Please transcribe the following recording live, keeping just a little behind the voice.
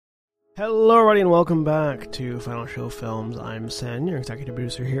Hello, everybody, and welcome back to Final Show Films. I'm Sen, your executive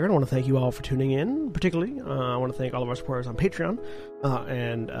producer here, and I want to thank you all for tuning in. Particularly, I want to thank all of our supporters on Patreon,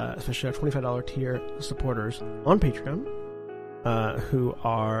 and especially our $25 tier supporters on Patreon, who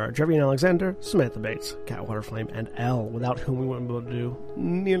are Jeremy Alexander, Samantha Bates, Cat Waterflame, and Elle, without whom we wouldn't be able to do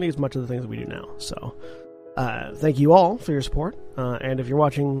nearly as much of the things that we do now. So, thank you all for your support, and if you're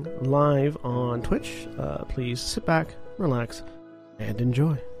watching live on Twitch, please sit back, relax, and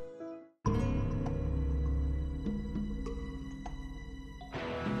enjoy.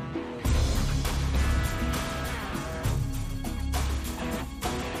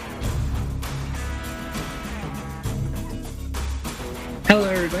 Hello,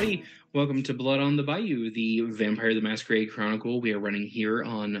 everybody. Welcome to Blood on the Bayou, the Vampire the Masquerade Chronicle we are running here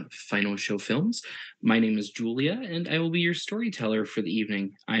on Final Show Films. My name is Julia, and I will be your storyteller for the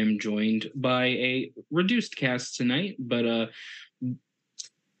evening. I am joined by a reduced cast tonight, but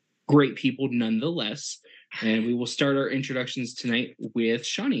great people nonetheless. And we will start our introductions tonight with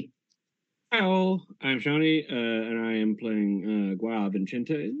Shawnee. Hello, I'm Shawnee, and I am playing Guaya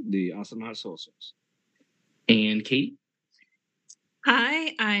Vincente, the Awesome Hot Sorceress. And Kate.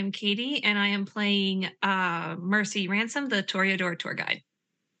 Hi, I'm Katie, and I am playing Mercy Ransom, the Toreador tour guide.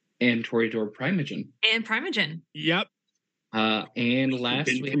 And Toreador Primogen. And Primogen. Yep. And last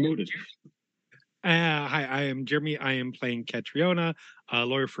Been we promoted. Hi, I am Jeremy. I am playing Catriona,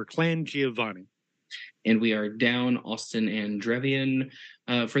 lawyer for Clan Giovanni. And we are down Austin and Drevian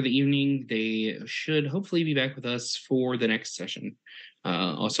for the evening. They should hopefully be back with us for the next session.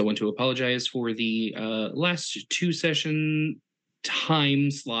 Also want to apologize for the last two session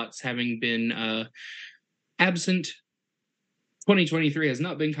time slots having been absent. 2023 has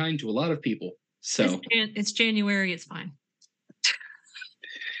not been kind to a lot of people. So it's January, it's fine.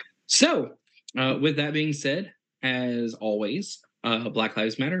 So, with that being said, as always, Black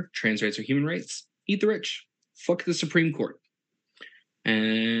Lives Matter, trans rights are human rights, eat the rich, fuck the Supreme Court.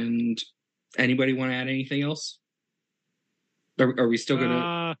 And anybody want to add anything else? Are we still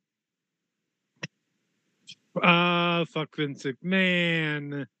gonna? Fuck Vince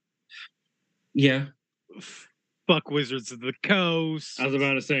McMahon. Yeah. Fuck Wizards of the Coast. I was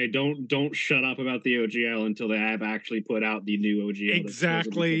about to say, don't shut up about the OGL until they have actually put out the new OGL.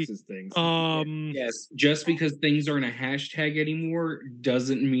 Exactly. Things. Yes. Just because things aren't a hashtag anymore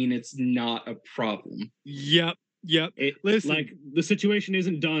doesn't mean it's not a problem. Yep. Listen, like the situation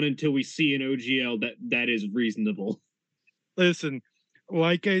isn't done until we see an OGL that is reasonable. Listen,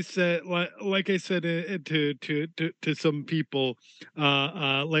 like I said to some people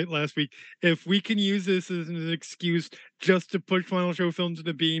late last week, if we can use this as an excuse just to push Final Show Films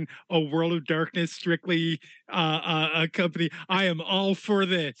into being a World of Darkness strictly a company, I am all for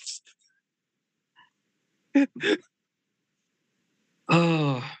this.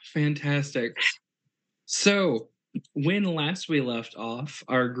 Oh, fantastic. So, when last we left off,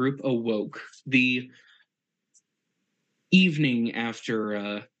 our group awoke the evening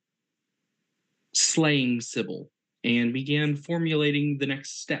after slaying Sybil and began formulating the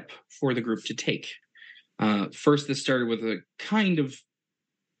next step for the group to take. First, this started with a kind of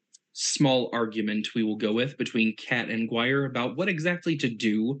small argument we will go with between Kat and Guire about what exactly to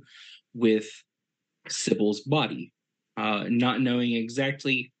do with Sybil's body, not knowing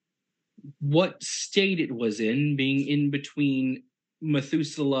exactly what state it was in, being in between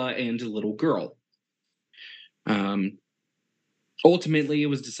Methuselah and a little girl. Ultimately, it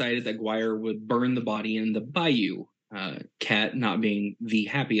was decided that Guire would burn the body in the Bayou. Kat, not being the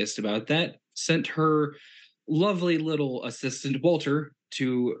happiest about that, sent her lovely little assistant Walter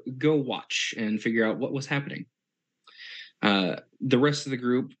to go watch and figure out what was happening. The rest of the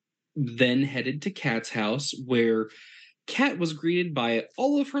group then headed to Kat's house, where Kat was greeted by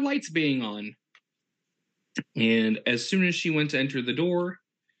all of her lights being on. And as soon as she went to enter the door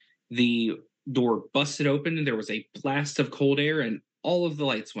busted open and there was a blast of cold air and all of the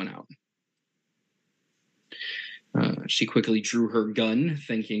lights went out. She quickly drew her gun,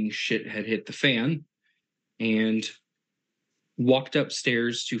 thinking shit had hit the fan, and walked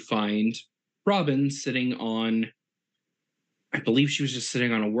upstairs to find Robin sitting on, I believe she was just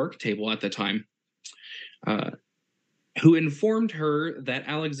sitting on a work table at the time, who informed her that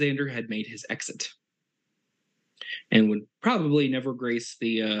Alexander had made his exit and would probably never grace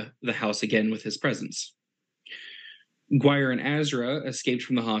the house again with his presence. Guire and Azra escaped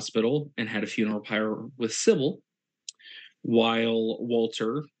from the hospital and had a funeral pyre with Sybil, while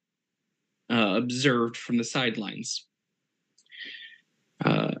Walter observed from the sidelines.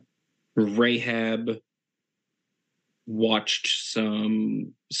 Rahab watched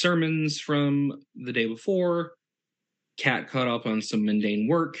some sermons from the day before. Kat caught up on some mundane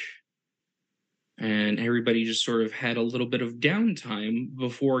work, and everybody just sort of had a little bit of downtime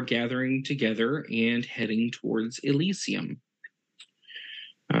before gathering together and heading towards Elysium.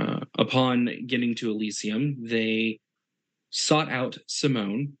 Upon getting to Elysium, they sought out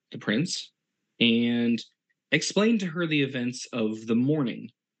Simone, the prince, and explained to her the events of the morning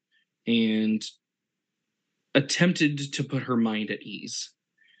and attempted to put her mind at ease.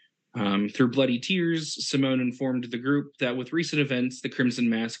 Through bloody tears, Simone informed the group that with recent events, the Crimson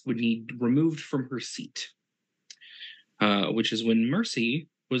Mask would need removed from her seat, which is when Mercy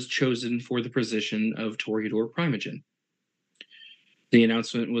was chosen for the position of Toreador Primogen. The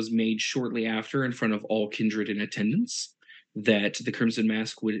announcement was made shortly after in front of all kindred in attendance that the Crimson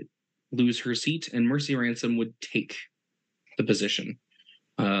Mask would lose her seat and Mercy Ransom would take the position.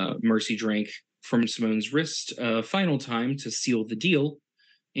 Mercy drank from Simone's wrist a final time to seal the deal,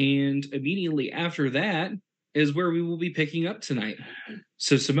 and immediately after that is where we will be picking up tonight.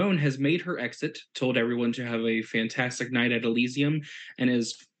 So Simone has made her exit, told everyone to have a fantastic night at Elysium, and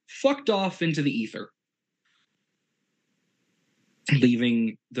is fucked off into the ether,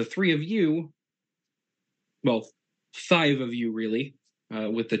 leaving the three of you, well, five of you really,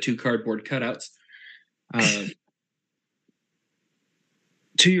 with the two cardboard cutouts,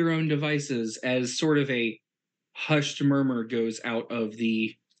 to your own devices as sort of a hushed murmur goes out of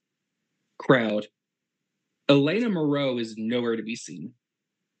the crowd. Elena Moreau is nowhere to be seen.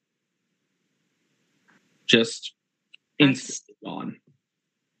 Just instantly gone.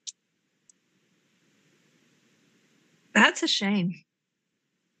 That's a shame.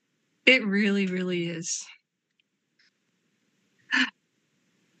 It really, really is.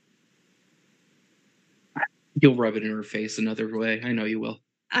 You'll rub it in her face another way. I know you will.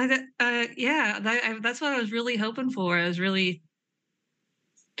 That's what I was really hoping for. I was really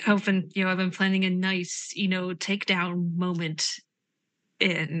hoping, I've been planning a nice, takedown moment,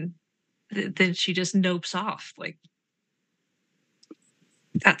 and then she just nopes off. Like,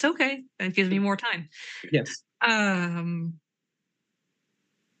 that's okay. That gives me more time. Yes.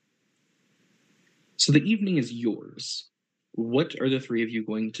 So the evening is yours. What are the three of you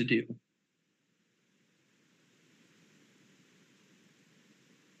going to do?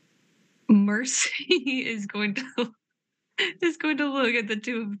 Mercy is going to look at the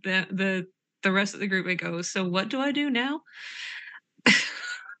two of the rest of the group and go, so what do I do now?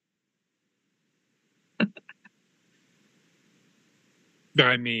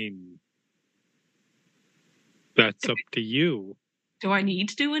 I mean, that's up to you. Do I need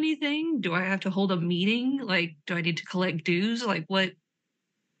to do anything? Do I have to hold a meeting? Like, do I need to collect dues? Like, what?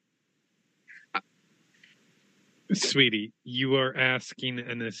 Sweetie, you are asking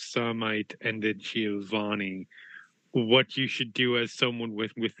an Assamite and a Giovanni what you should do as someone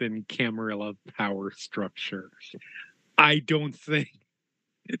within Camarilla power structure. I don't think.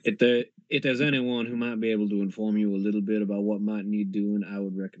 If there's anyone who might be able to inform you a little bit about what might need doing, I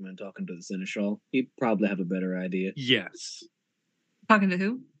would recommend talking to the Seneschal. He'd probably have a better idea. Yes. Talking to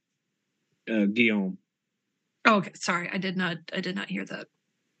who? Guillaume. Oh, okay. Sorry, I did not hear that.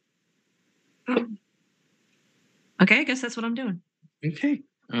 Okay, I guess that's what I'm doing. Okay.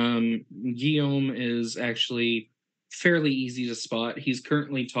 Guillaume is actually fairly easy to spot. He's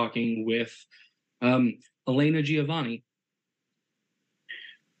currently talking with Elena Giovanni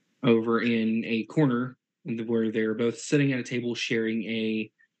over in a corner where they're both sitting at a table sharing a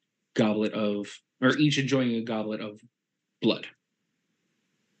goblet of, or each enjoying a goblet of blood.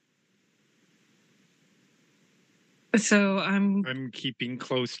 So I'm keeping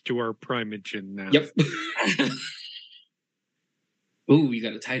close to our Primogen now. Yep. Ooh, you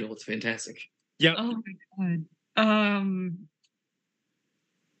got a title. It's fantastic. Yep. Oh my god.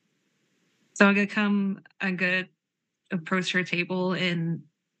 So I'm gonna approach her table and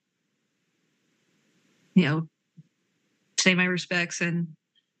say my respects and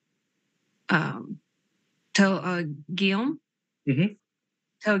tell Guillaume. Mm-hmm.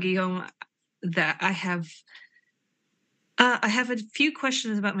 Tell Guillaume that I have a few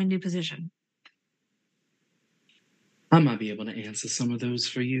questions about my new position. I might be able to answer some of those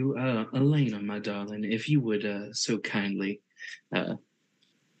for you. Elena, my darling, if you would so kindly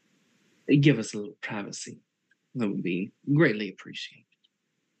give us a little privacy, that would be greatly appreciated.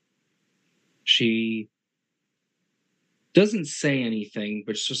 She doesn't say anything,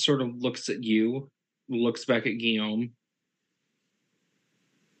 but just sort of looks at you, looks back at Guillaume,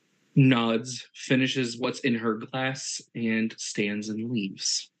 nods, finishes what's in her glass, and stands and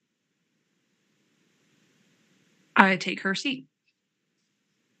leaves. I take her seat.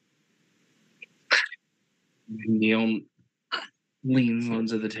 Guillaume leans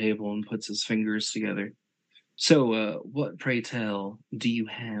onto the table and puts his fingers together. So, what, pray tell, do you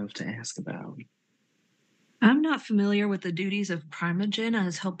have to ask about? I'm not familiar with the duties of Primogen. I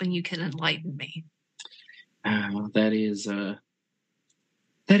was hoping you can enlighten me. That is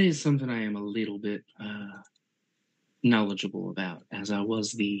something I am a little bit knowledgeable about, as I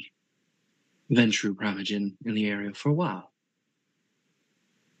was the Ventru Primogen in the area for a while.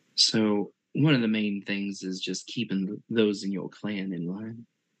 So one of the main things is just keeping those in your clan in line.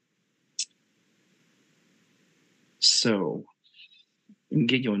 So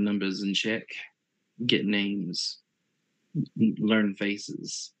get your numbers in check, get names, learn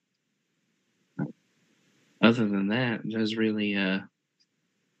faces. Other than that, there's really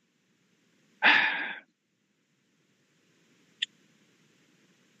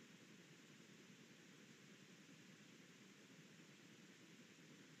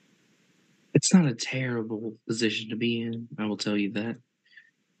it's not a terrible position to be in, I will tell you that.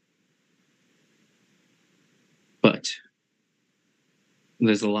 But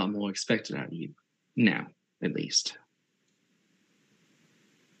there's a lot more expected out of you now, at least.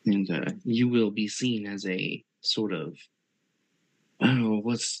 And you will be seen as a sort of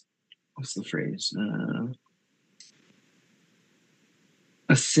what's the phrase?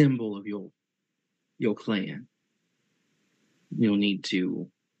 A symbol of your clan. You'll need to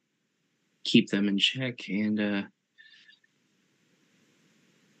keep them in check and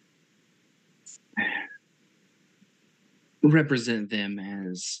represent them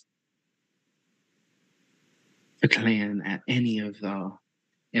as a clan at any of the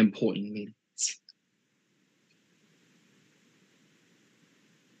important meetings.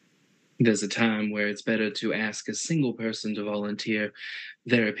 There's a time where it's better to ask a single person to volunteer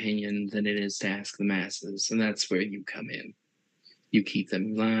their opinion than it is to ask the masses, and that's where you come in. You keep them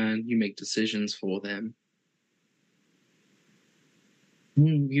in line, you make decisions for them.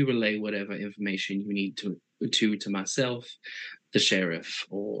 You relay whatever information you need to myself, the sheriff,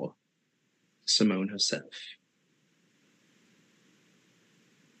 or Simone herself.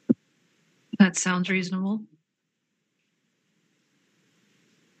 That sounds reasonable.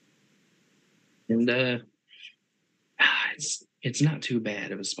 And it's not too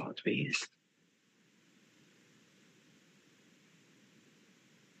bad of a spot to be in.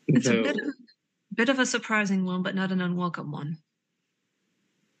 It's a bit of a surprising one, but not an unwelcome one.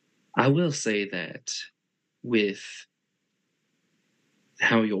 I will say that with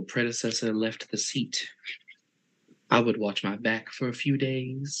how your predecessor left the seat, I would watch my back for a few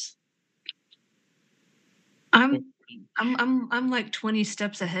days. I'm like 20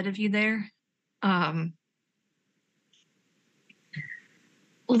 steps ahead of you there.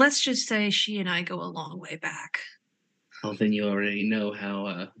 Let's just say she and I go a long way back. Well, then you already know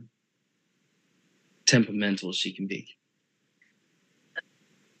how temperamental she can be.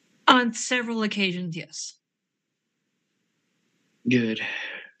 On several occasions, yes. Good.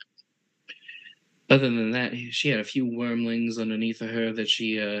 Other than that, she had a few wormlings underneath of her that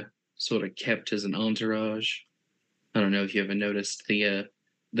she sort of kept as an entourage. I don't know if you ever noticed the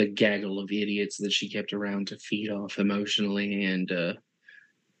gaggle of idiots that she kept around to feed off emotionally and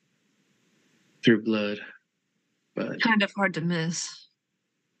through blood. But Kind of hard to miss.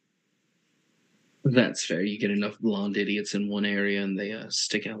 that's fair. You get enough blonde idiots in one area and they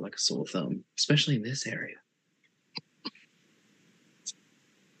stick out like a sore thumb, especially in this area.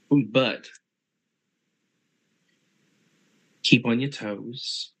 But keep on your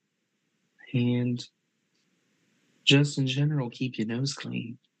toes and just in general, keep your nose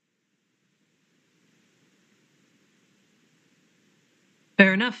clean.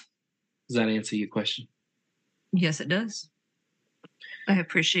 Fair enough. Does that answer your question? Yes, it does. I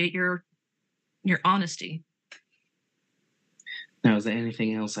appreciate your honesty. Now, is there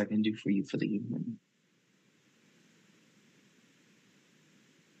anything else I can do for you for the evening?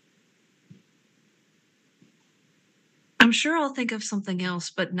 I'm sure I'll think of something else,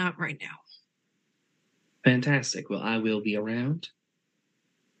 but not right now. Fantastic. Well, I will be around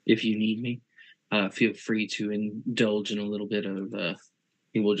if you need me. Feel free to indulge in a little bit of,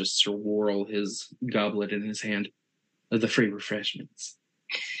 he will just swirl his goblet in his hand of the free refreshments.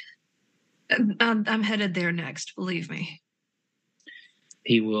 I'm headed there next, believe me.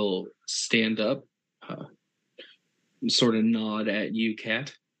 He will stand up, sort of nod at you,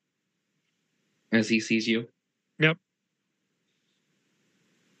 Kat, as he sees you. Yep.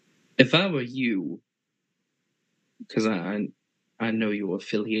 If I were you, because I know your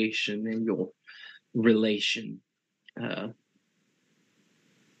affiliation and your relation,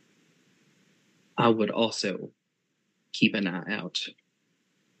 I would also keep an eye out.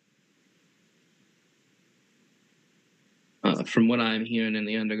 From what I'm hearing in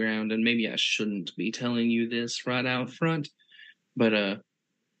the underground, and maybe I shouldn't be telling you this right out front, but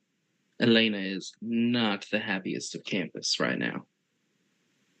Elena is not the happiest of campus right now.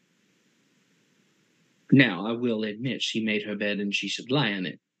 Now, I will admit she made her bed and she should lie on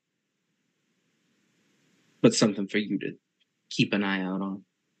it. But something for you to keep an eye out on.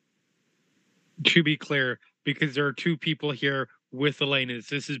 To be clear, because there are two people here with Elena's,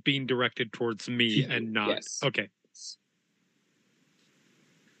 this is being directed towards me and not. Yes. Okay.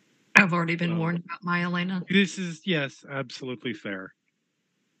 I've already been warned about my Elena. This is, yes, absolutely fair.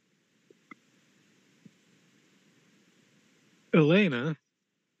 Elena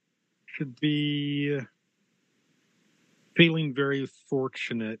should be feeling very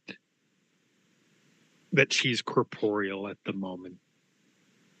fortunate that she's corporeal at the moment.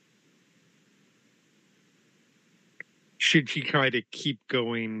 Should she try to keep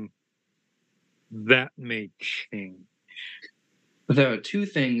going, that may change. There are two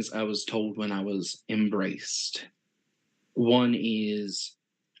things I was told when I was embraced. One is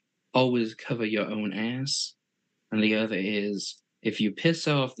always cover your own ass, and the other is if you piss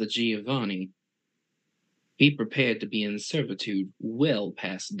off the Giovanni, be prepared to be in servitude well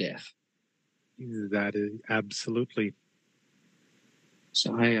past death. That is absolutely.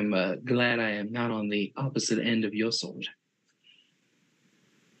 So I am glad I am not on the opposite end of your sword.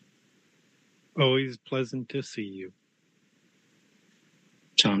 Always pleasant to see you.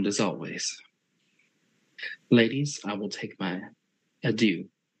 Charmed as always. Ladies, I will take my adieu,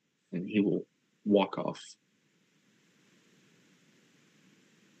 and he will walk off.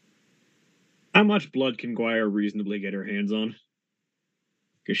 How much blood can Guire reasonably get her hands on?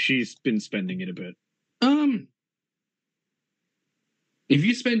 Because she's been spending it a bit. If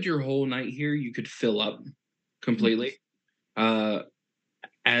you spend your whole night here, you could fill up completely.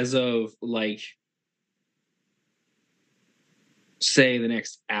 As of say the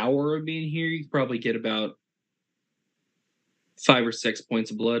next hour of being here, you could probably get about 5 or 6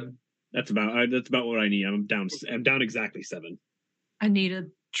 points of blood. That's about what I need. I'm down exactly 7. I need a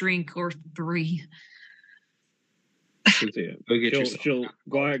drink or 3. Go get yourself.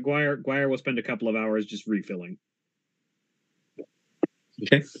 Guire will spend a couple of hours just refilling.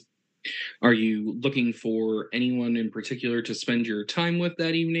 Okay. Are you looking for anyone in particular to spend your time with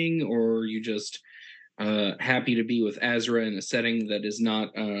that evening, or are you just happy to be with Azra in a setting that is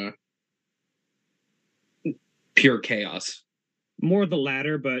not pure chaos? More the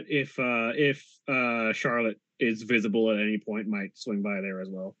latter, but if Charlotte is visible at any point, might swing by there as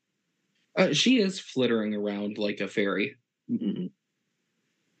well. She is flittering around like a fairy. Mm-hmm.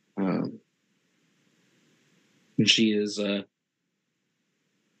 And she is.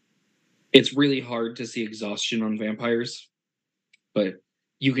 It's really hard to see exhaustion on vampires, but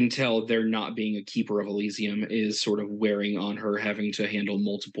you can tell they're not being a keeper of Elysium is sort of wearing on her, having to handle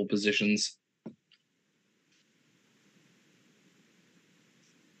multiple positions.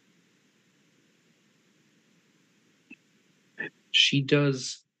 She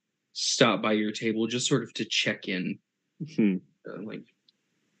does stop by your table just sort of to check in.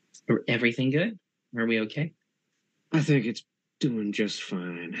 Everything good? Are we okay? I think it's doing just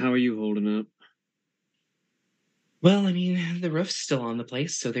fine. How are you holding up? Well, I mean, the roof's still on the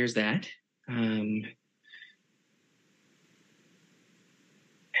place, so there's that.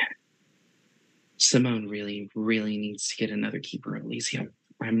 Simone really, really needs to get another keeper of Elysium.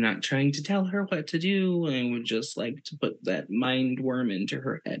 I'm not trying to tell her what to do. I would just like to put that mind worm into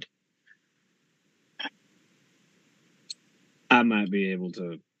her head. I might be able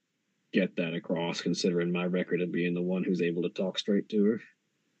to get that across, considering my record of being the one who's able to talk straight to her.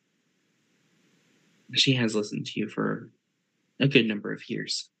 She has listened to you for a good number of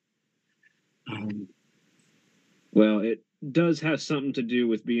years. Well, it does have something to do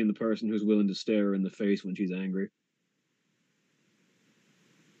with being the person who's willing to stare her in the face when she's angry.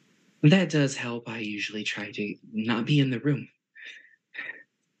 That does help. I usually try to not be in the room.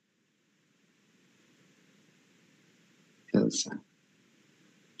 Because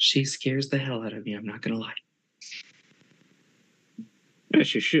she scares the hell out of me, I'm not going to lie. As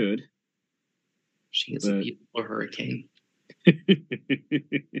she should. She is a beautiful hurricane.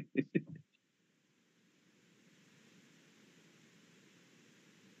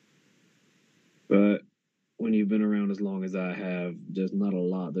 But when you've been around as long as I have, there's not a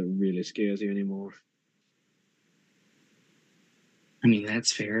lot that really scares you anymore. I mean,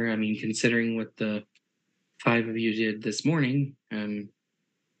 that's fair. I mean, considering what the 5 of you did this morning,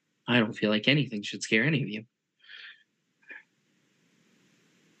 I don't feel like anything should scare any of you.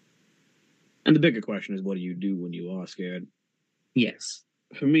 And the bigger question is, what do you do when you are scared? Yes.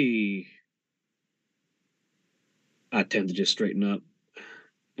 For me, I tend to just straighten up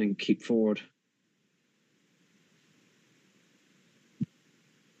and keep forward.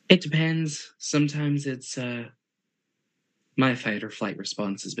 It depends. Sometimes it's my fight or flight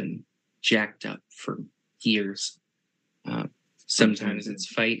response has been jacked up for years. Sometimes it's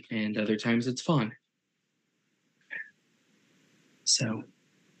fight, and other times it's fawn. So,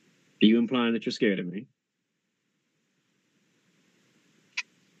 Are you implying that you're scared of me?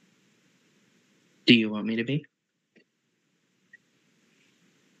 do you want me to be?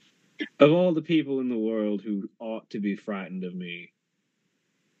 Of all the people in the world who ought to be frightened of me,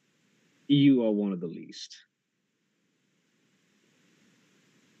 you are one of the least.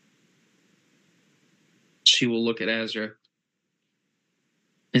 She will look at Azra.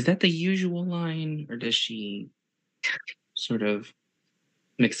 Is that the usual line, or does she sort of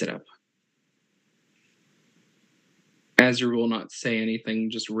mix it up? Azra will not say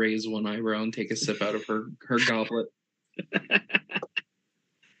anything, just raise one eyebrow and take a sip out of her goblet.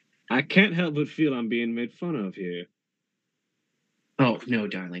 I can't help but feel I'm being made fun of here. Oh, no,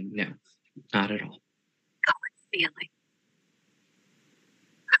 darling, no. Not at all. Feeling.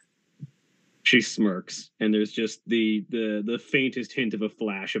 She smirks, and there's just the faintest hint of a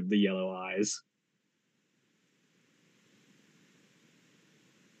flash of the yellow eyes.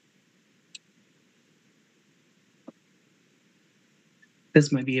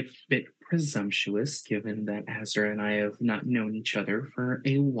 This might be a bit presumptuous, given that Azra and I have not known each other for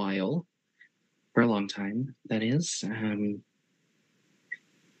a while. For a long time, that is.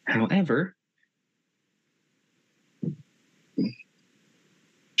 However,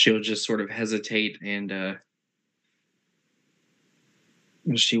 she'll just sort of hesitate, and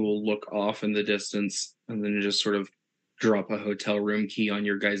she will look off in the distance and then just sort of drop a hotel room key on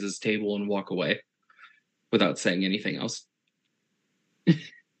your guys' table and walk away without saying anything else.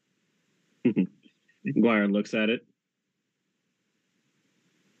 Guire looks at it,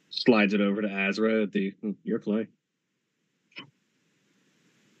 slides it over to Azra at your play.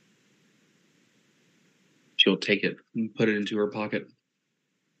 She'll take it and put it into her pocket.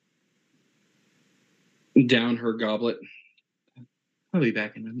 Down her goblet. I'll be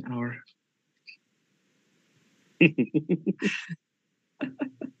back in an hour.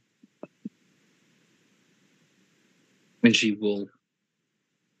 And she will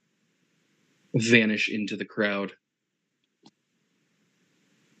vanish into the crowd.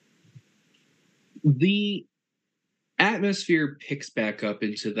 The atmosphere picks back up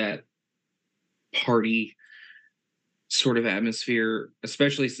into that party sort of atmosphere,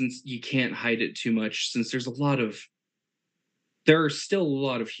 especially since you can't hide it too much, since there are still a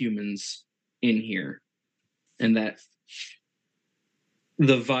lot of humans in here, and that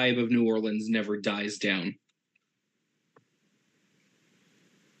the vibe of New Orleans never dies down.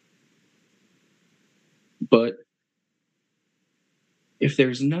 But if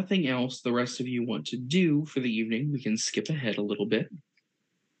there's nothing else the rest of you want to do for the evening, we can skip ahead a little bit.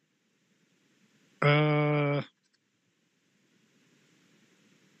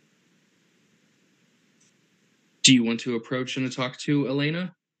 Do you want to approach and talk to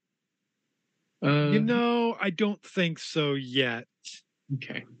Elena? I don't think so yet.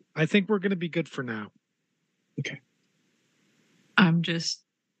 Okay. I think we're going to be good for now. Okay. I'm just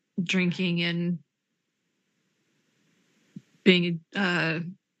drinking and being I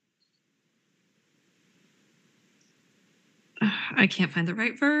can't find the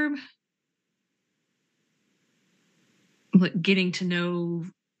right verb. Like getting to know,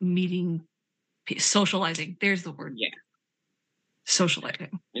 meeting, socializing. There's the word. Yeah.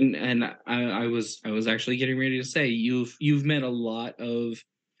 Socializing. And I was actually getting ready to say you've met a lot of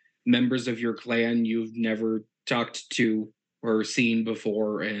members of your clan you've never talked to or seen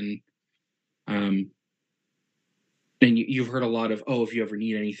before, and you've heard a lot of, oh, if you ever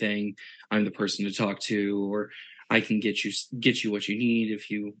need anything, I'm the person to talk to, or I can get you what you need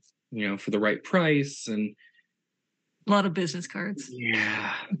if you for the right price. And a lot of business cards.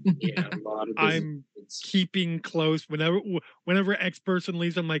 Yeah, a lot of I'm keeping close. Whenever X person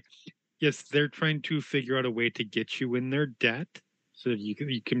leaves, I'm like, yes, they're trying to figure out a way to get you in their debt so that you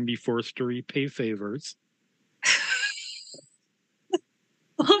can be forced to repay favors. I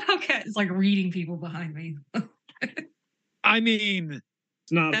love how Kat is like reading people behind me. I mean,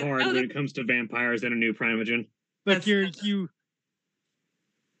 it's not hard when it comes to vampires and a new primogen. Like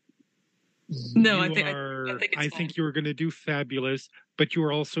I think you were going to do fabulous, but you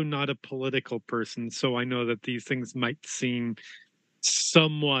are also not a political person. So I know that these things might seem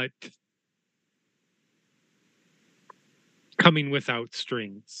somewhat coming without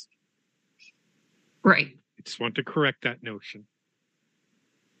strings. Right. I just want to correct that notion.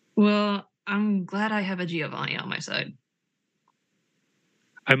 Well, I'm glad I have a Giovanni on my side.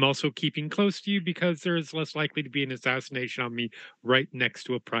 I'm also keeping close to you because there is less likely to be an assassination on me right next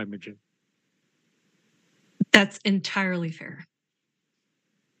to a primogen. That's entirely fair.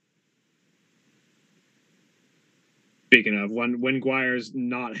 Speaking of, when Guire's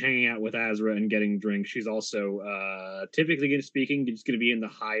not hanging out with Azra and getting drinks, she's also typically speaking, just going to be in the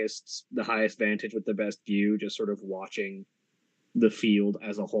highest vantage with the best view, just sort of watching the field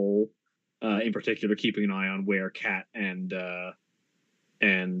as a whole. In particular, keeping an eye on where Kat and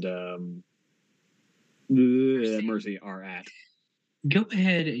Mercy are at. Go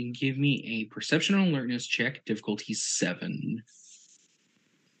ahead and give me a perception and alertness check, difficulty 7.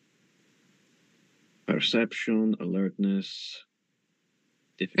 Perception, alertness,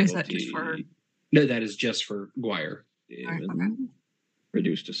 difficulty. Is that just for? No, that is just for Guire. Okay.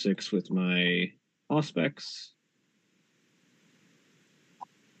 Reduced to 6 with my aspects.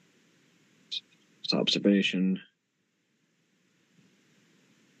 Observation.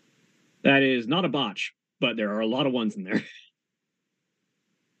 That is not a botch, but there are a lot of ones in there.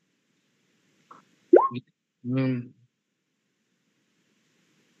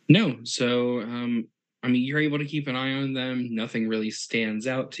 No, so I mean, you're able to keep an eye on them. Nothing really stands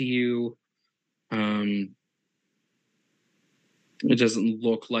out to you. It doesn't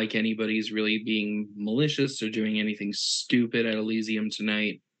look like anybody's really being malicious or doing anything stupid at Elysium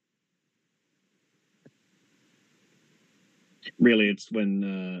tonight. Really, it's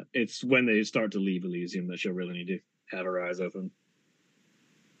when they start to leave Elysium that she'll really need to have her eyes open.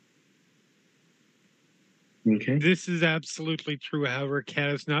 Okay. This is absolutely true. However, Kat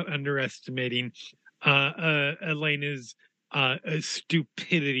is not underestimating Elena's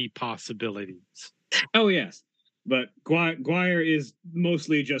stupidity possibilities. Oh yes, but Guire is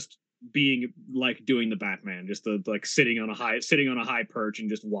mostly just being like doing the Batman, just sitting on a high perch and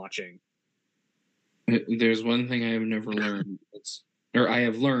just watching. There's one thing I have never learned. I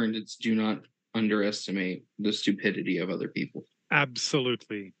have learned it's do not underestimate the stupidity of other people.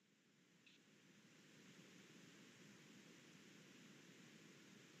 Absolutely.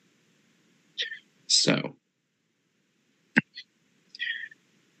 So,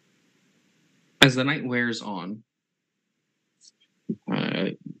 as the night wears on,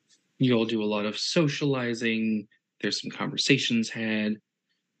 you'll do a lot of socializing. There's some conversations had.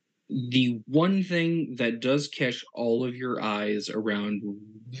 The one thing that does catch all of your eyes around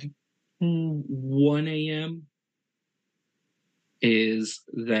 1 a.m. is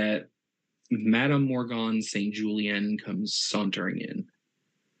that Madame Morgan St. Julien comes sauntering in.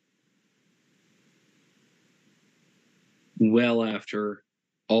 Well after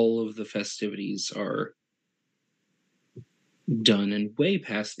all of the festivities are done and way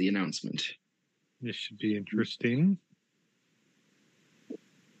past the announcement. This should be interesting.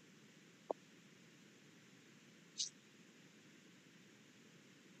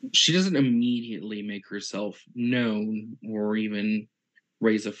 She doesn't immediately make herself known or even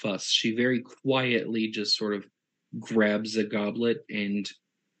raise a fuss. She very quietly just sort of grabs a goblet and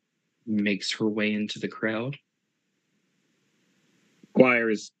makes her way into the crowd. Guire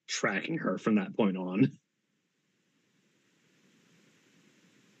is tracking her from that point on.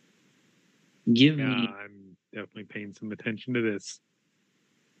 I'm definitely paying some attention to this.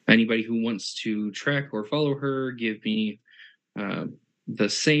 Anybody who wants to track or follow her, give me the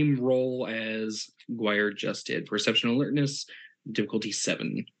same roll as Guire just did. Perception alertness, difficulty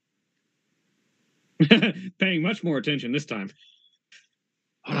 7. Paying much more attention this time.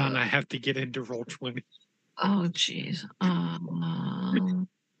 Hold on, I have to get into roll 20. Oh, jeez.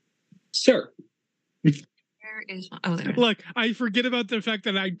 Sir. Where is my... Oh, there. Look, I forget about the fact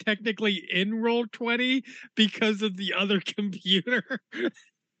that I'm technically in roll 20 because of the other computer.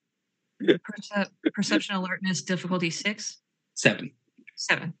 Perception alertness, difficulty 6? 7.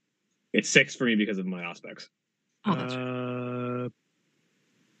 7. It's 6 for me because of my aspects. Oh, that's right.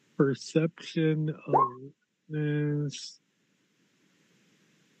 Perception alertness.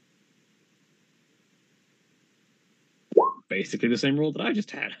 Basically the same roll that I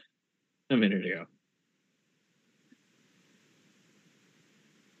just had a minute ago.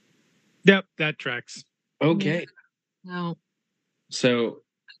 Yep, that tracks. Okay. No. So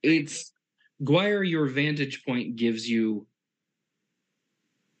it's Guire, your vantage point gives you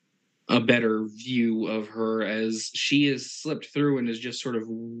a better view of her as she has slipped through and is just sort of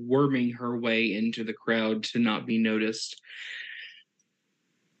worming her way into the crowd to not be noticed.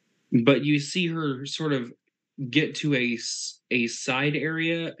 But you see her sort of get to a side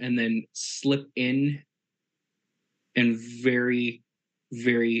area and then slip in and very,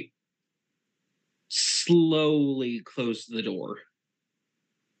 very slowly close the door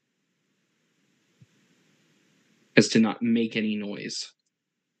as to not make any noise.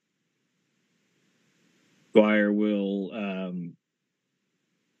 Guire will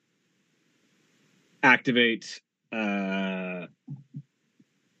activate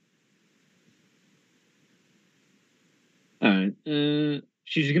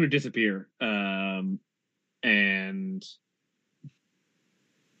she's just going to disappear and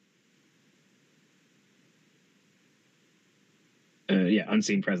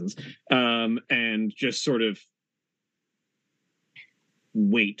unseen presence and just sort of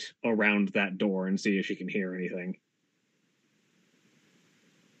wait around that door and see if she can hear anything.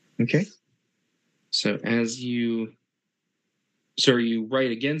 Okay. So are you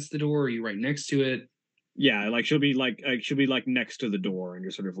right against the door? Or are you right next to it? Yeah, like she'll be like next to the door and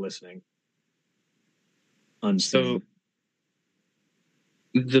you're sort of listening. Unseen. So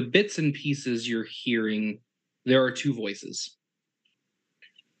the bits and pieces you're hearing, there are two voices.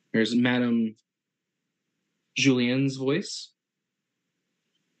 There's Madame Julienne's voice,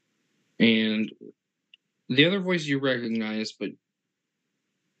 and the other voice you recognize, but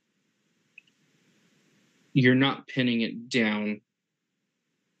you're not pinning it down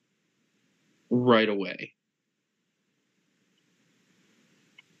right away.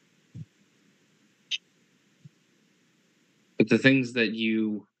 But the things that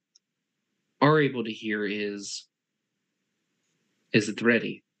you are able to hear is it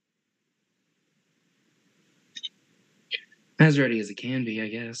ready? As ready as it can be, I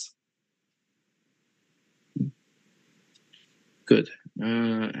guess. Good.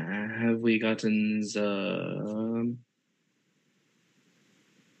 Have we gotten the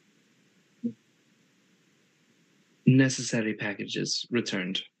necessary packages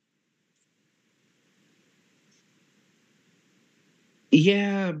returned?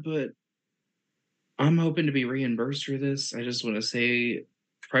 Yeah, but I'm hoping to be reimbursed for this. I just want to say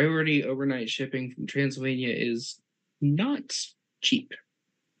priority overnight shipping from Transylvania is not cheap.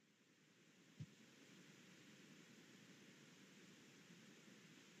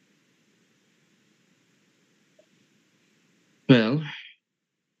 Well,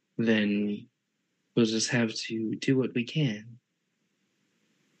 then we'll just have to do what we can.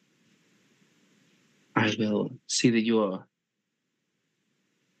 I will see that you are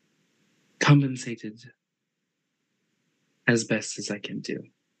compensated as best as I can do.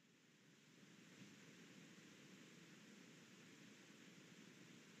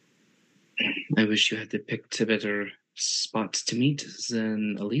 I wish you had picked a better spot to meet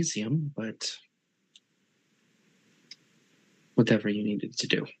than Elysium, but whatever you needed to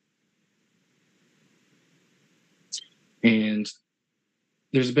do. And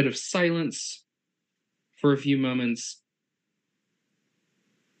there's a bit of silence for a few moments,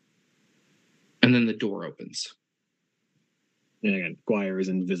 and then the door opens. And again, Guire is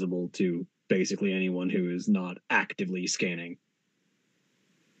invisible to basically anyone who is not actively scanning.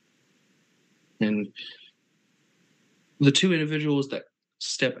 And the two individuals that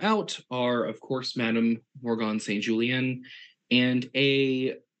step out are, of course, Madame Morgan St. Julien and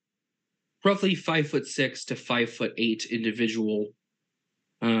a roughly 5'6" to 5'8" individual,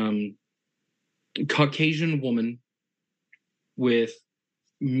 Caucasian woman with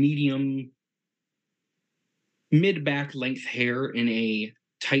medium mid-back length hair in a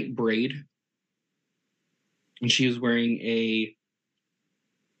tight braid. And she is wearing a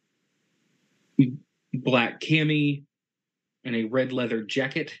black cami and a red leather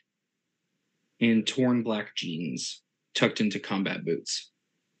jacket and torn black jeans tucked into combat boots.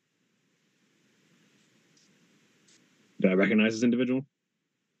 Do I recognize this individual?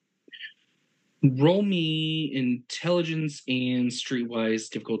 Roll me intelligence and streetwise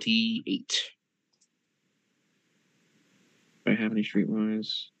difficulty 8. Do I have any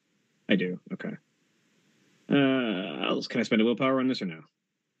streetwise? I do. Okay. Can I spend a willpower on this or no?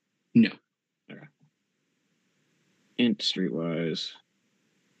 No. Okay. Int streetwise.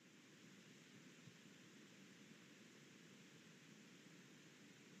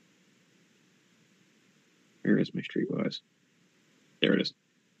 Where is my streetwise? There it is.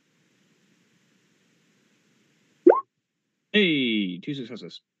 Hey, 2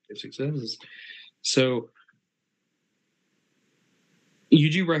 successes. 2 successes. So you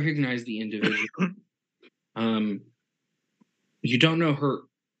do recognize the individual. You don't know her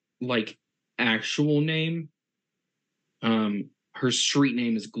actual name. Her street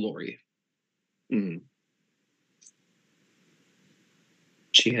name is Glory. Mm-hmm.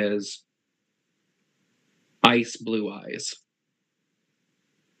 She has ice blue eyes.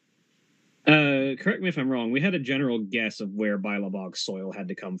 Correct me if I'm wrong. We had a general guess of where Bailabog's soil had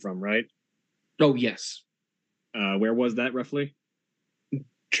to come from, right? Oh, yes. Where was that roughly?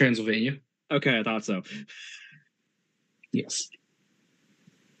 Transylvania. Okay, I thought so. Yes.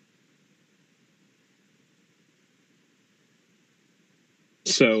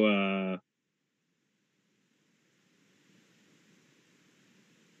 So,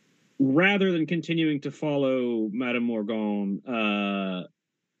 rather than continuing to follow Madame Morgan,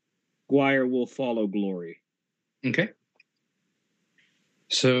 Guire will follow Glory. Okay.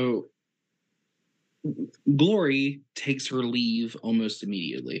 So Glory takes her leave almost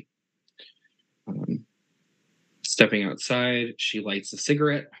immediately. Stepping outside, she lights a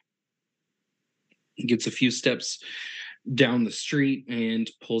cigarette, gets a few steps down the street, and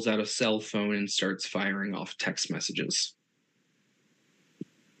pulls out a cell phone and starts firing off text messages.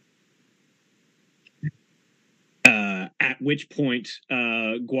 At which point,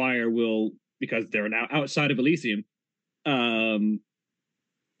 Guire will, because they're now outside of Elysium,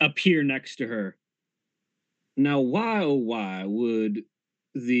 appear next to her. Now, why, oh why, would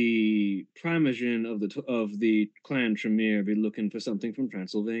the primogen of the clan Tremere be looking for something from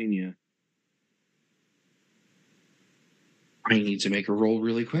Transylvania? I need to make a roll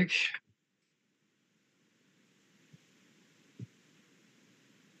really quick.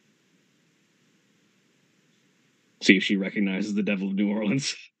 See if she recognizes the Devil of New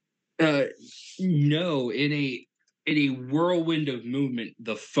Orleans. No, in a whirlwind of movement,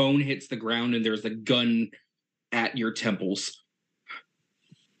 the phone hits the ground and there's a gun at your temples.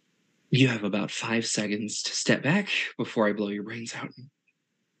 You have about 5 seconds to step back before I blow your brains out.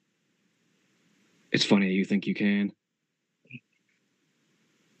 It's funny you think you can.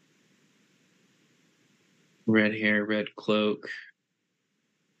 Red hair, red cloak,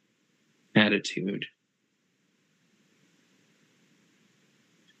 attitude.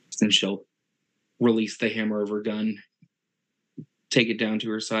 Then she'll release the hammer of her gun, take it down to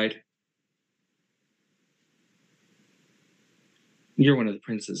her side. You're one of the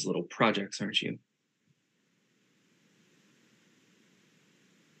prince's little projects, aren't you?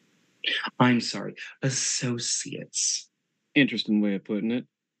 I'm sorry, associates. Interesting way of putting it.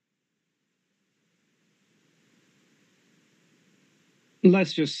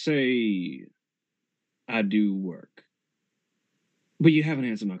 Let's just say I do work. But you haven't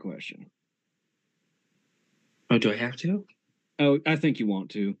answered my question. Oh, do I have to? Oh, I think you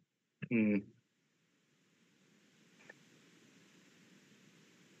want to. Mm.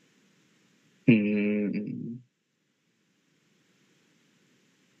 Mm.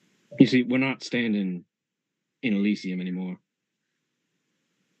 You see, we're not standing in Elysium anymore.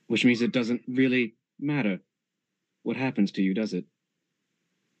 Which means it doesn't really matter what happens to you, does it?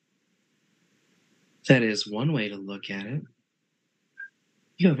 That is one way to look at it.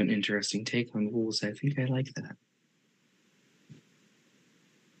 You have an interesting take on rules. I think I like that.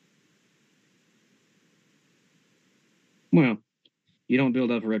 Well, you don't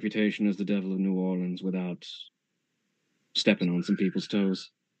build up a reputation as the Devil of New Orleans without stepping on some people's toes.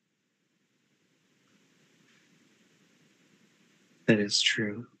 That is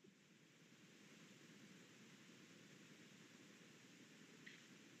true.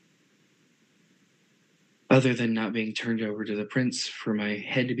 Other than not being turned over to the prince for my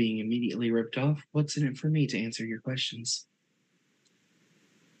head being immediately ripped off, what's in it for me to answer your questions?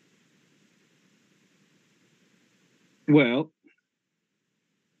 Well,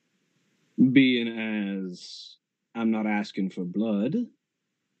 being as I'm not asking for blood,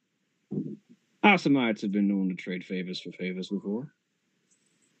 Assamites have been known to trade favors for favors before.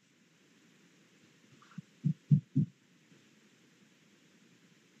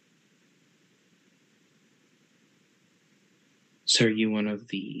 So are you one of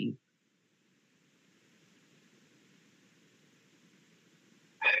the...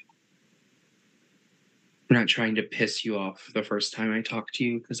 I'm not trying to piss you off the first time I talk to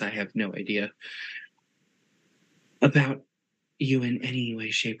you, because I have no idea about you in any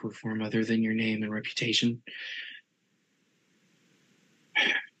way, shape, or form other than your name and reputation.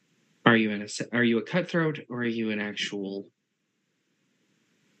 Are you a cutthroat, or are you an actual...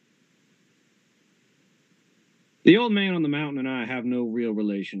 The old man on the mountain and I have no real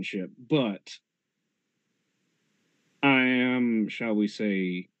relationship, but I am, shall we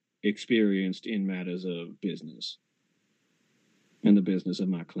say, experienced in matters of business and the business of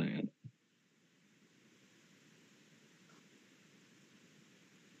my clan.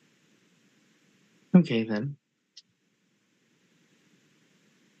 Okay, then.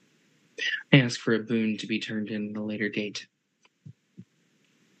 I ask for a boon to be turned in at a later date.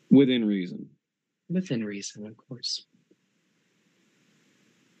 Within reason. Within reason, of course.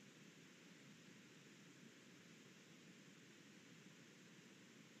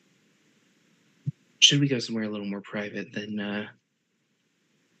 Should we go somewhere a little more private than...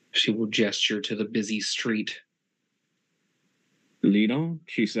 She will gesture to the busy street. Lead on,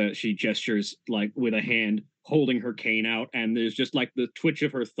 she says. She gestures like with a hand holding her cane out, and there's just like the twitch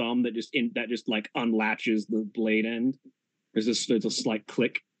of her thumb that just like unlatches the blade end. There's a slight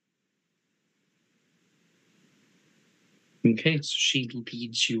click. Okay, so she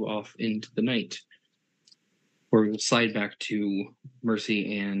leads you off into the night. Where we'll slide back to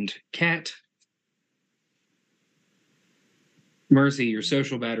Mercy and Kat. Mercy, your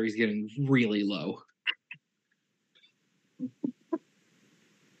social battery's getting really low.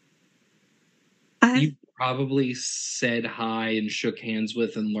 You probably said hi and shook hands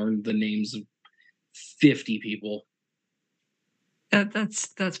with and learned the names of 50 people.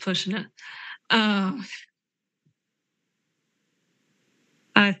 That's pushing it.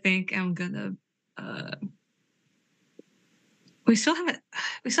 I think I'm gonna. We still haven't.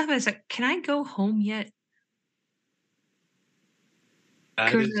 A sec. Can I go home yet?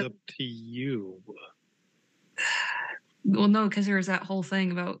 That is up to you. Well, no, because there was that whole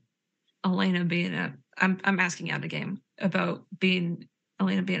thing about Elena being at. I'm asking out the game about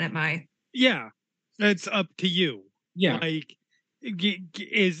Elena being at my. Yeah, that's up to you. Yeah. Like,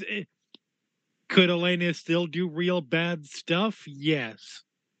 could Elena still do real bad stuff? Yes.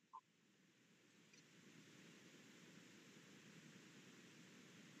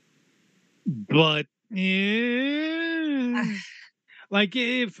 But like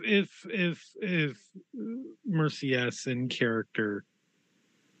if Mercy S in character,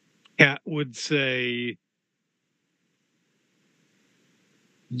 Kat would say,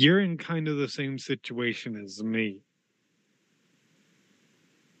 you're in kind of the same situation as me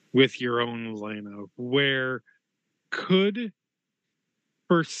with your own Elena, where could,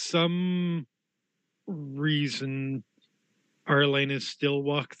 for some reason, our Elenas still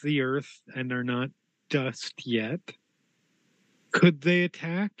walk the earth and are not dust yet. Could they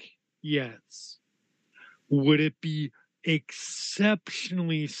attack? Yes. Would it be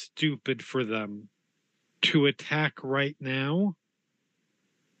exceptionally stupid for them to attack right now?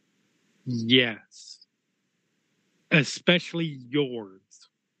 Yes. Especially yours.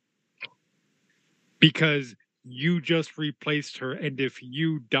 Because you just replaced her, and if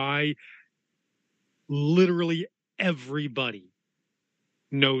you die, literally everybody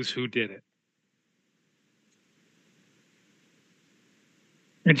knows who did it.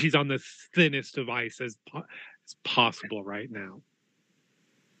 And she's on the thinnest of ice as possible right now.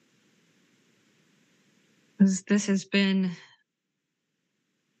 This has been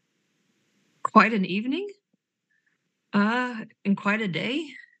quite an evening, and quite a day.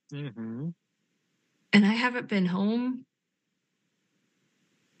 Mm-hmm. And I haven't been home.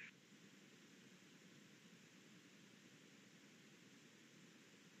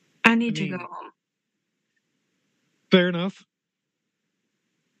 I need to go home. Fair enough.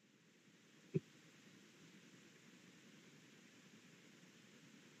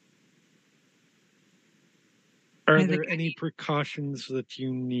 Are there any precautions that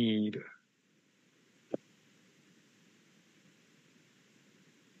you need?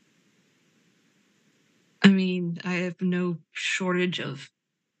 I mean, I have no shortage of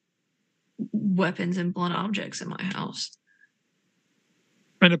weapons and blunt objects in my house.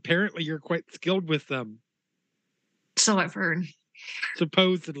 And apparently you're quite skilled with them. So I've heard.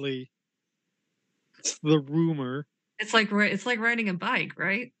 Supposedly. It's the rumor. It's like riding a bike,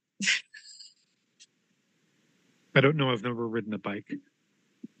 right? I don't know. I've never ridden a bike.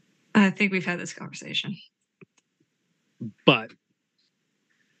 I think we've had this conversation. But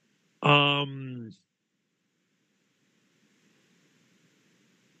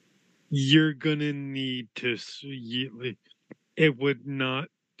you're gonna need to. It would not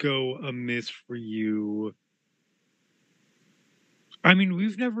go amiss for you. I mean,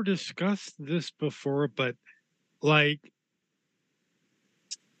 we've never discussed this before, but like,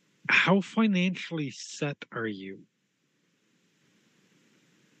 how financially set are you?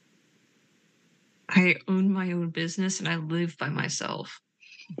 I own my own business and I live by myself.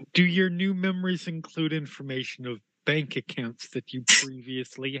 Do your new memories include information of bank accounts that you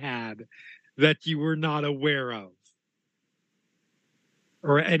previously had that you were not aware of?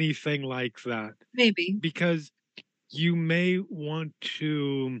 Or anything like that? Maybe. Because you may want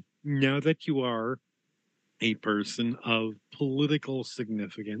to, now that you are a person of political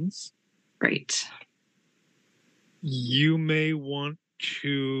significance, right, you may want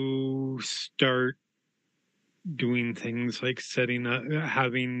to start doing things like setting up,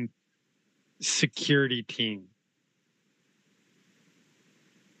 having security team.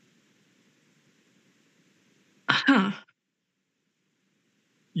 Huh.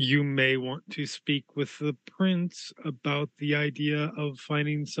 You may want to speak with the prince about the idea of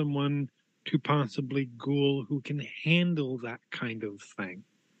finding someone to possibly Ghoul who can handle that kind of thing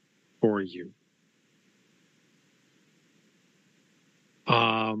for you.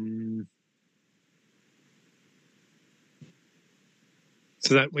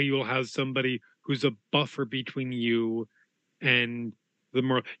 So that way you'll have somebody who's a buffer between you and the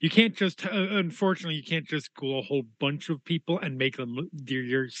more. You can't just, unfortunately, you can't just Ghoul a whole bunch of people and make them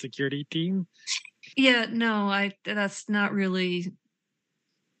your security team. Yeah, no, that's not really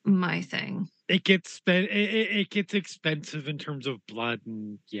my thing. It gets it gets expensive in terms of blood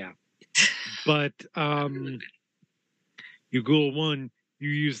and yeah. But you Ghoul one, you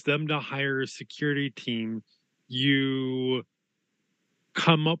use them to hire a security team. You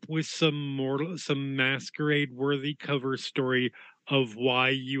come up with some masquerade worthy cover story of why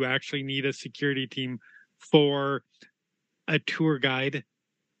you actually need a security team for a tour guide.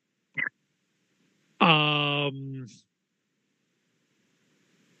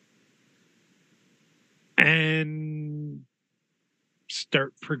 And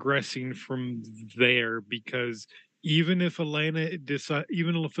start progressing from there, because even if Elena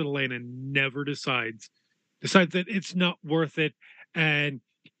never decides that it's not worth it and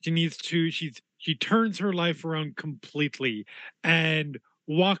she turns her life around completely and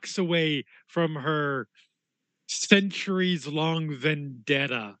walks away from her centuries long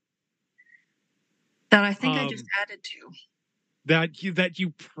vendetta That I think I just added to. that you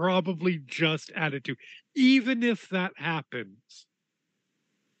probably just added to. Even if that happens,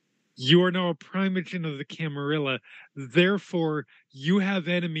 you are now a primogen of the Camarilla. Therefore, you have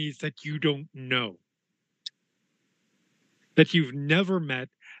enemies that you don't know, that you've never met,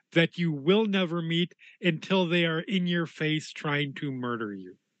 that you will never meet until they are in your face trying to murder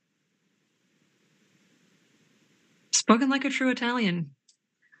you. Spoken like a true Italian.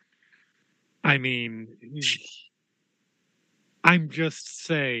 I mean, I'm just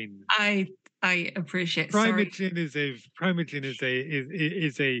saying. I appreciate. Primogen is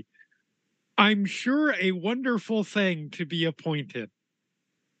a I'm sure a wonderful thing to be appointed.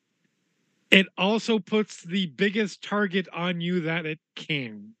 It also puts the biggest target on you that it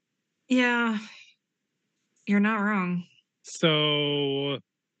can. Yeah, you're not wrong. So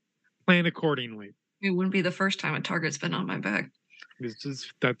plan accordingly. It wouldn't be the first time a target's been on my back.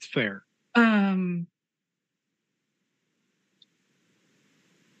 That's fair.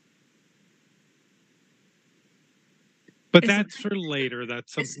 But that's for later.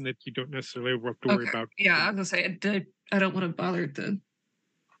 That's something that you don't necessarily have to worry about. Yeah, I was gonna say I don't want to bother the.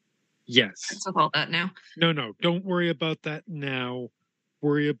 Yes. With all that now. No, don't worry about that now.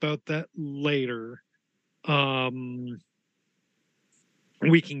 Worry about that later.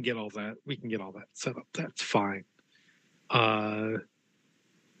 We can get all that. We can get all that set up. That's fine. For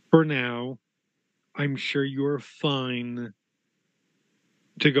now, I'm sure you're fine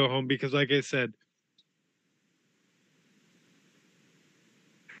to go home because, like I said,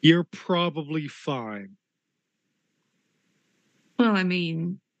 you're probably fine. Well, I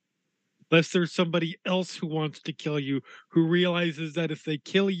mean, unless there's somebody else who wants to kill you, who realizes that if they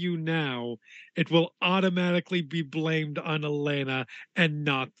kill you now, it will automatically be blamed on Elena and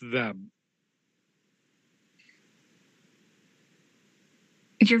not them.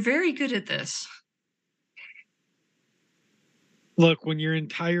 You're very good at this. Look, when your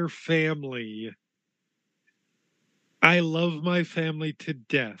entire family, I love my family to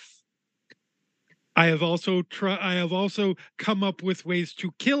death. I have also come up with ways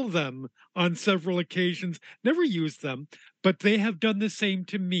to kill them on several occasions, never used them, but they have done the same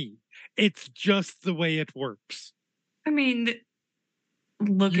to me. It's just the way it works. I mean,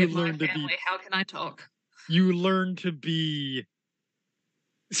 look at my family. How can I talk? You learn to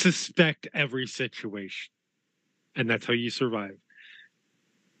suspect every situation, and that's how you survive.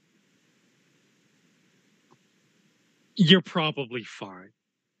 You're probably fine.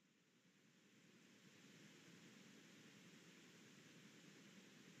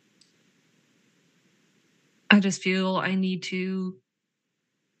 I just feel I need to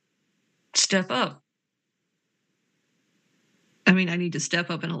step up. I mean, I need to step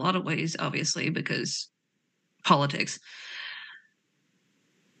up in a lot of ways, obviously, because politics.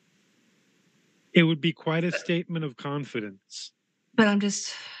 It would be quite a statement of confidence. But I'm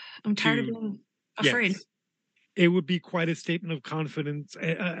tired of being afraid. Yes. It would be quite a statement of confidence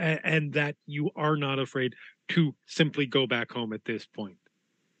and that you are not afraid to simply go back home at this point.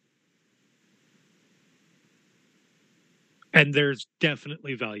 And there's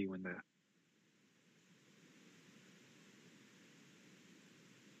definitely value in that.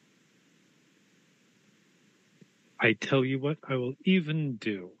 I tell you what, I will even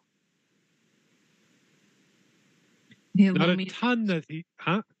do. You Not a ton that he,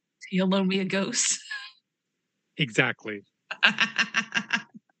 huh? You'll loan me a ghost. Exactly.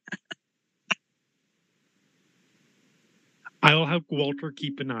 I'll have Walter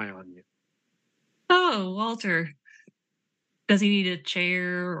keep an eye on you. Oh, Walter. Does he need a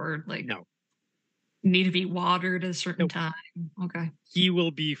chair or like No, need to be watered at a certain Nope. time? Okay. he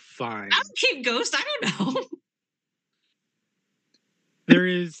will be fine. I don't keep ghosts. I don't know. There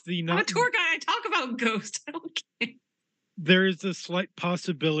is the I'm a not. tour guide. I talk about ghosts. I don't care. There is a slight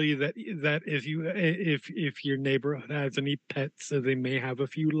possibility that if your neighborhood has any pets, so they may have a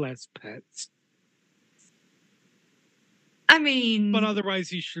few less pets. I mean, But otherwise,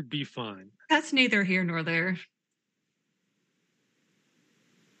 he should be fine. that's neither here nor there.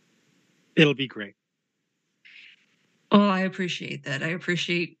 It'll be great. Oh, I appreciate that. I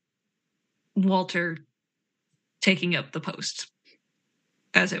appreciate Walter taking up the post,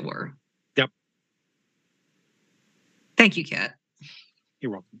 as it were. Yep. Thank you, Kat.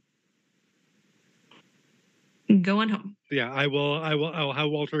 You're welcome. Going home. Yeah, I will have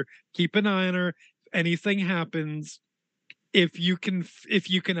Walter keep an eye on her. If anything happens, if you can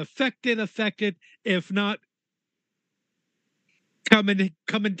affect it. If not, come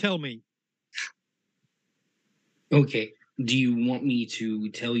and tell me. Okay. Do you want me to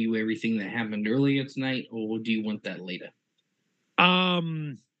tell you everything that happened earlier tonight, or do you want that later?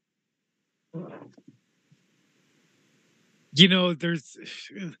 There's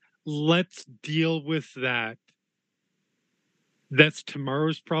let's deal with that. That's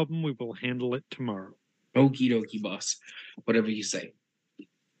tomorrow's problem. We will handle it tomorrow. Okie dokie, boss. Whatever you say.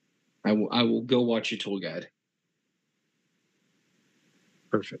 I will go watch your tour guide.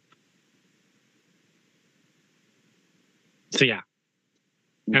 Perfect. So yeah.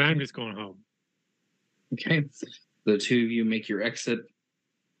 And I'm just going home. Okay. The two of you make your exit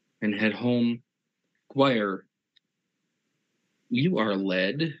and head home. Guire, you are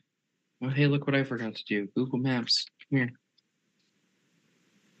led. Oh, hey, look what I forgot to do. Google Maps. Come here.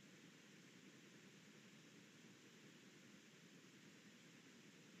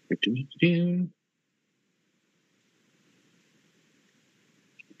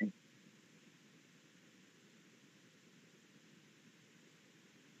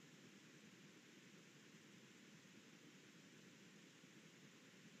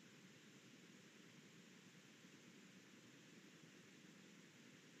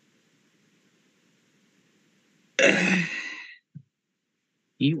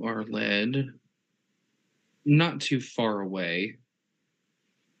 You are led not too far away.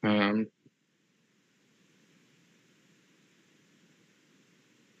 Down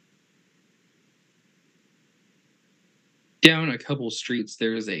a couple streets,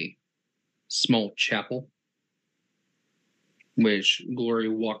 there's a small chapel, which Glory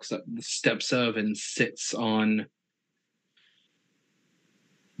walks up the steps of and sits on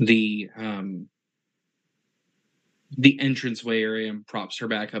the entranceway area and props her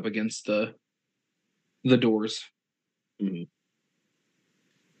back up against the doors. Mhm.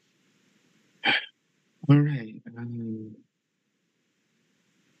 All right.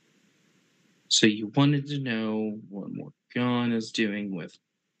 So you wanted to know what Morgan is doing with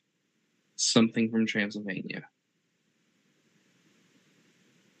something from Transylvania.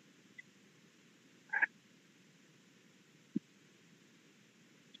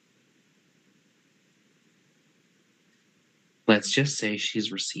 Let's just say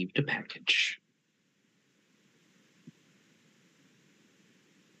she's received a package.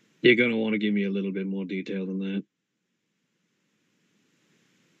 You're going to want to give me a little bit more detail than that.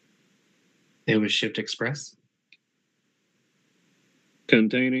 It was shipped express.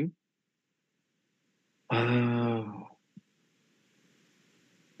 Containing? Oh.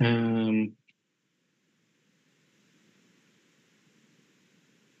 An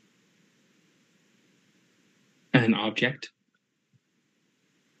object?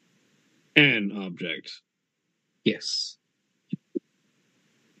 An object. Yes.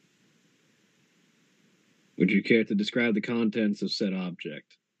 Would you care to describe the contents of said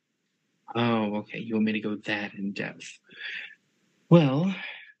object? Oh, okay. You want me to go that in depth? Well,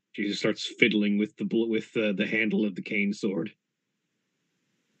 She just starts fiddling with the handle of the cane sword.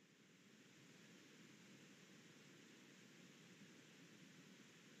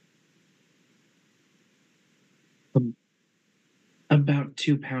 about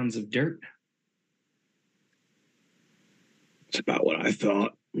 2 pounds of dirt. That's about what I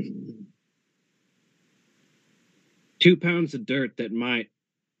thought. 2 pounds of dirt that might,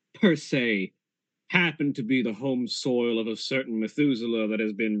 per se, happen to be the home soil of a certain Methuselah that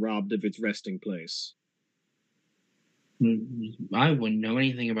has been robbed of its resting place. I wouldn't know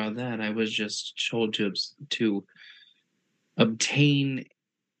anything about that. I was just told to obtain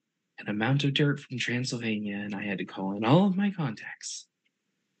an amount of dirt from Transylvania, and I had to call in all of my contacts.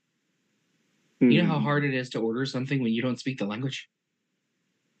 You know how hard it is to order something when you don't speak the language?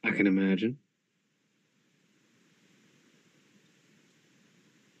 I can imagine.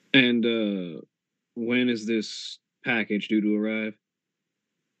 And when is this package due to arrive?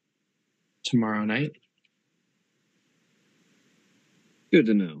 Tomorrow night. Good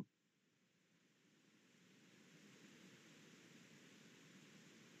to know.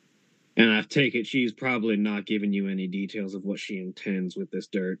 And I take it she's probably not giving you any details of what she intends with this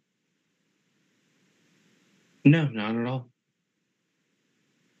dirt. No, not at all.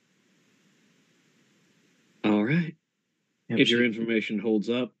 All right. Yep, If your information holds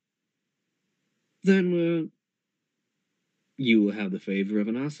up, then you will have the favor of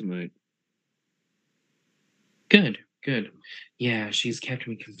an Asamite. Good, good. Yeah, she's kept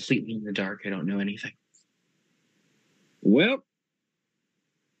me completely in the dark. I don't know anything. Well,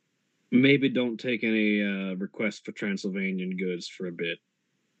 maybe don't take any requests for Transylvanian goods for a bit.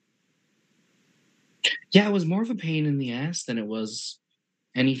 Yeah, it was more of a pain in the ass than it was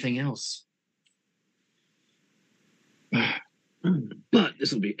anything else. But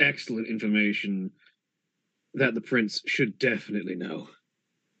this will be excellent information that the prince should definitely know.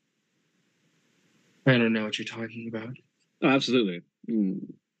 I don't know what you're talking about. Oh, absolutely.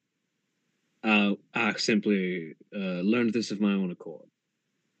 I simply learned this of my own accord.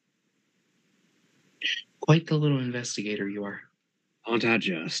 Quite the little investigator you are. Aren't I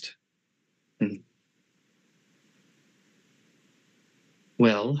just?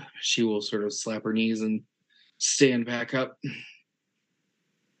 Well, she will sort of slap her knees and stand back up.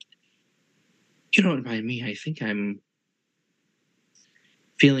 You don't mind me. I think I'm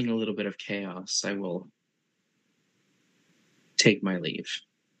feeling a little bit of chaos. I will take my leave.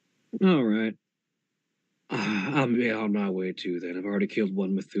 All right. I'll be on my way too then. I've already killed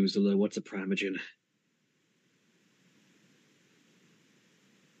one Methuselah. What's a primogen?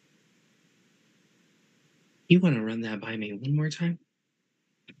 You want to run that by me one more time?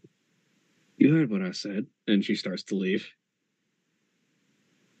 You heard what I said. And she starts to leave.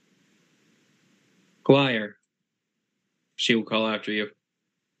 Squire. She will call after you.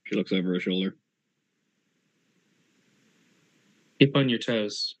 She looks over her shoulder. Keep on your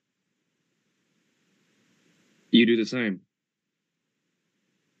toes. You do the same.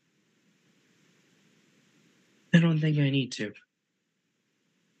 I don't think I need to.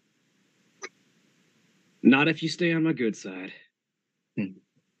 Not if you stay on my good side.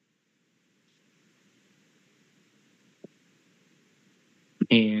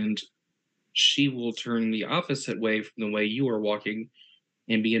 And she will turn the opposite way from the way you are walking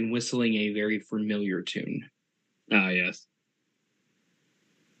and begin whistling a very familiar tune. Ah, yes.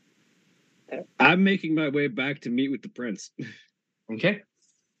 I'm making my way back to meet with the prince. Okay.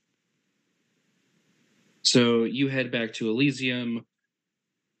 So you head back to Elysium.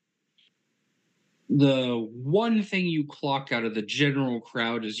 The one thing you clock out of the general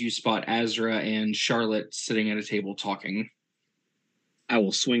crowd is you spot Azra and Charlotte sitting at a table talking. I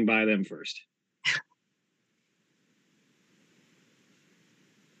will swing by them first.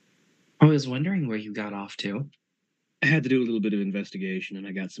 I was wondering where you got off to. I had to do a little bit of investigation and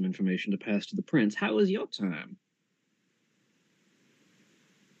I got some information to pass to the prince. How was your time?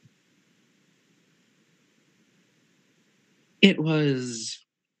 It was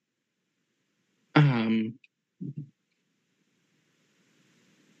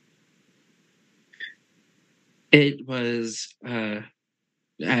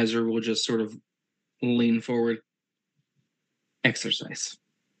Azra will just sort of lean forward. Exercise.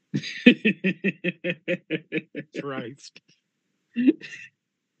 Christ.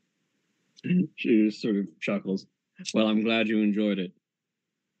 She just sort of chuckles. Well, I'm glad you enjoyed it.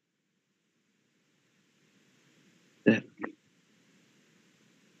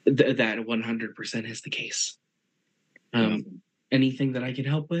 That 100% is the case. Anything that I can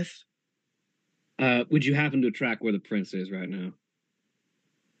help with? Would you happen to track where the prince is right now?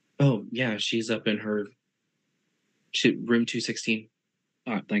 Oh, yeah, she's up in her room 216.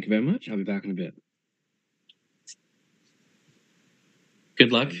 All right, thank you very much. I'll be back in a bit.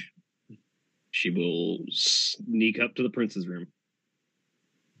 Good luck. She will sneak up to the prince's room.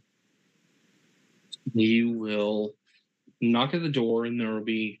 You will knock at the door and there will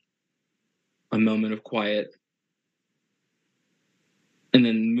be a moment of quiet. And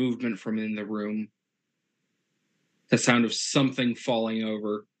then movement from in the room. The sound of something falling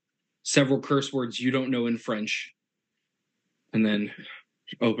over. Several curse words you don't know in French. And then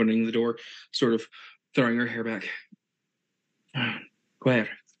opening the door, sort of throwing her hair back. Claire,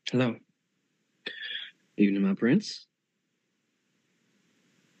 hello. Evening, my prince.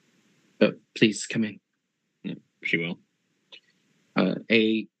 Please come in. Yeah, she will.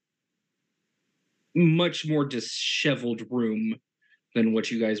 A much more disheveled room than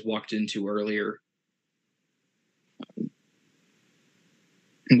what you guys walked into earlier.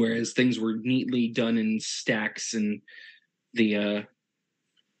 Whereas things were neatly done in stacks, and the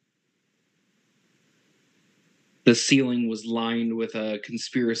ceiling was lined with a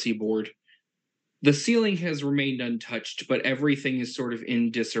conspiracy board. The ceiling has remained untouched, but everything is sort of in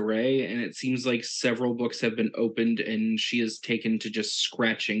disarray, and it seems like several books have been opened, and she has taken to just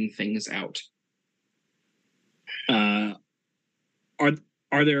scratching things out. Are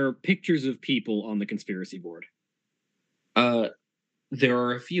there pictures of people on the conspiracy board? There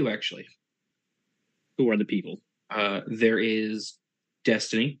are a few, actually. Who are the people? There is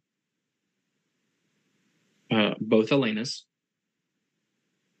Destiny, both Elenas,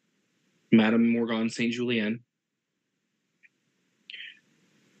 Madame Morgan Saint Julien,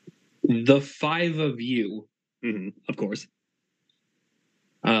 the five of you, of course,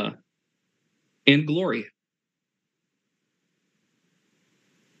 and Glory.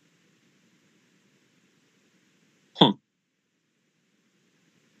 Huh.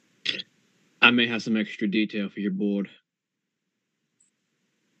 I may have some extra detail for your board.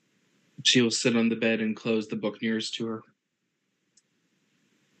 She will sit on the bed and close the book nearest to her.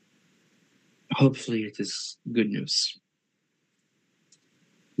 Hopefully it is good news.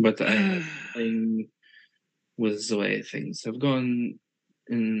 But I think with the way things have gone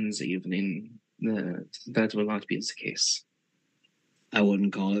in the evening, that will not be the case. I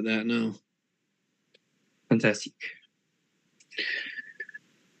wouldn't call it that, no. Fantastic.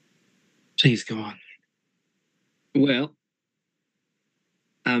 Please go on. Well,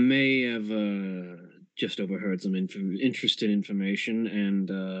 I may have just overheard some interesting information and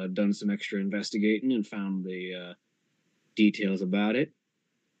done some extra investigating and found the details about it.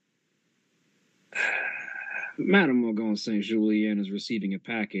 Madame Morgan Saint Julien is receiving a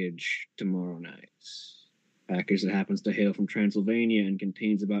package tomorrow night. Package that happens to hail from Transylvania and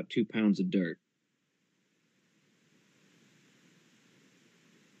contains about 2 pounds of dirt.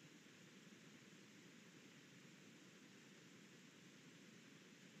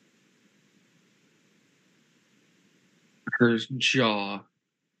 Her jaw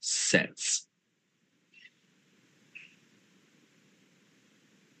sets.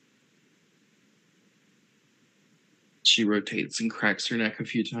 She rotates and cracks her neck a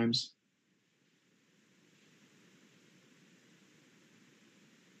few times.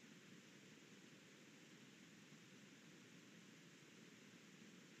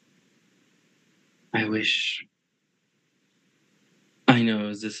 I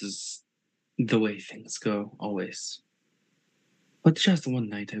know this is the way things go, always. But just one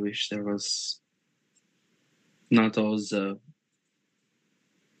night I wish there was not all the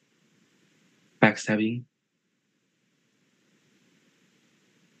backstabbing.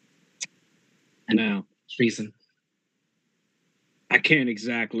 And now, treason. I can't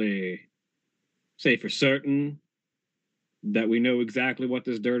exactly say for certain that we know exactly what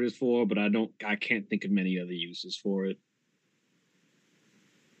this dirt is for, but I can't think of many other uses for it.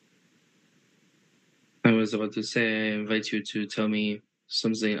 I was about to say, I invite you to tell me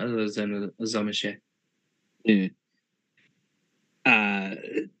something other than a Zamishe. Yeah.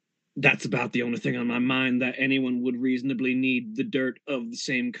 That's about the only thing on my mind, that anyone would reasonably need the dirt of the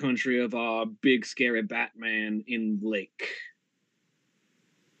same country of our big scary Batman in Lake.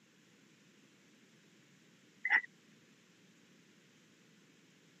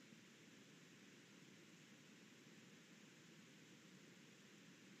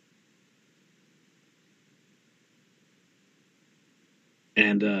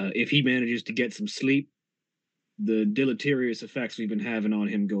 And if he manages to get some sleep, the deleterious effects we've been having on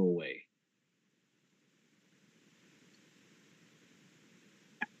him go away.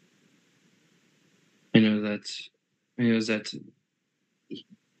 I know that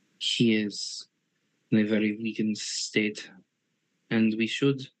he is in a very weakened state, and we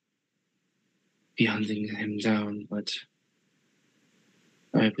should be hunting him down, but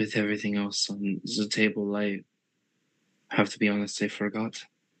with everything else on the table, I have to be honest, I forgot.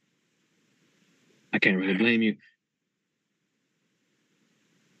 I can't really blame you.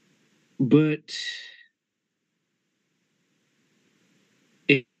 But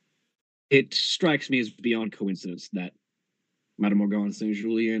it strikes me as beyond coincidence that Madame Morgan Saint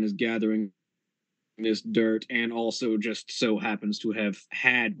Julien is gathering this dirt and also just so happens to have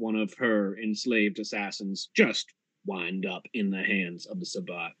had one of her enslaved assassins just wind up in the hands of the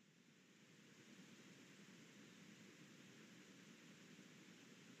Sabbat.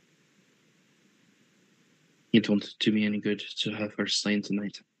 It won't do me any good to have her slain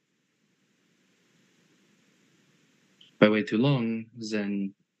tonight. If I wait too long,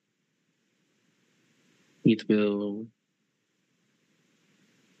 then it will.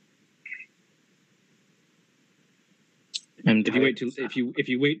 If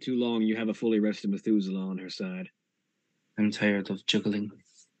you wait too long, you have a fully rested Methuselah on her side. I'm tired of juggling.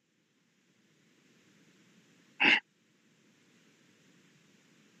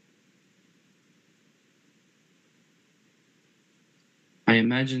 I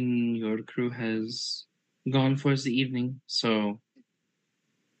imagine your crew has gone for the evening, so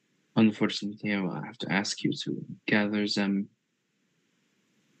unfortunately I will have to ask you to gather them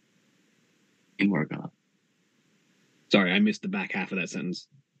in Morgan. Sorry, I missed the back half of that sentence.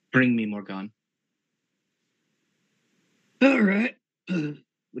 Bring me Morgan. All right.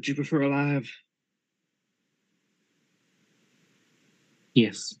 Would you prefer alive?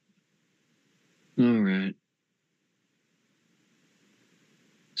 Yes. All right.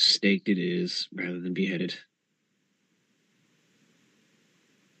 Staked it is, rather than beheaded.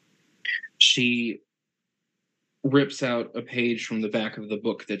 She rips out a page from the back of the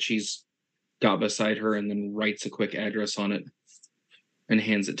book that she's got beside her and then writes a quick address on it and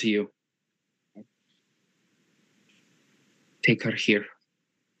hands it to you. Take her here.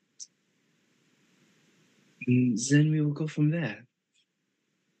 And then we will go from there.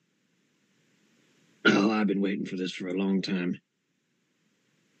 Oh, I've been waiting for this for a long time.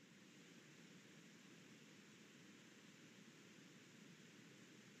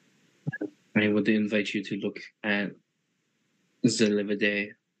 I would invite you to look at the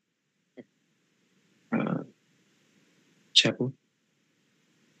Livide chapel.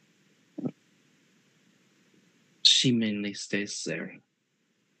 She mainly stays there.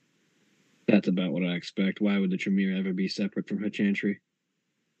 That's about what I expect. Why would the Tremere ever be separate from her chantry?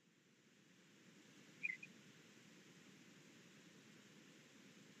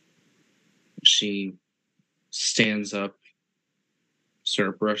 She stands up, sort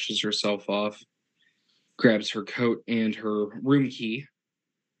of brushes herself off, grabs her coat and her room key,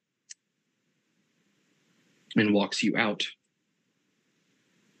 and walks you out.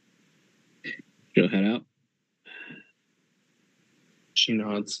 She'll head out. She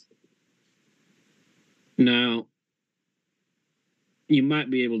nods. Now, you might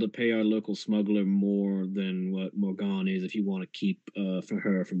be able to pay our local smuggler more than what Morgan is if you want to keep for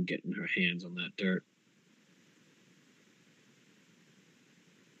her from getting her hands on that dirt.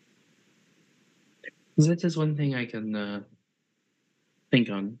 That is one thing I can think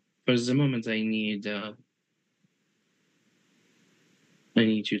on. For the moment, I need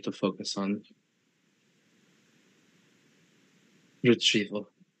you to focus on retrieval.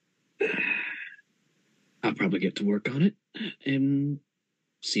 I'll probably get to work on it and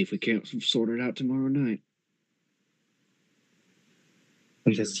see if we can't sort it out tomorrow night.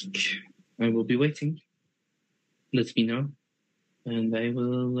 Fantastic. I will be waiting. Let me know, and I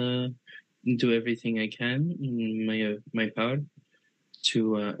will do everything I can in my power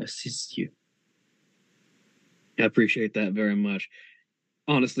to assist you. I appreciate that very much.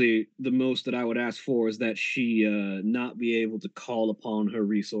 Honestly, the most that I would ask for is that she not be able to call upon her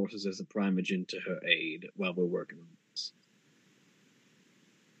resources as a primogen to her aid while we're working on this.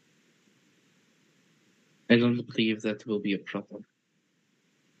 I don't believe that will be a problem.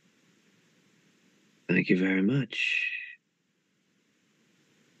 Thank you very much.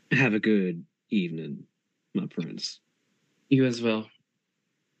 Have a good evening, my prince. You as well.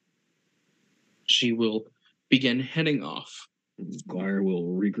 She will begin heading off. Squire will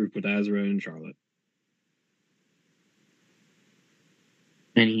regroup with Azra and Charlotte.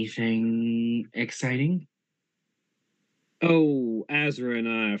 Anything exciting? Oh, Azra and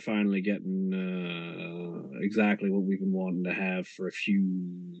I are finally getting exactly what we've been wanting to have for a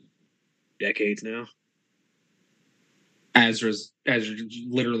few decades now. Azra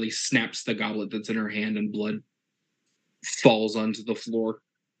literally snaps the goblet that's in her hand and blood falls onto the floor.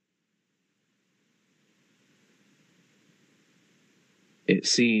 It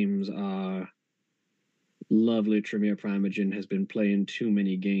seems our lovely Tremere Primogen has been playing too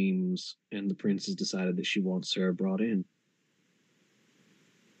many games, and the prince has decided that she wants her brought in.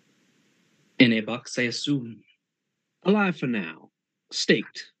 In a box, I assume. Alive for now.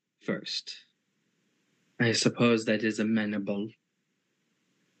 Staked first. I suppose that is amenable.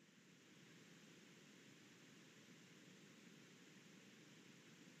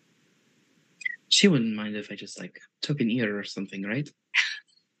 She wouldn't mind if I just took an ear or something, right?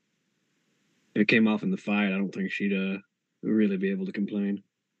 If it came off in the fight, I don't think she'd really be able to complain.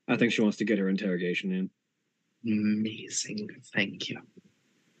 I think she wants to get her interrogation in. Amazing. Thank you.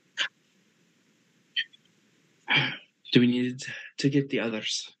 Do we need to get the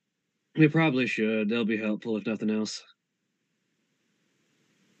others? We probably should. They'll be helpful if nothing else.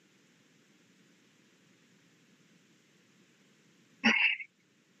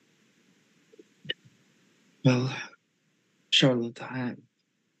 Well, Charlotte,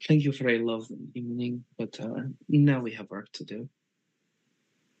 thank you for a lovely evening, but now we have work to do.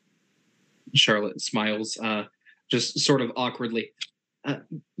 Charlotte smiles, just sort of awkwardly.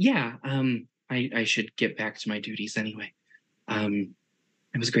 Yeah, I should get back to my duties anyway. It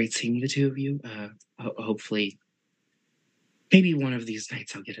was great seeing the two of you. Hopefully, maybe one of these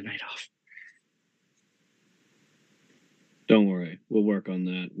nights I'll get a night off. Don't worry, we'll work on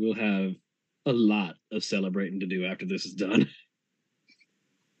that. We'll have a lot of celebrating to do after this is done.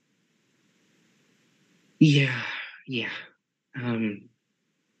 Yeah.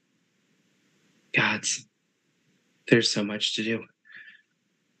 Gods, there's so much to do.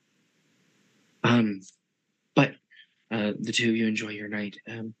 But the two of you enjoy your night.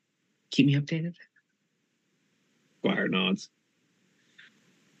 Keep me updated. Squire nods.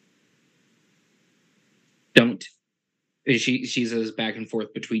 Don't. She says back and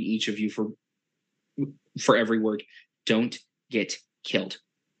forth between each of you for every word. Don't get killed.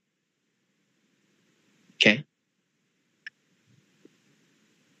 Okay?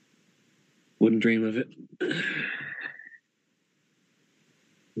 Wouldn't dream of it.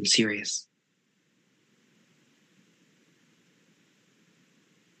 I'm serious.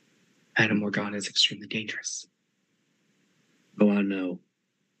 Adam Morgan is extremely dangerous. Oh, I know.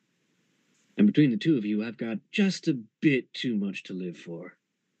 And between the two of you, I've got just a bit too much to live for.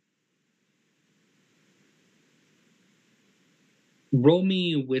 Roll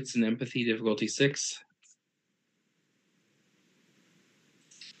me wits and empathy, difficulty 6.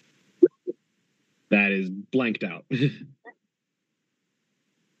 That is blanked out.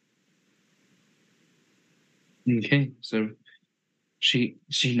 Okay, so she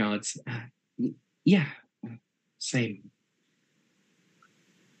nods. Yeah, same.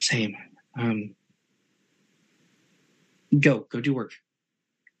 Go do work.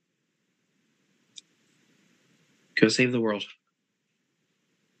 Go save the world.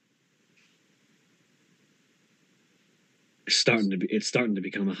 It's starting to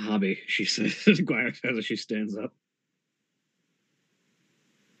become a hobby, she says. Squire says as she stands up.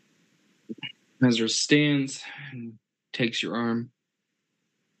 Ezra stands and takes your arm.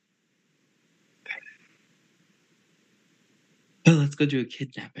 Oh, let's go do a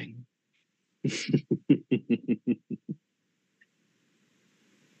kidnapping.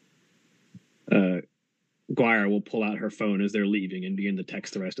 Guire will pull out her phone as they're leaving and begin to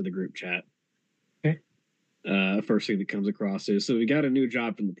text the rest of the group chat. Okay. First thing that comes across is, so we got a new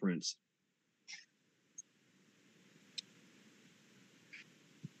job from the prince.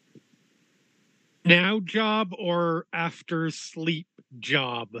 Now job or after sleep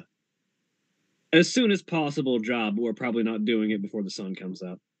job? As soon as possible job. We're probably not doing it before the sun comes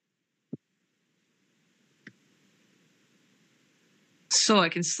up. So I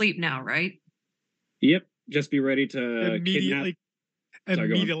can sleep now, right? Yep. Just be ready to immediately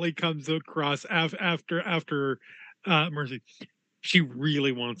comes across after Mercy. She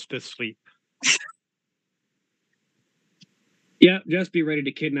really wants to sleep. Yeah, just be ready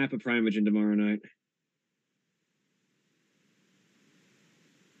to kidnap a Primogen tomorrow night.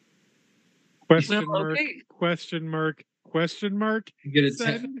 Question mark. You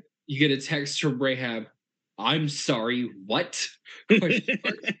get a text from Rahab. I'm sorry, what?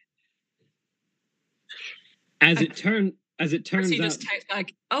 As it turns He out, just types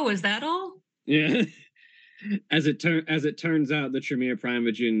like, "Oh, is that all?" Yeah. As it turns out, the Tremere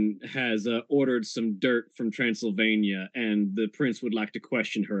Primogen has ordered some dirt from Transylvania, and the prince would like to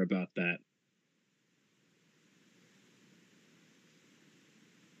question her about that.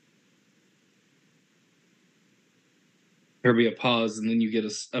 There'll be a pause, and then you get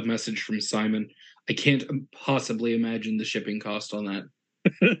a message from Simon. I can't possibly imagine the shipping cost on that.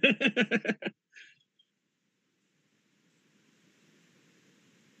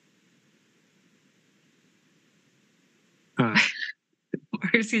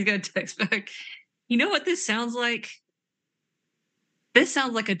 Marcy's gonna text back. You know what this sounds like? This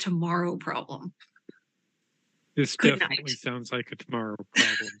sounds like a tomorrow problem. This Good definitely night. Sounds like a tomorrow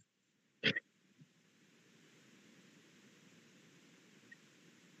problem.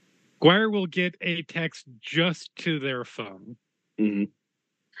 Guire will get a text just to their phone. Mm-hmm.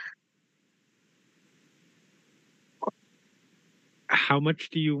 How much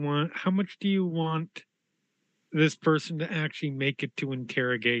do you want this person to actually make it to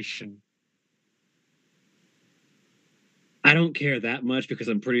interrogation? I don't care that much because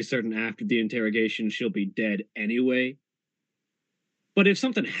I'm pretty certain after the interrogation she'll be dead anyway. But if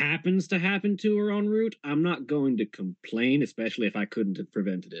something happens to happen to her en route, I'm not going to complain, especially if I couldn't have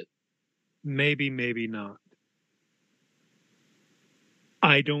prevented it. Maybe not.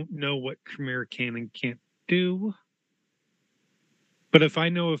 I don't know what Tremere can and can't do. But if I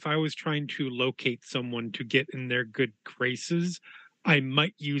was trying to locate someone to get in their good graces, I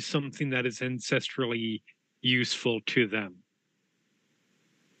might use something that is ancestrally useful to them.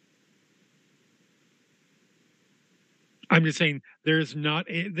 I'm just saying there is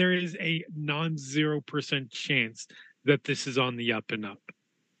a non-0% chance that this is on the up and up.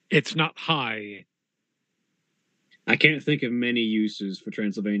 It's not high. I can't think of many uses for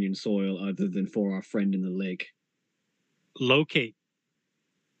Transylvanian soil other than for our friend in the lake. Locate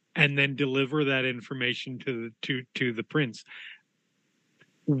and then deliver that information to the prince.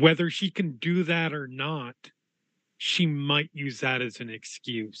 Whether she can do that or not, she might use that as an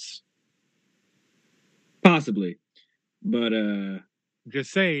excuse. Possibly. But I'm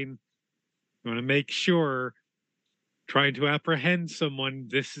just saying, you want to make sure, trying to apprehend someone,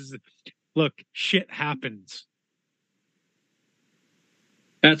 look, shit happens.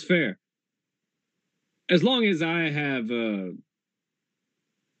 that's fair. As long as I have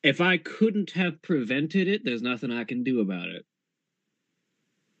if I couldn't have prevented it, there's nothing I can do about it.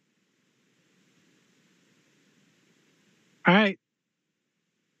 All right.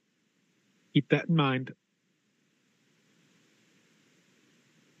 Keep that in mind.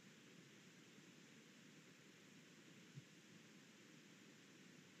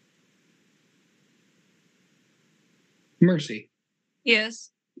 Mercy,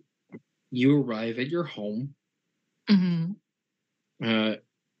 Yes. you arrive at your home. Mm-hmm.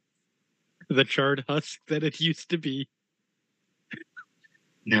 The charred husk that it used to be.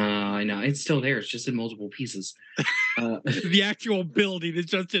 No, it's still there. It's just in multiple pieces. The actual building is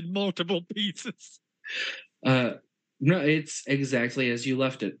just in multiple pieces. No, it's exactly as you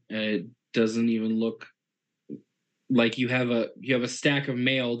left it. It doesn't even look like you have a stack of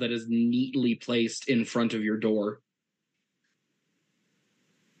mail that is neatly placed in front of your door.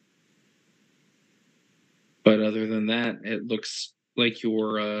 But other than that, it looks like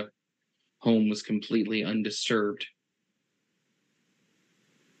your home was completely undisturbed.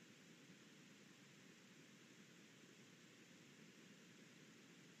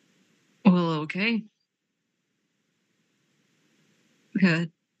 Well, okay.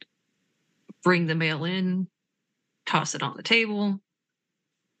 Good. Bring the mail in, toss it on the table.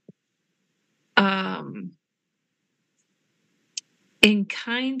 And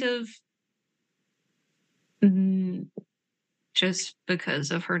kind of just because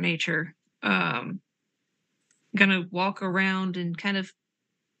of her nature, gonna walk around and kind of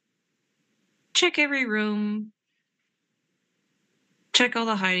check every room, check all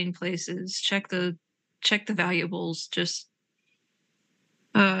the hiding places, check the valuables, just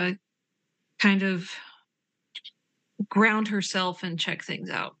kind of ground herself and check things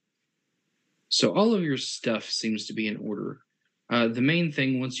out. So all of your stuff seems to be in order. The main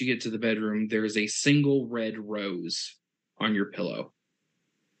thing, once you get to the bedroom, there is a single red rose on your pillow.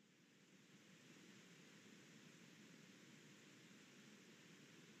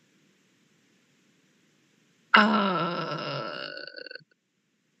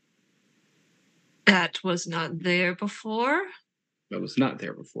 That was not there before. That was not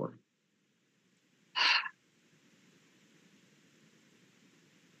there before.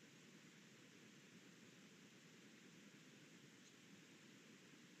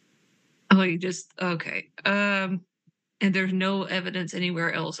 Oh, you just okay. And there's no evidence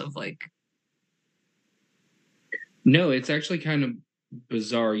anywhere else of like. No, it's actually kind of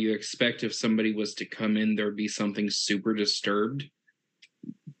bizarre. You expect if somebody was to come in, there'd be something super disturbed.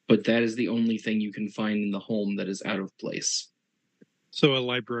 But that is the only thing you can find in the home that is out of place. So a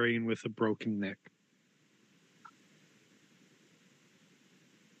librarian with a broken neck.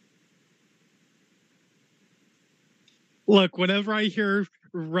 Look, whenever I hear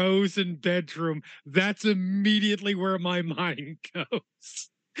rose in bedroom, that's immediately where my mind goes.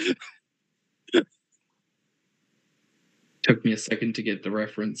 Took me a second to get the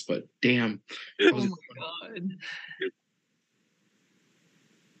reference, but damn. Oh my god.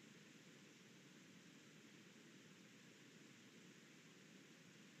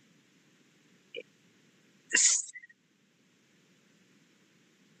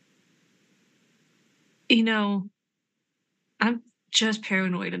 You know, I'm just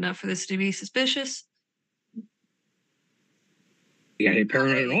paranoid enough for this to be suspicious. You gotta be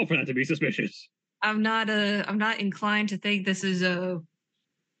paranoid at all for that to be suspicious. I'm not inclined to think this is a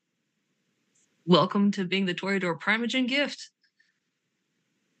welcome to being the Toreador Primogen gift.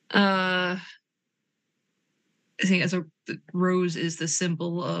 I think the rose is the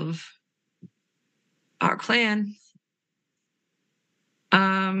symbol of our clan.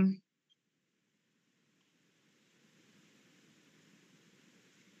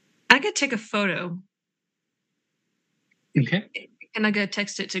 I could take a photo Okay. And I gotta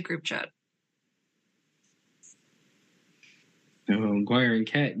text it to group chat. Guire and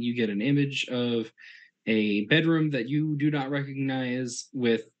Kat, you get an image of a bedroom that you do not recognize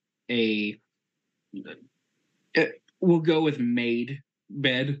with a we'll go with maid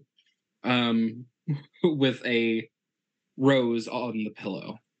bed with a rose on the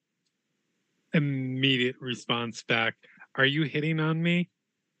pillow. Immediate response back. Are you hitting on me?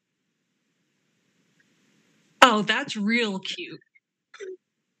 Oh, that's real cute.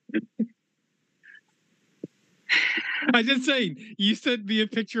 I'm just saying, you sent me a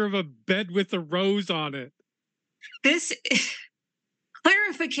picture of a bed with a rose on it. This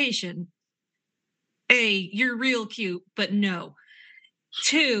clarification. A, you're real cute, but no.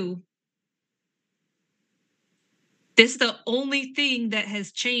 2, this is the only thing that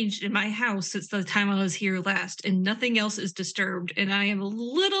has changed in my house since the time I was here last, and nothing else is disturbed. And I am a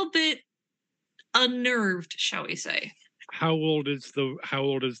little bit unnerved, shall we say. How old is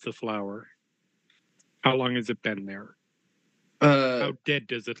the flower? How long has it been there? How dead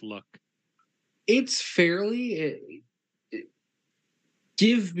does it look? It's fairly.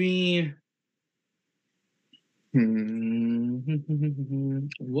 Give me.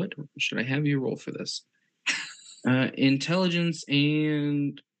 What should I have you roll for this? Intelligence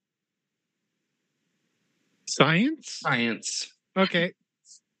and Science? Okay.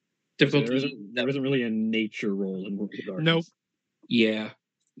 Difficulty. There isn't really a nature role in World of Darkness. Nope. Yeah.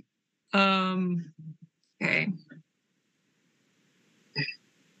 Okay.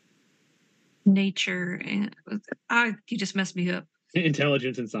 Nature and you just messed me up.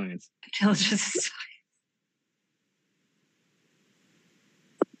 Intelligence and science. Intelligence.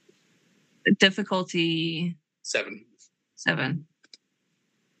 Difficulty 7. 7.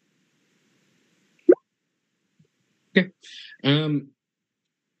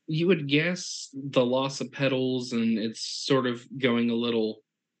 You would guess the loss of petals, and it's sort of going a little.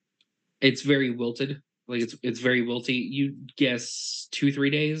 It's very wilted, like it's very wilty. You guess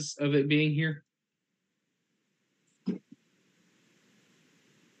 2-3 days of it being here.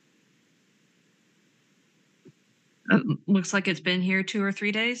 Looks like it's been here 2 or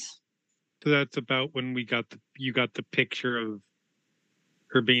 3 days. So that's about when you got the picture of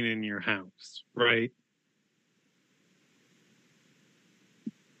her being in your house, right?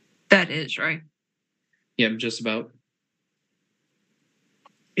 That is right. Yeah, just about.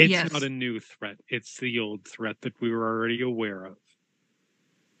 It's Yes. not a new threat. It's the old threat that we were already aware of.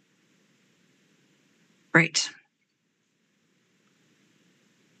 Right.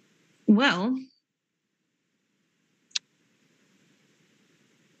 Well,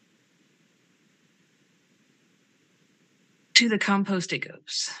 to the compost it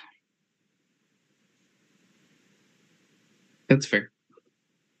goes. That's fair.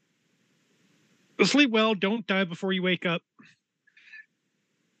 Sleep well. Don't die before you wake up.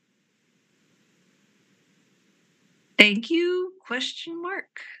 Thank you? Question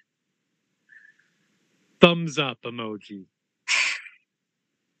mark. Thumbs up emoji.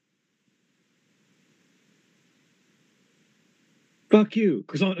 Fuck you,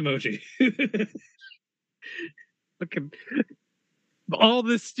 croissant emoji. Look at all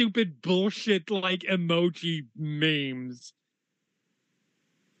this stupid bullshit like emoji memes.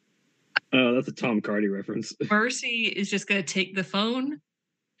 Oh, that's a Tom Cardy reference. Mercy is just going to take the phone,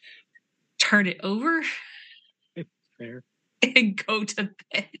 turn it over, Fair. and go to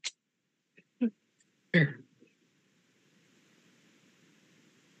bed. Fair.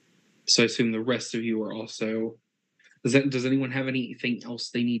 So I assume the rest of you are also. Does anyone have anything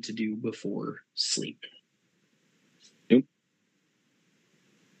else they need to do before sleep? Nope.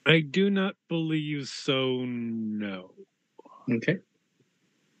 I do not believe so. No. Okay.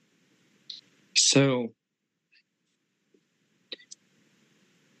 So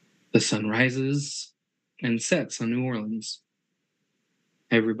the sun rises and sets on New Orleans.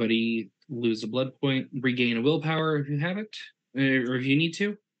 Everybody lose a blood point, regain a willpower if you have it, or if you need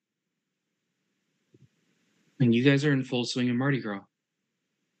to. And you guys are in full swing of Mardi Gras.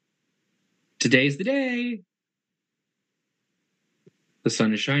 Today's the day. The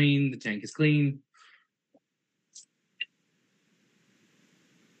sun is shining, the tank is clean.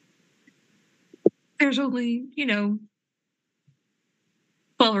 There's only, 12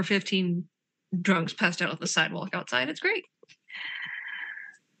 or 15 drunks passed out on the sidewalk outside. It's great.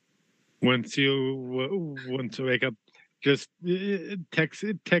 Once you wake up, just text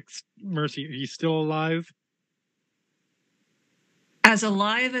Mercy. Are you still alive? As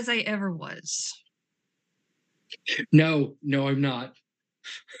alive as I ever was. No, I'm not.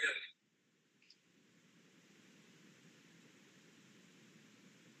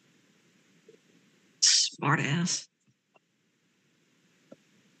 Smart ass.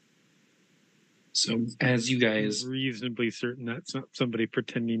 So as you guys, reasonably certain that's not somebody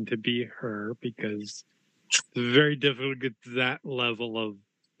pretending to be her, because it's very difficult to get that level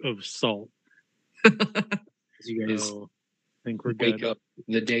of salt. as you guys So I think we're wake good. up,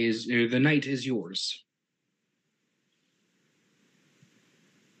 the night is yours.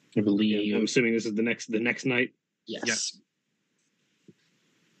 I believe. Yeah, I'm assuming this is the next night. Yes.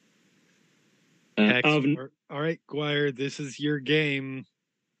 All right, Guire, this is your game.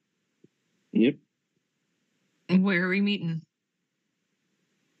 Yep. Where are we meeting?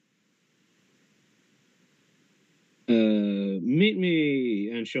 Meet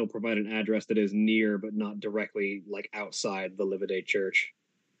me, and she'll provide an address that is near but not directly like outside the Lividae Church.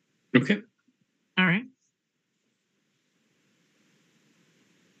 Okay. All right.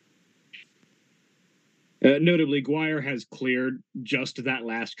 Notably, Guire has cleared just that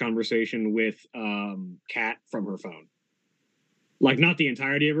last conversation with Kat from her phone. Like, not the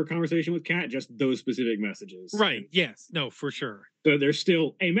entirety of her conversation with Kat, just those specific messages. Right. Yes. No, for sure. So there's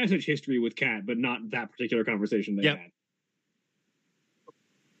still a message history with Kat, but not that particular conversation they Yep. had.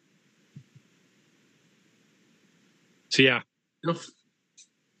 So yeah,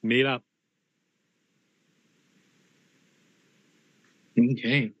 meet up.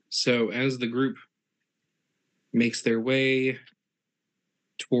 Okay. So as the group makes their way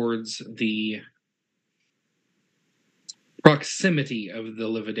towards the proximity of the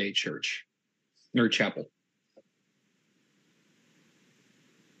Lividae Church or chapel,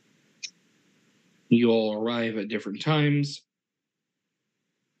 you all arrive at different times.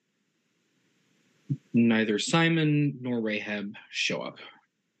 Neither Simon nor Rahab show up.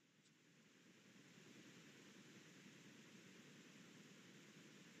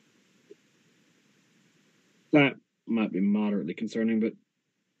 That might be moderately concerning, but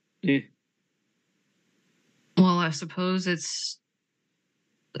Well, I suppose it's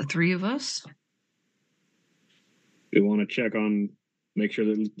the three of us. we want to check on, make sure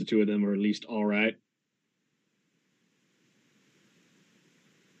that the two of them are at least all right.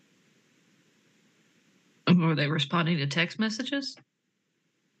 Were they responding to text messages?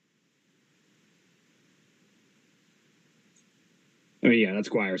 I mean, yeah, that's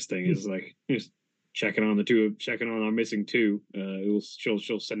Guire's thing. Is like just checking on our missing two.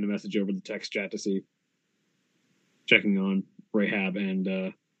 She'll send a message over the text chat to see, checking on Rahab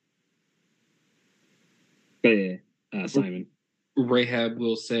and Simon. Rahab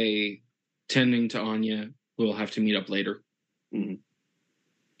will say, tending to Anya, we'll have to meet up later. Mm-hmm.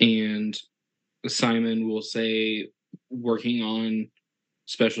 And Simon will say, working on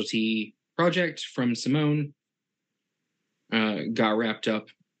specialty project from Simone, got wrapped up.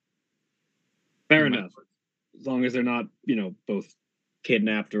 Fair enough. As long as they're not, both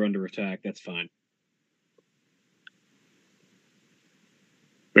kidnapped or under attack, that's fine.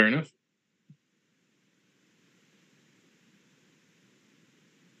 Fair enough.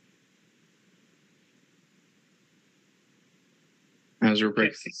 Azra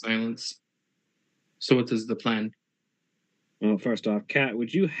breaks the silence. So what is the plan? Well, first off, Kat,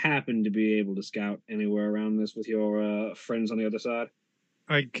 would you happen to be able to scout anywhere around this with your friends on the other side?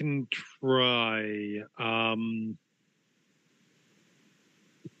 I can try.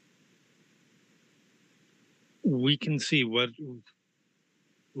 We can see what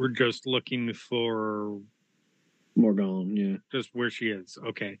we're just looking for. Morgan, yeah, just where she is.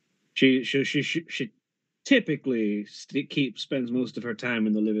 Okay. She typically spends most of her time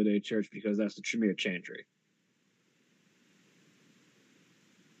in the Lividae Church because that's the Tremere Chantry.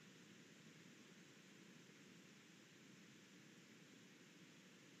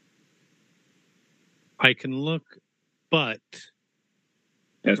 I can look, but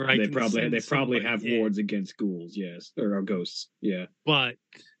They probably have in. wards against ghouls, yes, or ghosts, yeah. But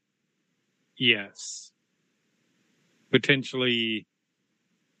yes, potentially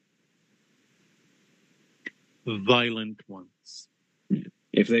violent ones.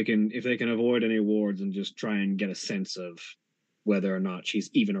 If they can avoid any wards and just try and get a sense of whether or not she's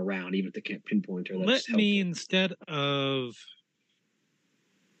even around, even if they can't pinpoint her. Let me, instead of,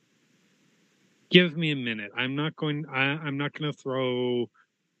 give me a minute. I'm not going to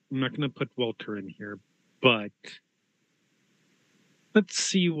put Walter in here, but let's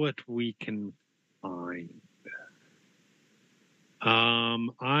see what we can find.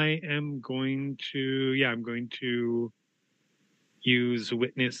 I'm going to use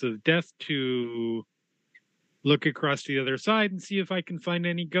Witness of Death to look across to the other side and see if I can find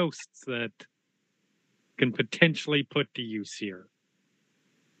any ghosts that can potentially put to use here.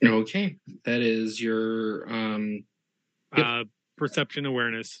 Okay. That is your perception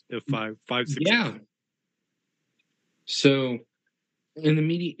awareness of five success. Yeah. So In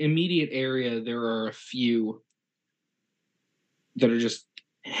the immediate area, there are a few that are just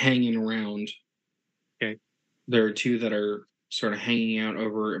hanging around. Okay. There are two that are sort of hanging out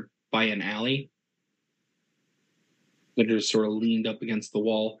over by an alley that are sort of leaned up against the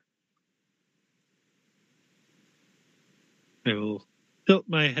wall. I will tilt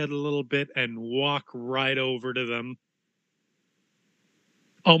my head a little bit and walk right over to them,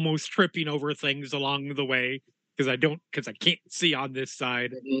 almost tripping over things along the way because I can't see on this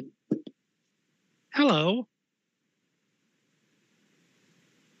side. Hello.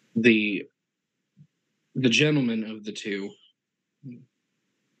 The gentleman of the two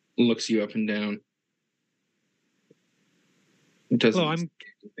looks you up and down. Doesn't Hello, say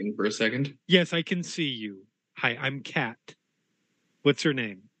anything for a second. Yes, I can see you. Hi, I'm Kat. What's her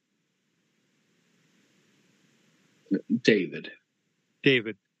name? David.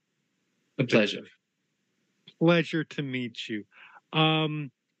 David. A pleasure. Pleasure to meet you.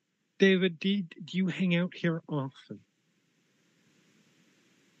 David, do you hang out here often?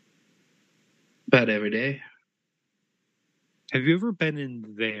 About every day. Have you ever been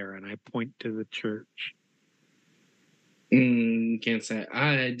in there? And I point to the church. Can't say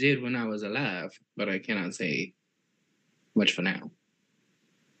I did when I was alive, but I cannot say much for now.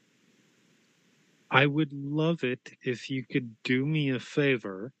 I would love it if you could do me a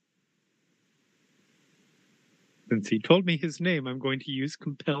favor. Since he told me his name, I'm going to use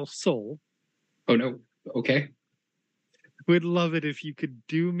Compel Soul. Oh no. Okay. Would love it if you could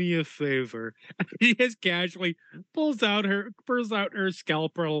do me a favor. He just casually pulls out her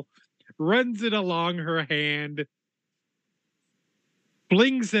scalpel, runs it along her hand,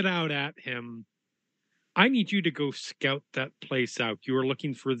 flings it out at him. I need you to go scout that place out. You are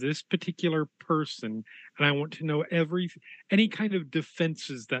looking for this particular person, and I want to know any kind of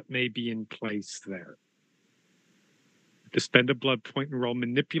defenses that may be in place there. To spend a blood point and roll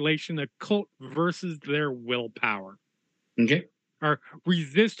manipulation, occult versus their willpower. Okay. Are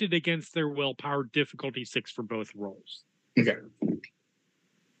resisted against their willpower, difficulty 6 for both rolls. Okay.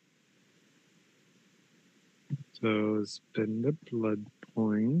 So spend a blood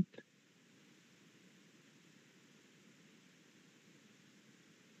point.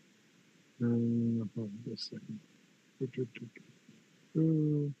 Hold on a second.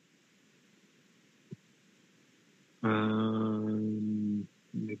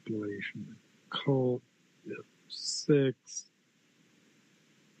 Manipulation, occult, 6.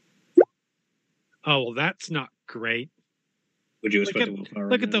 Oh, well, that's not great. Would you have spent the willpower?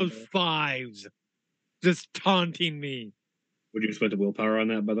 Look at those 5s, just taunting me. Would you have spent the willpower on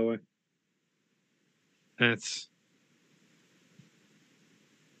that, by the way? That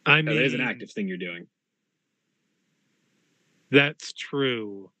is an active thing you're doing. That's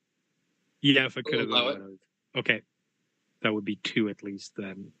true. Yeah, if I could have allow it. Okay. That would be 2 at least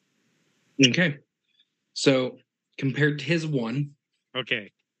then. Okay. So compared to his 1.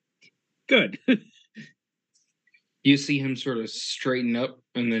 Okay. Good. You see him sort of straighten up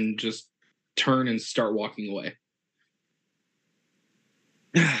and then just turn and start walking away.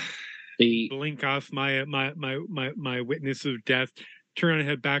 Blink off my witness of death, turn and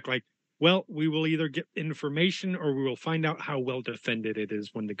head back like, well, we will either get information or we will find out how well defended it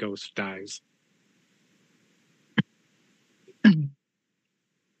is when the ghost dies.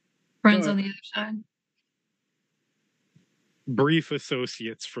 Friends on the other side. Brief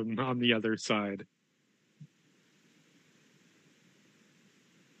associates from on the other side.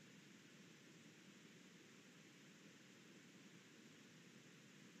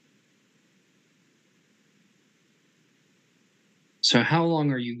 So how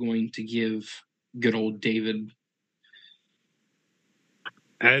long are you going to give good old David?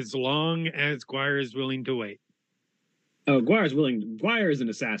 As long as Guire is willing to wait. Oh, Guire's willing. Guire is an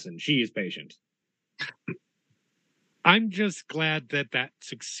assassin. She is patient. I'm just glad that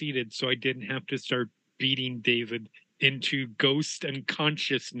succeeded, so I didn't have to start beating David into ghost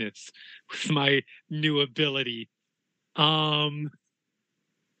unconsciousness with my new ability.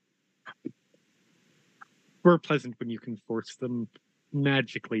 We're pleasant when you can force them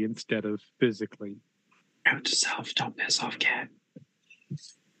magically instead of physically. Note to self: don't piss off Cat.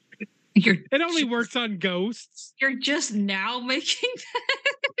 It only works on ghosts. You're just now making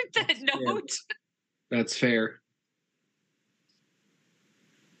that note. That's fair.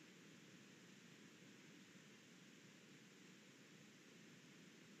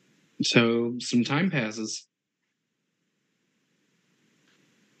 So some time passes.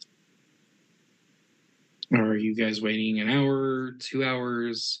 Are you guys waiting an hour, 2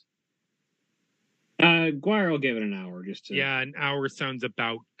 hours? Guire will give it an hour just to. Yeah, an hour sounds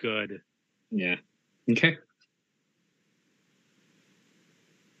about good. Yeah. Okay.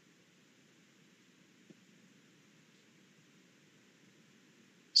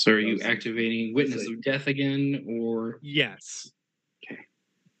 So are you Those- activating Witness of Death again, or Yes. Okay.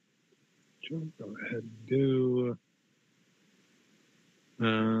 Go ahead and do.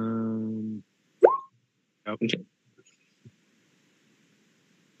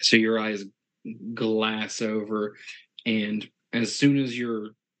 so your eyes glass over, and as soon as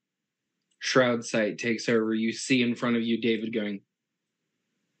your shroud sight takes over, you see in front of you David going,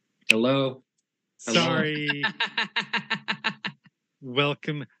 "Hello." Hello? Sorry.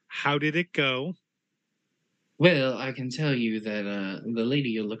 Welcome. How did it go? Well, I can tell you that the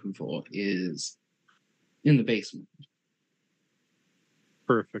lady you're looking for is in the basement.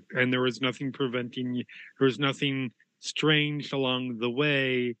 Perfect. And there was nothing preventing you. There was nothing strange along the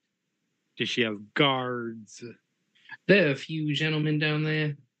way. Did she have guards? There are a few gentlemen down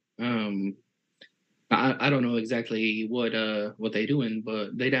there. I don't know exactly what they doing,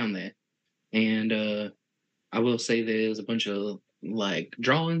 but they down there. And I will say there's a bunch of like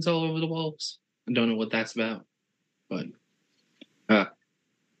drawings all over the walls. I don't know what that's about, but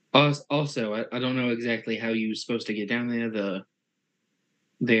also I don't know exactly how you're supposed to get down there.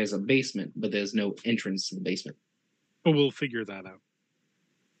 There's a basement, but there's no entrance to the basement. But we'll figure that out.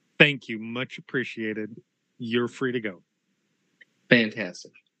 Thank you. Much appreciated. You're free to go.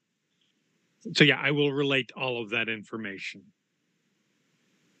 Fantastic. So yeah, I will relate all of that information.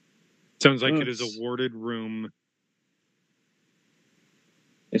 Sounds like it is a warded room.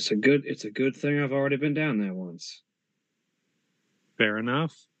 It's a good thing I've already been down there once. Fair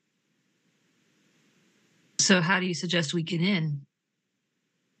enough. So how do you suggest we get in?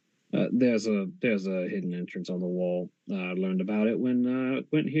 There's a hidden entrance on the wall. I learned about it when I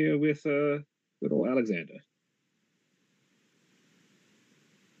went here with old Alexander.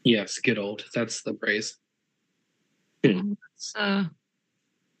 Yes, good old. That's the phrase. So,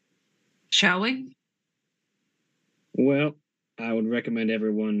 shall we? Well, I would recommend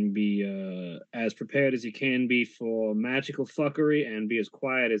everyone be as prepared as you can be for magical fuckery and be as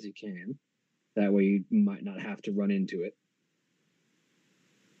quiet as you can. That way you might not have to run into it.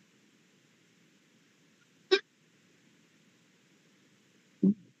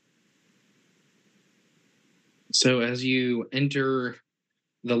 So as you enter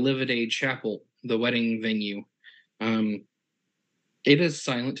the Lividae Chapel, the wedding venue, it is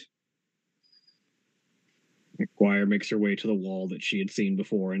silent. Guire makes her way to the wall that she had seen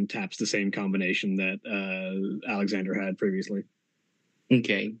before and taps the same combination that Alexander had previously.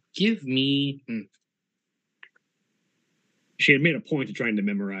 Okay, give me. She had made a point of trying to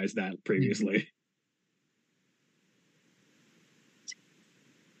memorize that previously.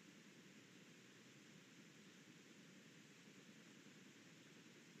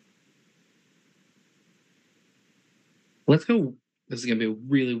 Let's go. This is gonna be a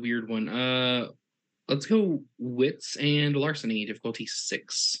really weird one. Let's go wits and larceny, difficulty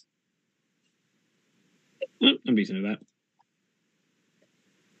 6. I'm decent at that.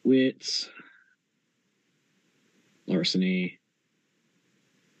 Wits, larceny,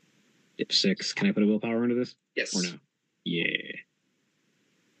 dip 6. Can I put a willpower into this? Yes. Or no? Yeah.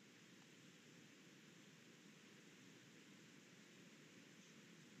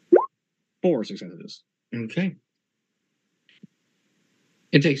 Four successes. Okay.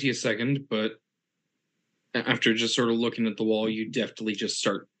 It takes you a second, but after just sort of looking at the wall, you deftly just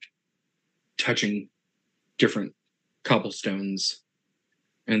start touching different cobblestones.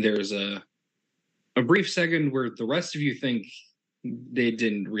 And there's a brief second where the rest of you think they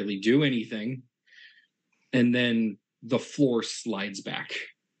didn't really do anything. And then the floor slides back,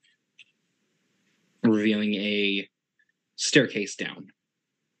 revealing a staircase down.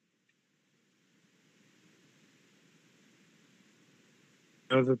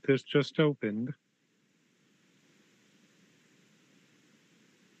 Know that this just opened.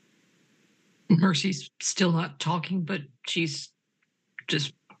 Mercy's still not talking, but she's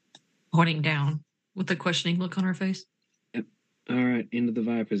just pointing down with a questioning look on her face. All right, into the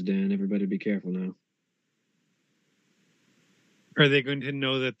Viper's Den. Everybody be careful now. Are they going to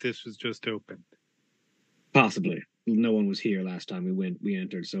know that this was just opened? Possibly. No one was here last time we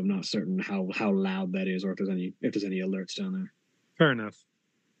entered, so I'm not certain how loud that is or if there's any alerts down there. Fair enough.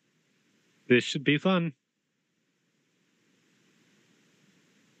 This should be fun.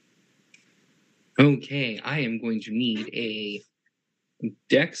 Okay, I am going to need a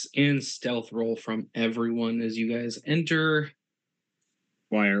dex and stealth roll from everyone as you guys enter.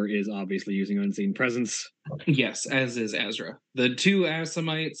 Wire is obviously using unseen presence. Yes, as is Azra. The 2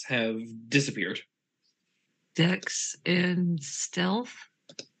 Assamites have disappeared. Dex and stealth.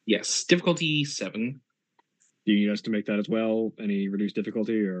 Yes, difficulty 7. Do you need us to make that as well? Any reduced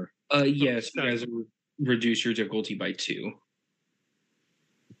difficulty or? Yes, you guys reduce your difficulty by 2.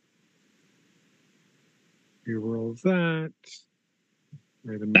 Reroll that.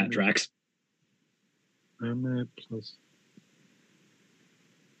 Wait a minute. That tracks. I'm at plus.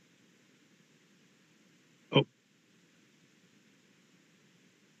 Oh.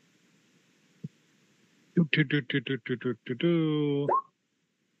 Do.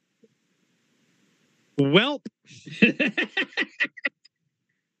 Welp.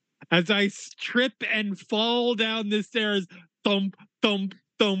 As I trip and fall down the stairs, thump, thump,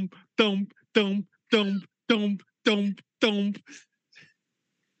 thump, thump, thump, thump, thump, thump, thump.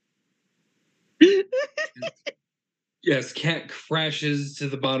 Yes, cat crashes to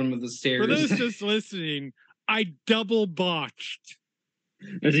the bottom of the stairs. For those just listening, I double botched.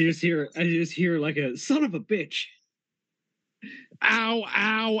 As you just hear like a son of a bitch. Ow,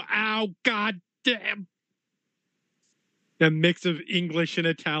 ow, ow, god damn. A mix of English and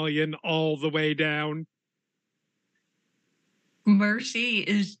Italian all the way down. Mercy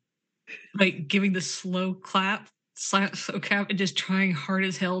is like giving the slow clap, slow clap, and just trying hard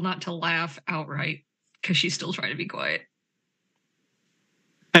as hell not to laugh outright because she's still trying to be quiet.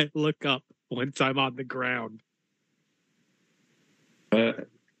 I look up once I'm on the ground.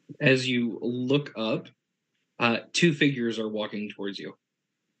 As you look up, two figures are walking towards you.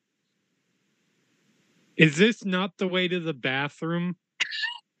 Is this not the way to the bathroom?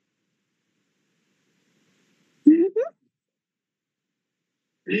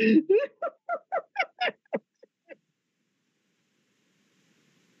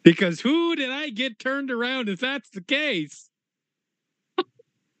 Because who did I get turned around if that's the case?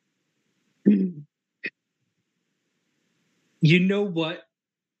 You know what?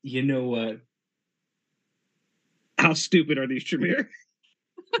 How stupid are these, Tremere?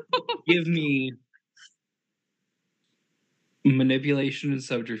 Give me manipulation and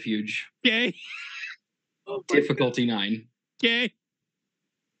subterfuge. Okay. Difficulty 9. Okay.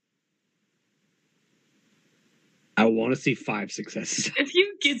 I want to see 5 successes. If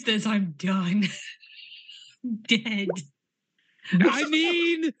you get this, I'm done. Dead. I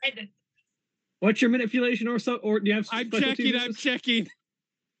mean, What's your manipulation or so? Or do you have? I'm specialty checking.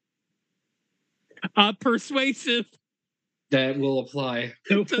 Persuasive. That will apply.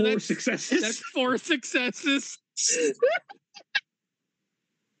 So So 4 that's successes. 4 successes.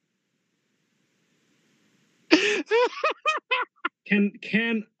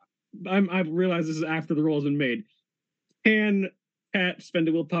 Can I realize this is after the roll has been made. Can Cat spend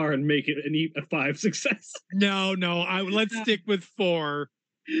a willpower and make it a 5 success? No. Let's stick with 4.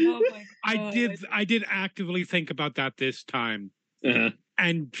 Oh my God. I did actively think about that this time Uh-huh.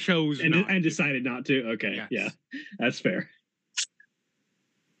 and chose And not. decided not to. Okay, Yes. yeah, that's fair.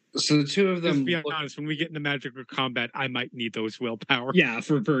 So the two of Just them be look, honest, when we get into magical combat, I might need those willpower. Yeah,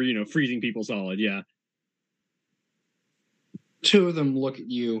 for freezing people solid. Yeah. two of them look at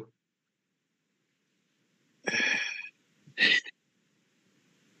you.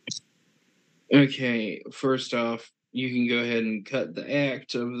 Okay, first off, you can go ahead and cut the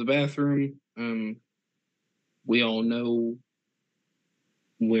act of the bathroom. We all know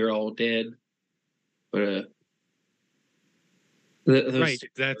we're all dead, but Right.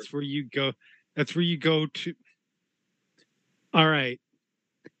 That's where you go. That's where you go to. All right.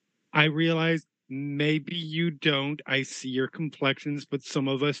 I realize maybe you don't. I see your complexions, but some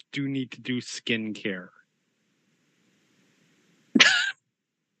of us do need to do skincare.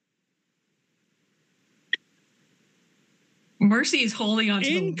 Mercy is holding on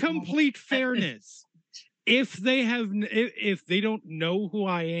to In complete fairness, if they don't know who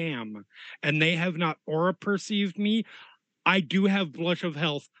I am and they have not aura perceived me, I do have blush of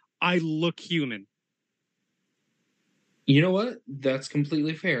health. I look human. You know what? That's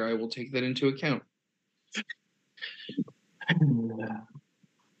completely fair. I will take that into account.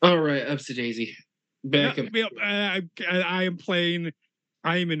 All right, up to Daisy. Back up. I am playing.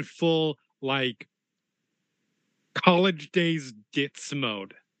 I am in full like college days ditz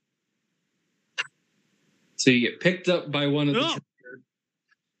mode. So you get picked up by one of the.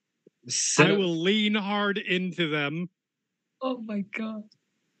 I will lean hard into them. Oh my God.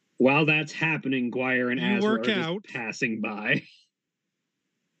 While that's happening, Guire and You Azra work are out. just passing by.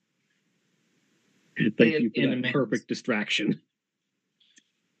 Thank you for that perfect distraction.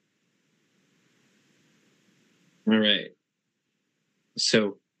 All right.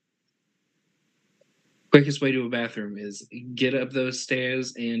 So, quickest way to a bathroom is get up those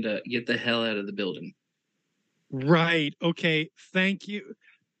stairs and get the hell out of the building. Right. Okay. Thank you.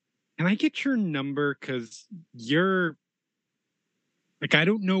 Can I get your number? Because you're like, I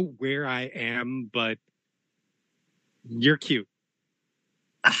don't know where I am, but you're cute.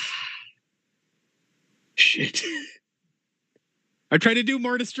 Shit. I try to do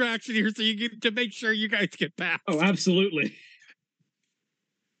more distraction here so you get to make sure you guys get past. Oh, absolutely.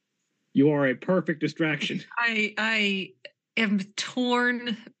 You are a perfect distraction. I am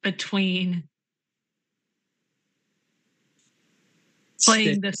torn between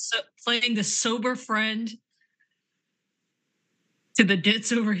playing the sober friend to the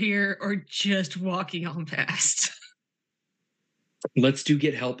ditz over here, or just walking on past. Let's do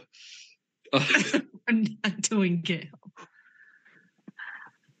get help. I'm not doing get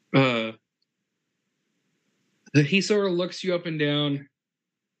help. He sort of looks you up and down.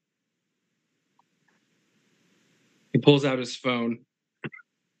 He pulls out his phone.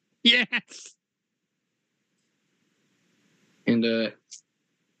 Yes. And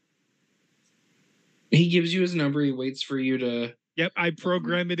he gives you his number. He waits for you to... Yep, I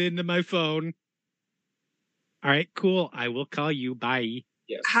program it into my phone. All right, cool. I will call you. Bye.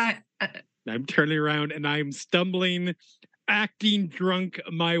 Yes. Hi. I'm turning around and I'm stumbling, acting drunk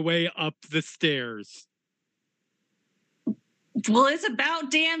my way up the stairs. Well, it's about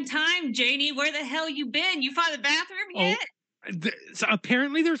damn time, Janie. Where the hell you been? You find the bathroom yet? So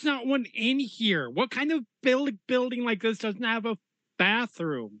apparently there's not one in here. What kind of building like this doesn't have a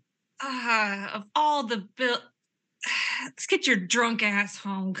bathroom? Of all the let's get your drunk ass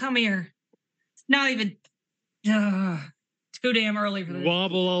home. Come here. It's not even too damn early for this.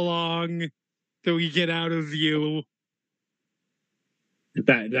 Wobble along till we get out of view.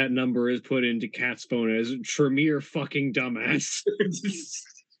 That number is put into Kat's phone as Tremere fucking dumbass.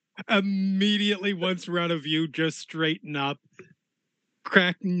 Immediately, once we're out of view, just straighten up.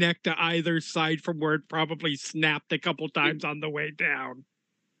 Crack neck to either side from where it probably snapped a couple times on the way down.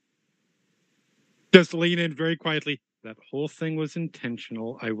 Just lean in very quietly. That whole thing was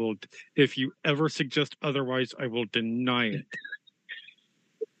intentional. I will, if you ever suggest otherwise, I will deny it.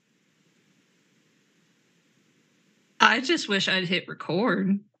 I just wish I'd hit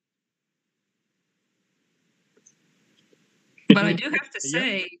record. But I do have to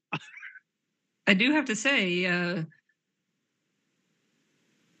say,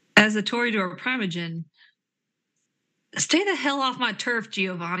 as a Toreador Primogen, stay the hell off my turf,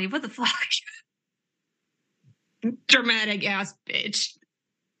 Giovanni. What the fuck? Dramatic ass bitch.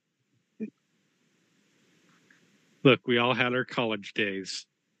 Look, we all had our college days.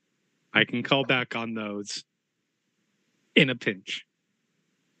 I can call back on those in a pinch.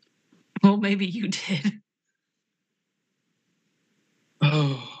 Well, maybe you did.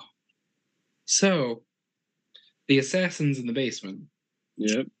 Oh. So, the assassin's in the basement.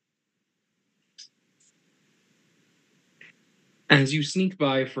 Yep. As you sneak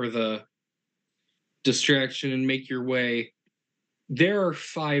by for the distraction and make your way, there are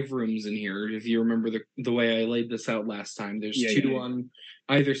 5 rooms in here. If you remember the way I laid this out last time, there's 2 on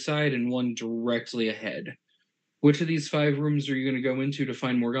either side and 1 directly ahead. Which of these 5 rooms are you going to go into to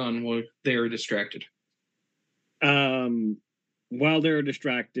find Morgan while they are distracted? While they're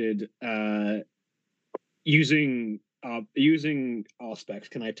distracted, using Auspex,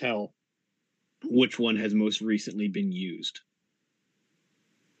 can I tell which one has most recently been used?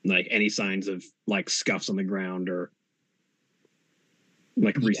 Like any signs of like scuffs on the ground or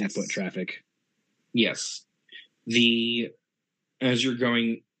like recent foot traffic? Yes. As you're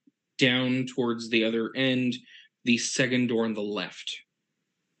going down towards the other end, the second door on the left.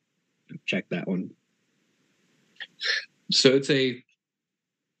 Check that one. So it's a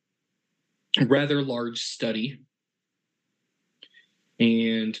rather large study,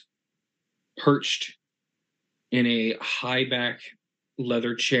 and perched in a high back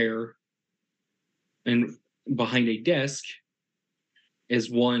leather chair and behind a desk is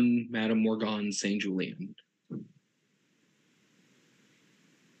one Madame Morgan Saint Julien.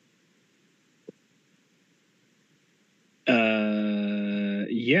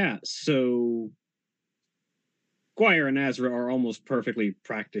 Yeah, so Guire and Azra are almost perfectly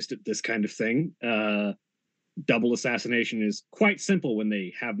practiced at this kind of thing. Double assassination is quite simple when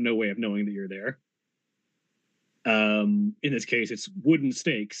they have no way of knowing that you're there. In this case, it's wooden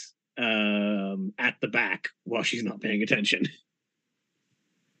stakes at the back while she's not paying attention.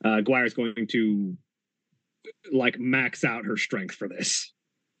 Guire's going to like max out her strength for this.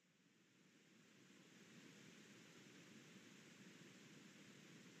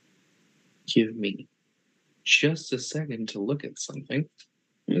 Give me just a second to look at something.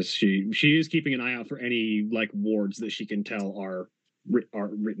 Yes, she is keeping an eye out for any like wards that she can tell are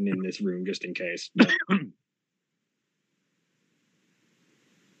written in this room just in case.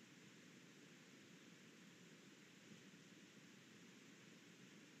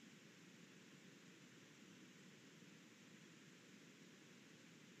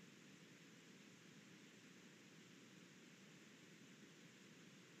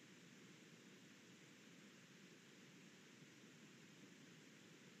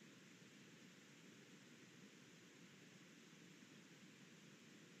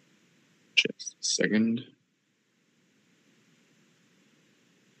 Just a second.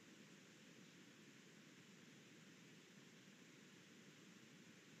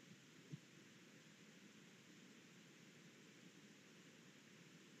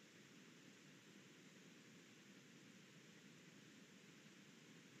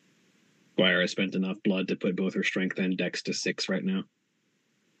 Guire has spent enough blood to put both her strength and dex to 6 right now.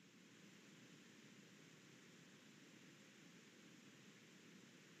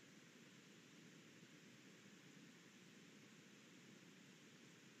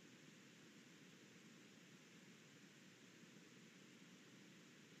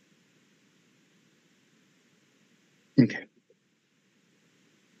 Okay.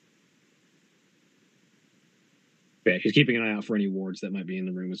 Yeah, she's keeping an eye out for any wards that might be in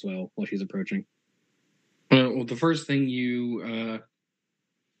the room as well while she's approaching. Well, the first thing you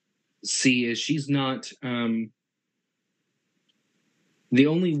see is she's not. The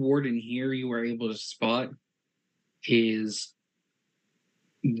only ward in here you are able to spot is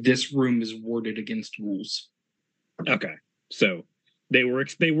this room is warded against ghouls. Okay, so they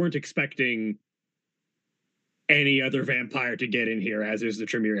weren't expecting any other vampire to get in here, as is the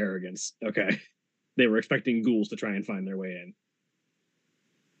Tremere arrogance. Okay, they were expecting ghouls to try and find their way in.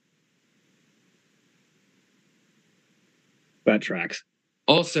 That tracks.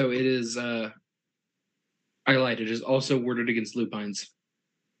 Also, it is I lied. It is also warded against lupines.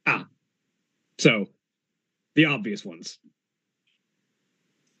 So, the obvious ones.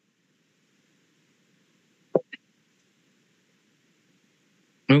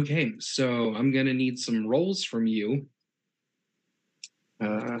 Okay, so I'm gonna need some rolls from you,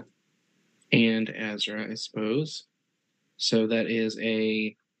 and Azra, I suppose. So that is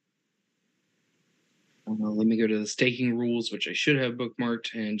a. Let me go to the staking rules, which I should have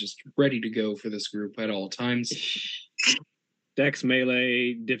bookmarked and just ready to go for this group at all times. Dex,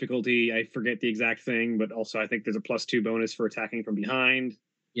 melee, difficulty, I forget the exact thing, but also I think there's a +2 bonus for attacking from behind.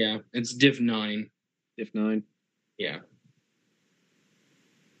 Yeah, it's Div 9. Div 9. Yeah.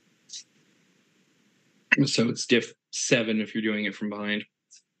 So it's Div 7 if you're doing it from behind.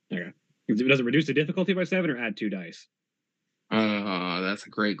 Okay. Does it reduce the difficulty by 7 or add 2 dice? That's a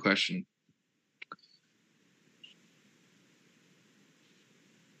great question.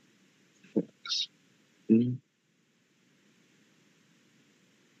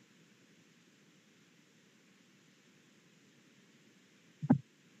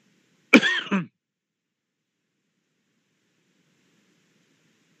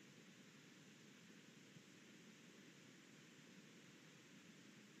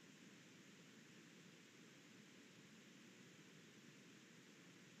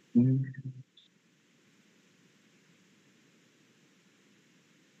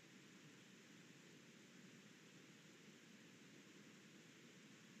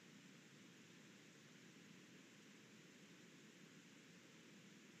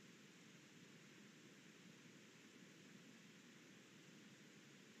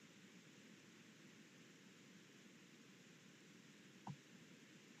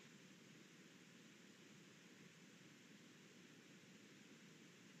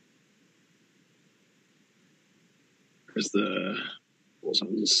 There's the rules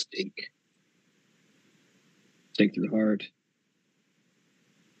on the stake. Stake through the heart.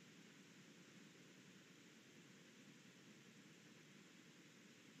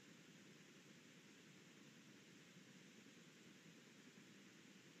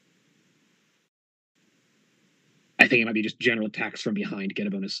 I think it might be just general attacks from behind. Get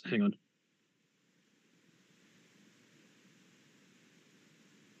a bonus. Hang on.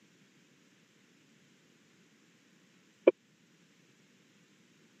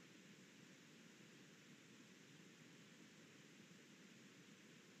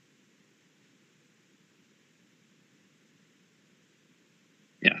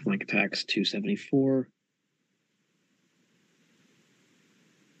 Yeah, flank attacks 274.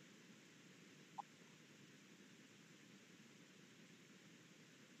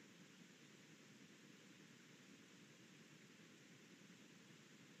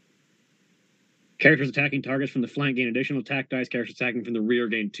 Characters attacking targets from the flank gain additional attack dice. Characters attacking from the rear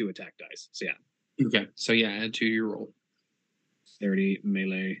gain 2 attack dice. So yeah. Okay, so yeah, add 2 to your roll. 30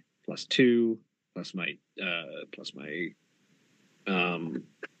 melee +2 plus my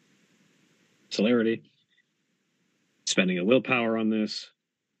celerity. Spending a willpower on this.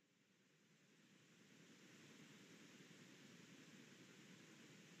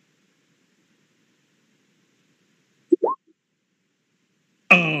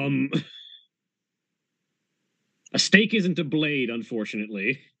 A stake isn't a blade,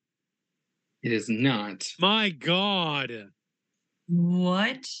 unfortunately. It is not. My God.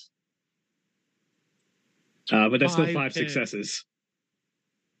 What? But that's still 5 10. successes.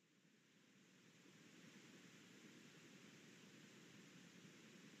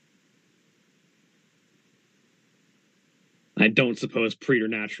 I don't suppose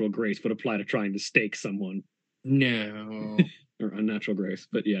preternatural grace would apply to trying to stake someone. No. Or unnatural grace,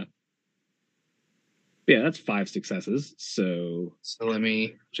 but yeah. Yeah, that's 5 successes, so... So let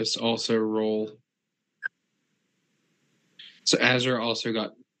me just also roll. So Azra also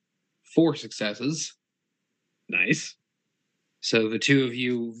got 4 successes. Nice. So the two of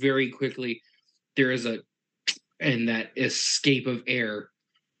you very quickly, there is and that escape of air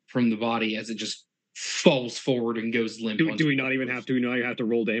from the body as it just falls forward and goes limp. Do we not even have to? We not even have to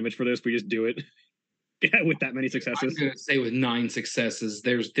roll damage for this. We just do it. Yeah, with that many successes. I'm gonna say with 9 successes,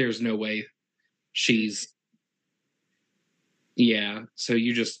 there's no way she's. Yeah, so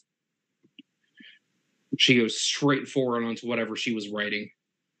she goes straight forward onto whatever she was writing.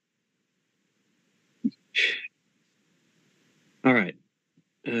 All right.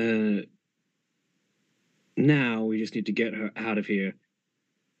 Now we just need to get her out of here.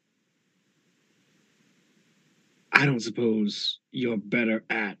 I don't suppose you're better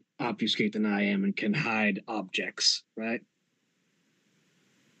at obfuscate than I am and can hide objects, right?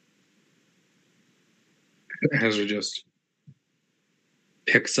 Hazard just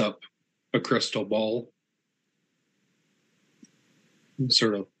picks up a crystal ball,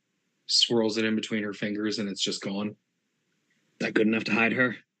 sort of swirls it in between her fingers, and it's just gone. Is that good enough to hide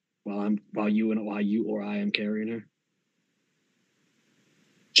her while you or I am carrying her?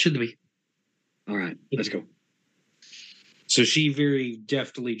 Should be. All right, let's go. So she very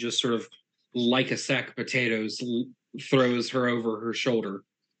deftly, just sort of like a sack of potatoes, throws her over her shoulder,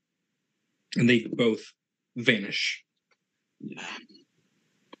 and they both vanish.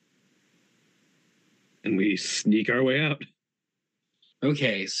 And we sneak our way out.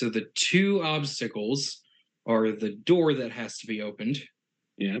 Okay, so the 2 obstacles are the door that has to be opened.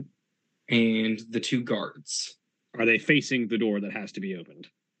 Yeah. And the 2 guards. Are they facing the door that has to be opened?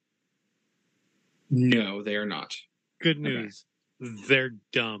 No, they are not. Good news. Okay. They're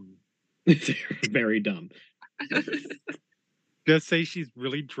dumb. They're very dumb. Just say she's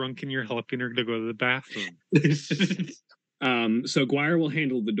really drunk and you're helping her to go to the bathroom. So Guire will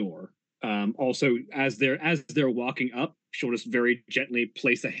handle the door. Also, as they're walking up, she'll just very gently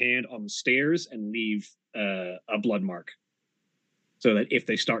place a hand on the stairs and leave a blood mark, so that if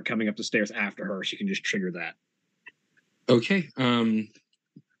they start coming up the stairs after her, she can just trigger that. Okay.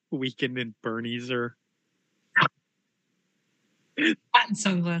 Weekend in Bernie's or and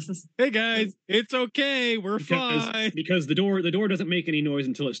sunglasses. Hey guys, it's okay. We're fine. Because the door doesn't make any noise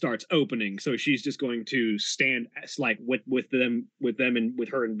until it starts opening. So she's just going to stand like with them and with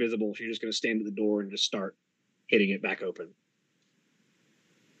her invisible. She's just going to stand at the door and just start hitting it back open.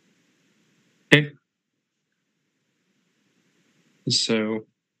 Okay. So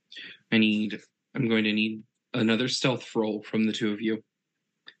I'm going to need another stealth roll from the 2 of you.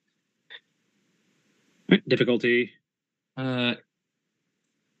 Difficulty. I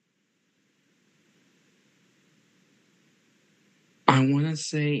want to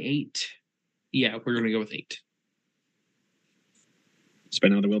say 8. Yeah, we're going to go with 8.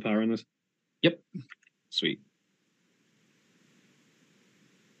 Spend another willpower on this? Yep. Sweet.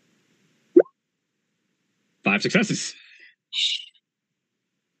 Five successes.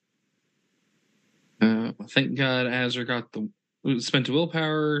 Thank God Azra got spent a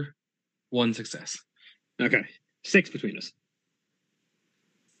willpower, 1 success. Okay. 6 between us.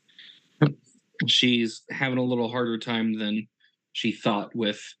 She's having a little harder time than she thought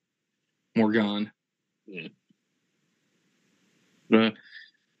with Morgan. Yeah.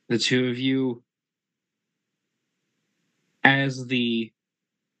 The 2 of you, as the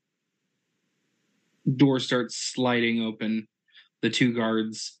door starts sliding open, the 2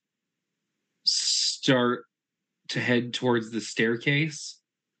 guards start to head towards the staircase.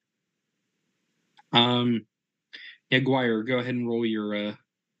 Yeah, Guire, go ahead and roll your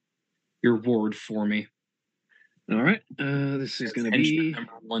ward for me. All right. This is going to be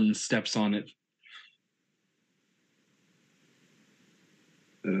number 1 steps on it.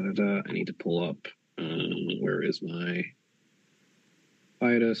 I need to pull up. Where is my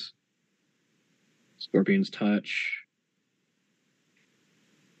Vitus? Scorpion's Touch.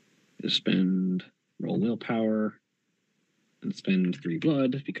 Just spend roll willpower and spend 3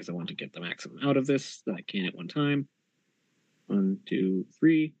 blood because I want to get the maximum out of this that I can at one time. 1, 2,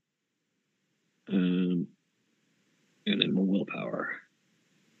 3. And then more willpower.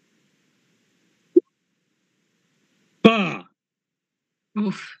 Bah!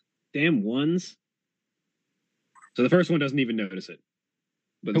 Oof. Damn ones. So the first one doesn't even notice it,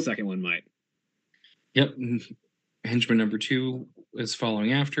 but the second one might. Yep. Henchman number 2 is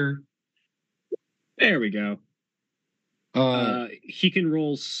following after. There we go. He can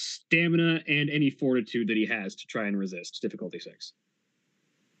roll stamina and any fortitude that he has to try and resist. Difficulty 6.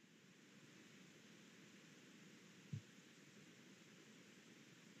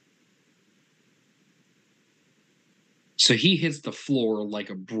 So he hits the floor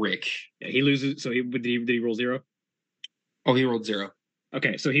like a brick. Yeah, he loses. So did he roll 0? Oh, he rolled 0.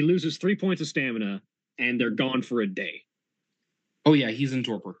 Okay, so he loses 3 points of stamina, and they're gone for a day. Oh yeah, he's in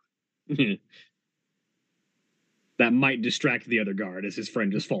torpor. That might distract the other guard as his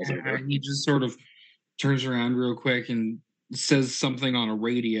friend just falls over. He just sort of turns around real quick and says something on a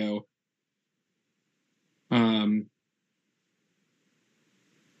radio.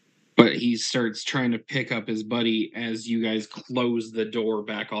 But he starts trying to pick up his buddy as you guys close the door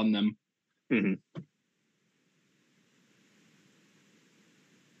back on them. Mm-hmm.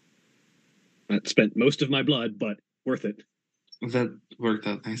 That spent most of my blood, but worth it. That worked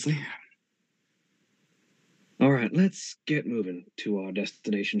out nicely. All right, let's get moving to our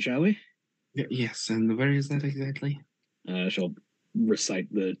destination, shall we? Yes, and where is that exactly? I shall recite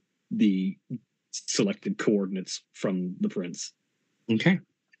the selected coordinates from the prince. Okay.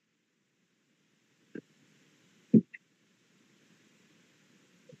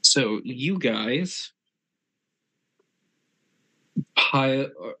 So you guys,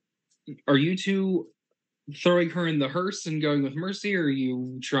 are you two throwing her in the hearse and going with Mercy, or are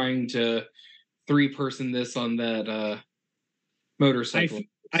you trying to 3-person this on that motorcycle?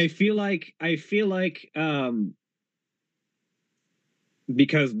 I feel like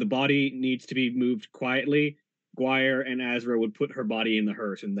because the body needs to be moved quietly, Guire and Azra would put her body in the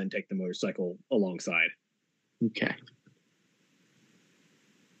hearse and then take the motorcycle alongside. Okay.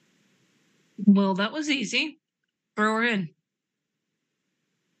 Well, that was easy. Throw her in.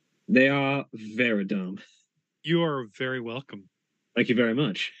 They are very dumb. You are very welcome. Thank you very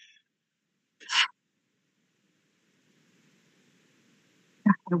much.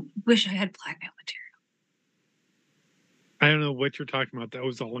 I wish I had blackmail material. I don't know what you're talking about. That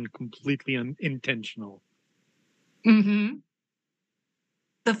was all completely unintentional. Mm-hmm.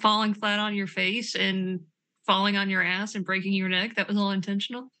 The falling flat on your face and falling on your ass and breaking your neck, that was all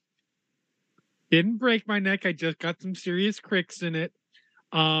intentional? Didn't break my neck. I just got some serious cricks in it.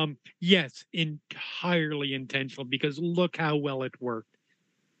 Yes, entirely intentional, because look how well it worked.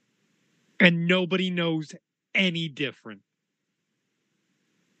 And nobody knows any different.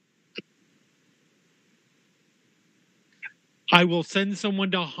 I will send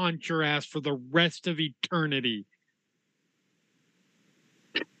someone to haunt your ass for the rest of eternity.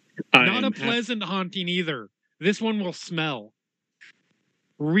 Not a pleasant haunting either. This one will smell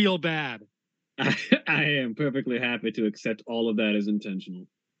real bad. I am perfectly happy to accept all of that as intentional.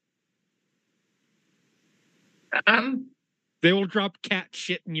 They will drop cat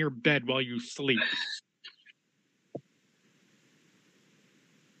shit in your bed while you sleep.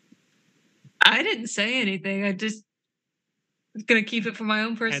 I didn't say anything. I just was gonna keep it for my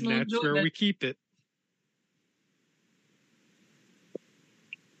own personal enjoyment. And that's where we keep it.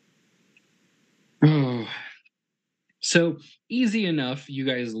 Oh. So easy enough. You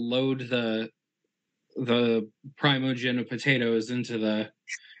guys load the primogen of potatoes into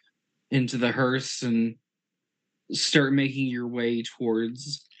the hearse and start making your way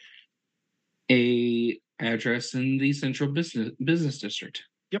towards a address in the central business district.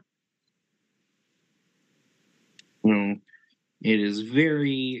 Yep. Well, it is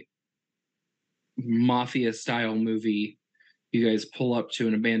very mafia style movie. You guys pull up to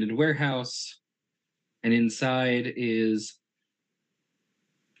an abandoned warehouse, and inside is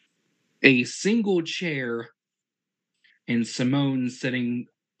a single chair and Simone sitting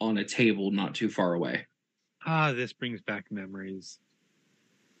on a table not too far away. Ah, this brings back memories.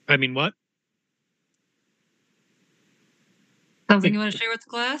 I mean, what? Something you want to share with the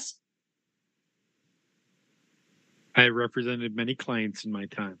class? I represented many clients in my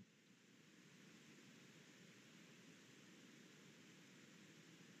time.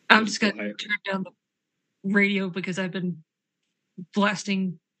 I'm just going to turn down the radio because I've been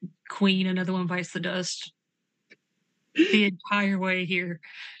blasting Queen, Another One Bites the Dust the entire way here.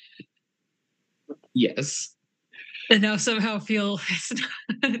 Yes. And now somehow feel it's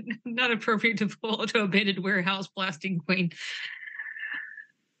not appropriate to pull to abandoned warehouse blasting Queen.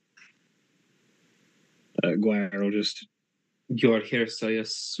 Guire will just... You're here, so I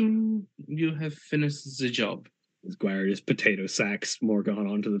assume you have finished the job. Guire just potato sacks Morgan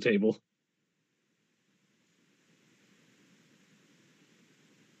onto the table.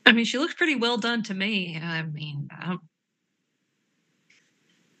 I mean, she looks pretty well done to me. I mean,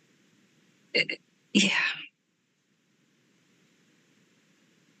 Yeah.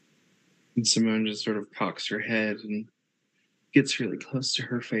 And Simone just sort of cocks her head and gets really close to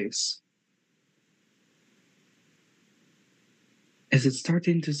her face. Is it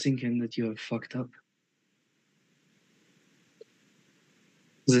starting to sink in that you have fucked up?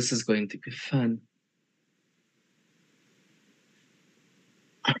 This is going to be fun.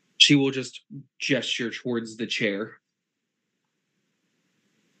 She will just gesture towards the chair.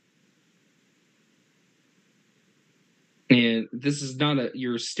 And this is not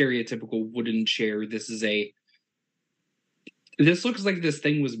your stereotypical wooden chair. This looks like this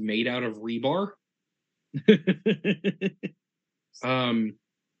thing was made out of rebar. And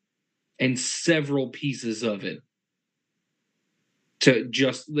several pieces of it.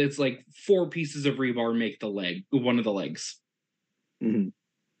 It's like 4 pieces of rebar make one of the legs. Mm-hmm.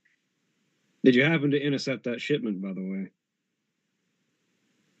 Did you happen to intercept that shipment, by the way?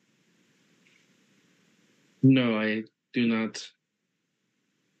 No, I do not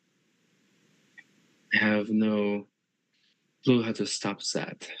have no clue how to stop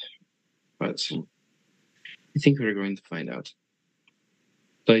that. But I think we're going to find out.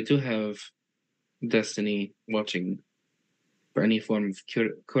 So I do have Destiny watching for any form of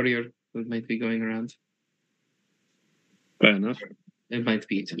courier that might be going around. Fair enough. It might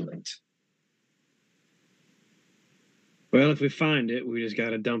be too late. Well, if we find it, we just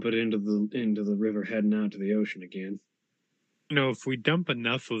got to dump it into the river heading out to the ocean again. No, if we dump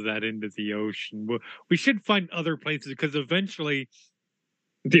enough of that into the ocean, we should find other places because eventually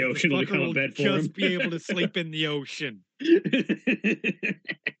the ocean will fucker become a will bed for just him. be able to sleep in the ocean.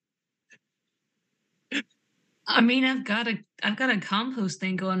 I mean, I've got a compost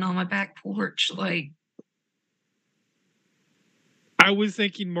thing going on my back porch. Like, I was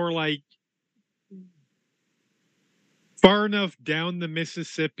thinking more like far enough down the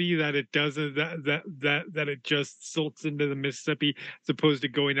Mississippi that it doesn't that it just silts into the Mississippi as opposed to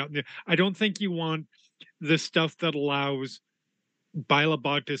going out. I don't think you want the stuff that allows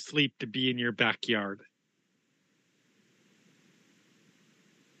Bilabog to sleep to be in your backyard.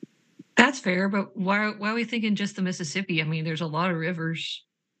 that's fair, but why are we thinking just the Mississippi? I mean, there's a lot of rivers.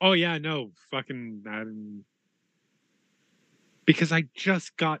 Oh yeah, no, fucking because I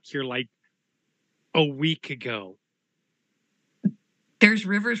just got here like a week ago. There's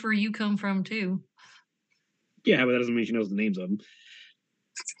rivers where you come from too. Yeah, but that doesn't mean she knows the names of them.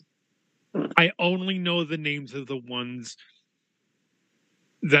 I only know the names of the ones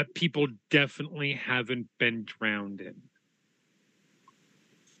that people definitely haven't been drowned in.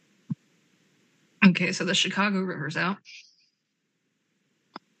 Okay, so the Chicago River's out.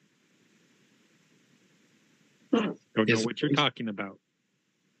 Don't know Yes, what you're please. talking about.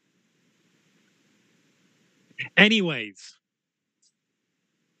 Anyways.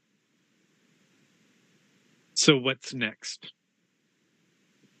 So what's next?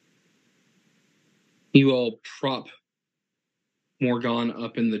 You all prop Morgan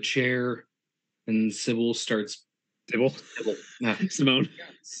up in the chair, and Sybil starts. Simone.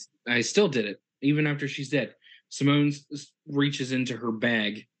 I still did it, even after she's dead. Simone reaches into her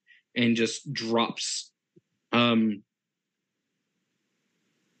bag and just drops a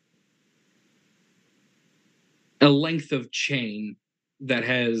length of chain that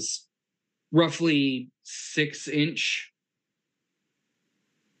has roughly 6-inch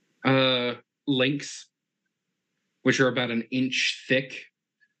links, which are about an inch thick.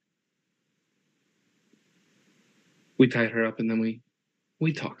 We tie her up and then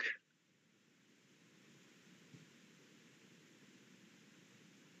we talk.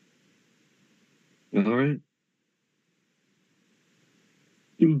 All right.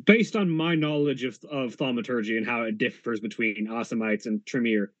 Based on my knowledge of thaumaturgy and how it differs between Asamites and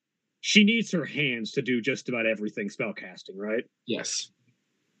Tremere, she needs her hands to do just about everything spellcasting, right? Yes.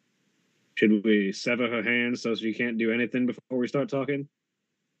 Should we sever her hands so she can't do anything before we start talking?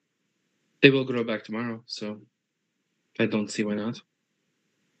 They will grow back tomorrow, so I don't see why not.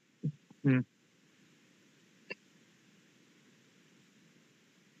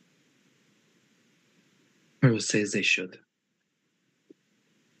 I would say they should.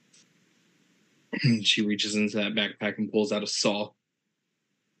 She reaches into that backpack and pulls out a saw,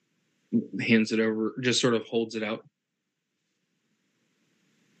 hands it over, just sort of holds it out.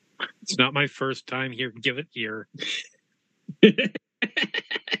 It's not my first time here. Give it here.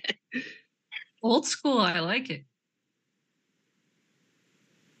 Old school, I like it.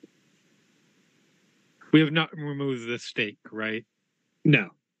 We have not removed the stake, right? No.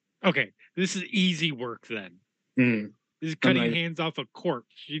 Okay, this is easy work then. Mm. This is cutting hands off a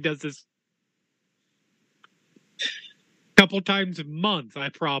corpse. She does this a couple times a month,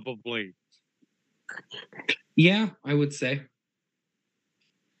 probably. Yeah, I would say.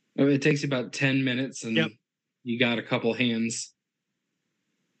 It takes about 10 minutes and Yep. you got a couple hands.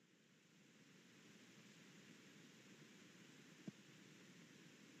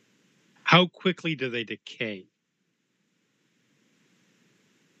 How quickly do they decay?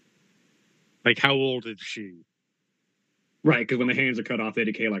 Like, how old is she? Right, because when the hands are cut off, they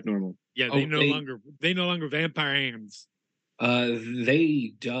decay like normal. Yeah, Oh, they no longer vampire hands.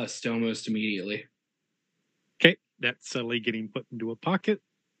 They dust almost immediately. Okay, that's subtly getting put into a pocket.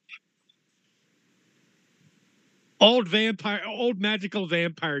 Old magical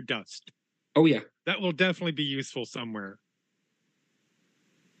vampire dust. Oh yeah. That will definitely be useful somewhere.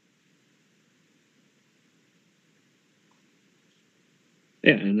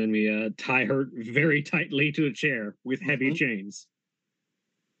 Yeah, and then we tie her very tightly to a chair with heavy chains.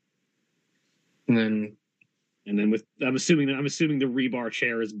 And then with I'm assuming the rebar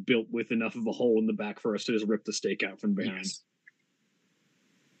chair is built with enough of a hole in the back for us to just rip the stake out from behind.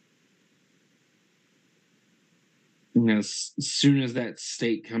 Yes. As soon as that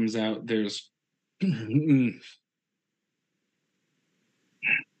stake comes out, there's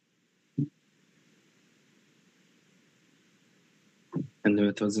I knew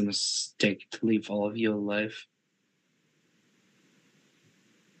it was a mistake to leave all of you alive.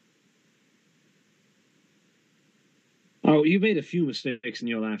 Oh, you made a few mistakes in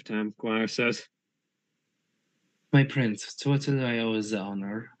your lifetime, Guire says. My prince, to what do I owe his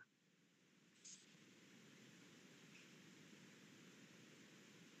honor?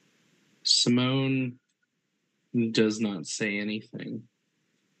 Simone does not say anything.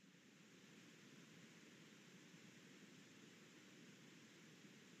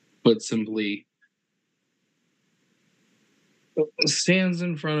 But simply stands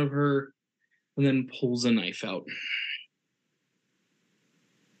in front of her and then pulls a knife out.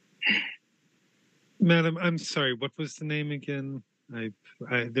 Madam, I'm sorry. What was the name again?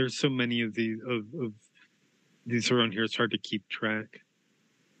 There's so many of these of these around here. It's hard to keep track.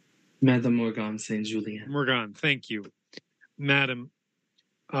 Madame Morgan Saint Julien. Morgan, thank you, Madam.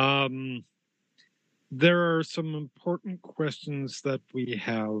 There are some important questions that we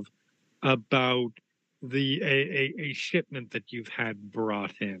have about a shipment that you've had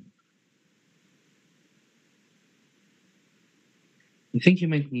brought in. I think you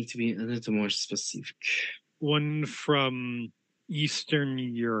might need to be a little more specific. One from Eastern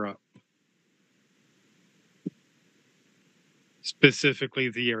Europe. Specifically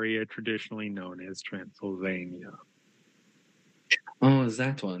the area traditionally known as Transylvania. Oh, is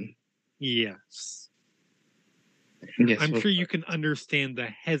that one? Yes. Yes. I'm sure you can understand the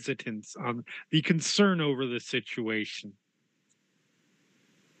hesitance on the concern over the situation.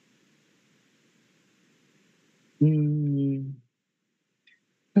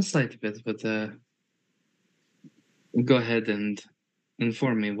 A slight bit, but go ahead and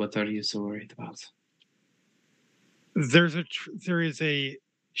inform me. What are you so worried about? There is a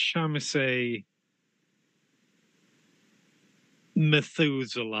shall we say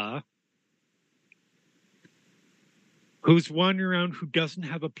Methuselah who's wandering around who doesn't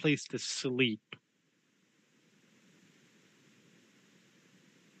have a place to sleep.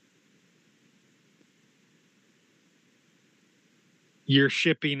 You're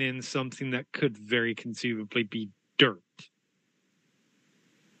shipping in something that could very conceivably be dirt.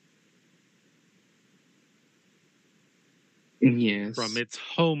 Yes. From its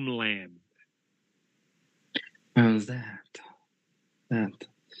homeland. How's that? Well,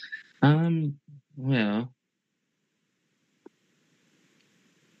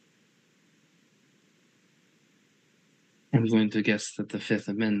 I'm going to guess that the Fifth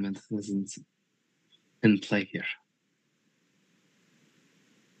Amendment isn't in play here.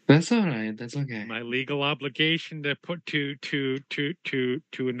 That's all right. That's okay. My legal obligation to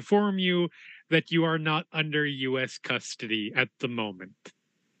inform you that you are not under U.S. custody at the moment.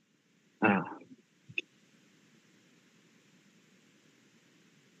 Ah.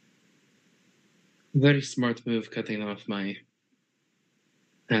 Very smart move cutting off my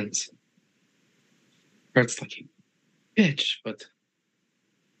hands. Hurts like a bitch, but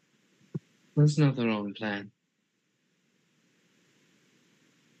that's not the wrong plan.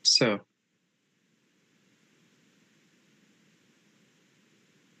 So,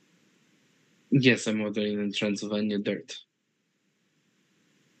 yes, I'm ordering in Transylvania dirt.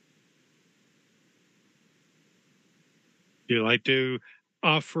 You like to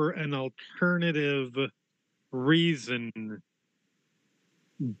offer an alternative reason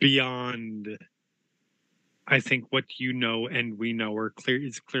beyond, I think, what you know and we know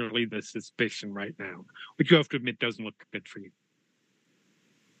is clearly the suspicion right now, which you have to admit doesn't look good for you.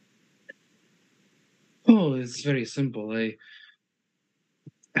 Oh, it's very simple. I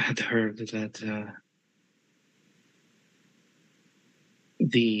had heard that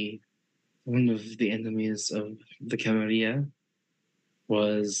the one of the enemies of the Camarilla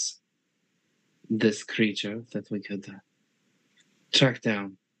was this creature that we could track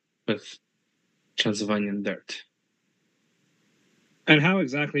down with Transylvanian dirt. And how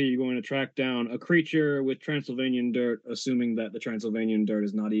exactly are you going to track down a creature with Transylvanian dirt, assuming that the Transylvanian dirt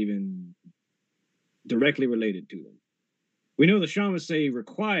is not even directly related to them? We know the shamans say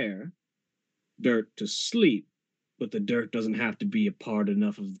require dirt to sleep, but the dirt doesn't have to be a part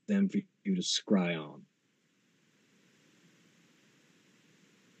enough of them for you to scry on.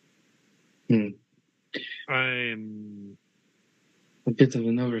 I'm A bit of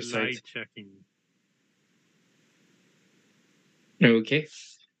an light oversight. checking. Okay.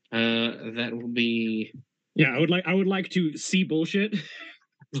 That will be Yeah, I would like to see bullshit.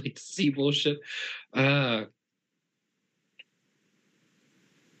 like see bullshit.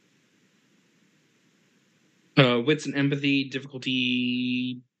 Wits and empathy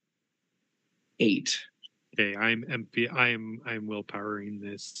difficulty 8. Okay, I'm MP. I'm willpowering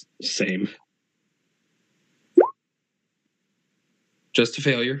this. Same. Just a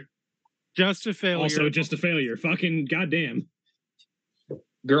failure. Just a failure. Also, just a failure. Fucking goddamn.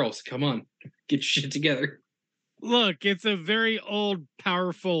 Girls, come on, get your shit together. Look, it's a very old,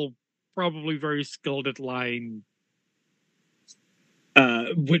 powerful, probably very skilled at lying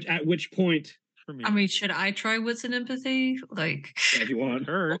At which point, for me. I mean, should I try wits and empathy? Like, if you want,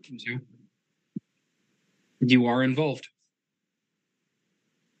 Hurt. Welcome to. You are involved.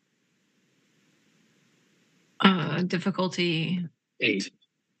 difficulty 8.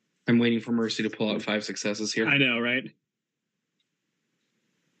 I'm waiting for Mercy to pull out 5 successes here. I know, right?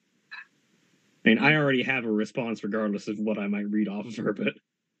 I mean, I already have a response regardless of what I might read off of her, but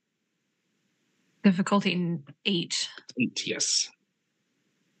difficulty 8, 8, yes.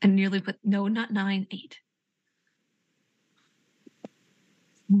 and nearly put no, not 9, 8.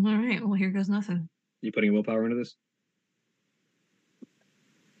 All right. Well, here goes nothing. you putting willpower into this?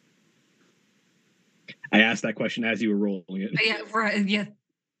 I asked that question as you were rolling it. Yeah. Right. Yeah.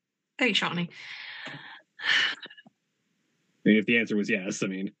 Hey, Shawnee. I mean, if the answer was yes, I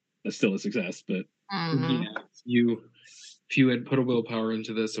mean, that's still a success, but Yeah, if you had put a willpower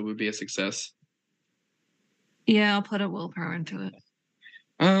into this, it would be a success. Yeah, I'll put a willpower into it.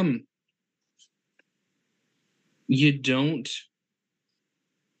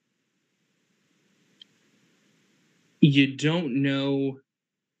 You don't know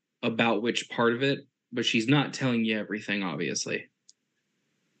about which part of it, but she's not telling you everything, obviously.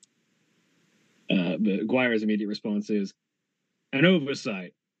 but Guire's immediate response is an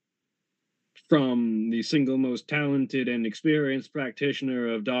oversight from the single most talented and experienced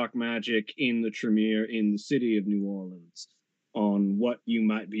practitioner of dark magic in the Tremere in the city of New Orleans on what you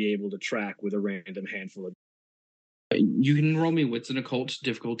might be able to track with a random handful of. You can roll me wits and occult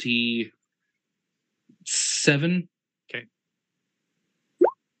difficulty 7.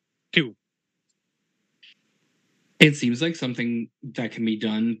 2. It seems like something that can be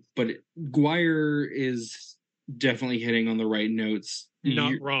done, but Guire is definitely hitting on the right notes.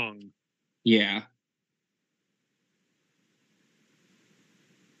 Not wrong. Yeah.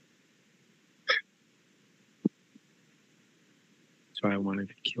 So I wanted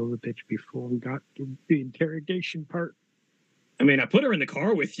to kill the bitch before we got to the interrogation part. I mean, I put her in the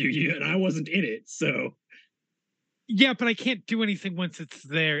car with you, and I wasn't in it, so. Yeah, but I can't do anything once it's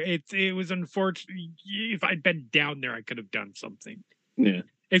there. It was unfortunate. If I'd been down there, I could have done something. Yeah.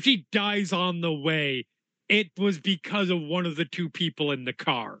 If she dies on the way, it was because of one of the two people in the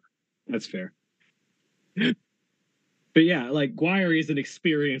car. That's fair. But yeah, like Guire is an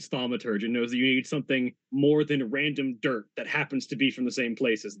experienced thaumaturge and knows that you need something more than random dirt that happens to be from the same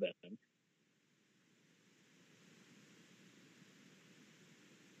place as them.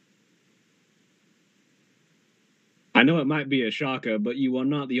 I know it might be a shaka, but you are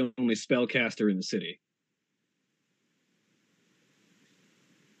not the only spellcaster in the city.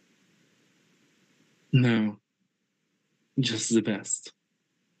 No. Just the best.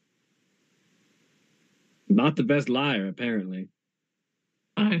 Not the best liar, apparently.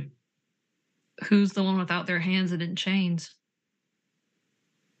 Oh. Who's the one without their hands and in chains?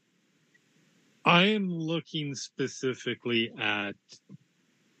 I am looking specifically at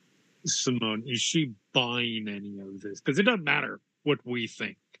Simone. Is she buying any of this? Because it doesn't matter what we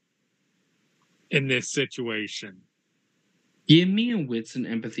think in this situation. Give me a wits and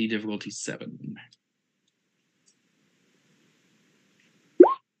empathy difficulty 7.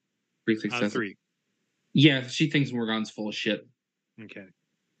 3 successes. 3. Yeah, she thinks Morgan's full of shit. Okay.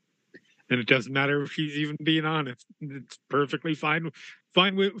 And it doesn't matter if she's even being honest. It's perfectly fine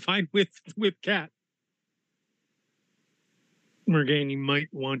with Kat. Morgan, you might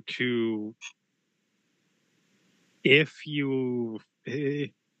want to, if you're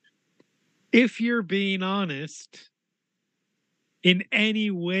being honest in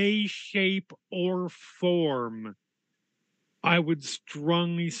any way, shape, or form, I would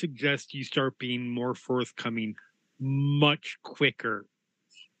strongly suggest you start being more forthcoming much quicker.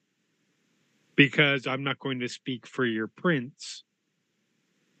 Because I'm not going to speak for your prince,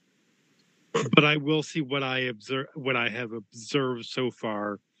 but I will see what I have observed so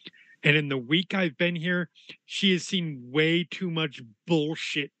far. And in the week I've been here, she has seen way too much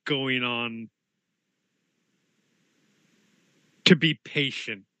bullshit going on to be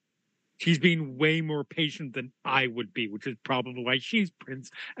patient. She's being way more patient than I would be, which is probably why she's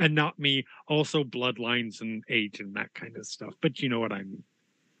prince and not me. Also bloodlines and age and that kind of stuff. But you know what I mean.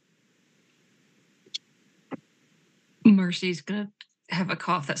 Mercy's gonna have a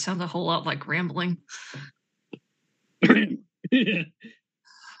cough that sounds a whole lot like rambling. They're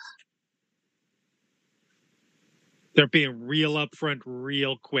being real upfront,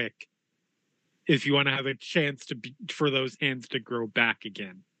 real quick. If you want to have a chance for those hands to grow back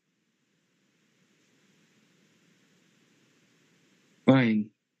again. Fine.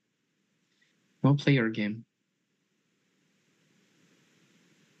 I'll play your game.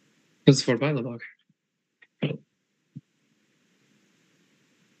 It's for Bylebog.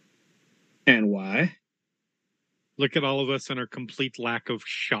 And why? Look at all of us and our complete lack of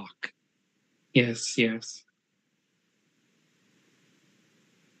shock. Yes.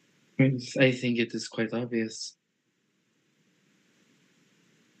 I think it is quite obvious.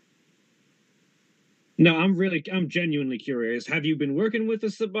 No, I'm genuinely curious. Have you been working with the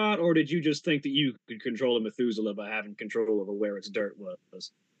Sabbat, or did you just think that you could control a Methuselah by having control over where its dirt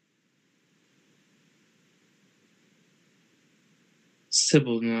was?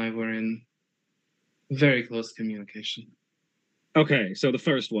 Sybil and I were in very close communication. Okay, so the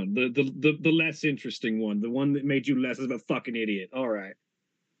first one, the less interesting one, the one that made you less of a fucking idiot. All right.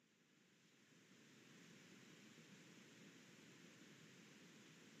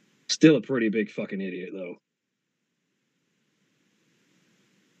 Still a pretty big fucking idiot, though.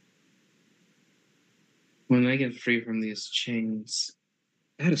 When I get free from these chains...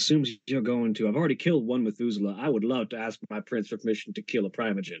 That assumes you're going to. I've already killed one Methuselah. I would love to ask my prince for permission to kill a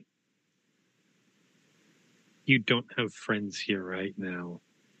Primogen. You don't have friends here right now.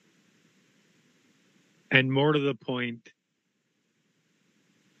 And more to the point,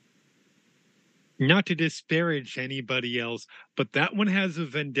 not to disparage anybody else, but that one has a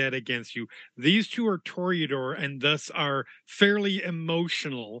vendetta against you. These two are Toreador and thus are fairly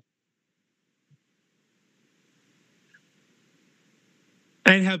emotional.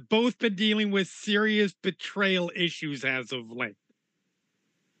 And have both been dealing with serious betrayal issues as of late.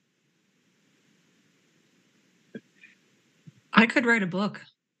 I could write a book.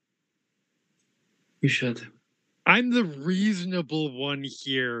 You should. I'm the reasonable one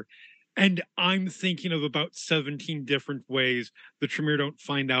here, and I'm thinking of about 17 different ways the Tremere don't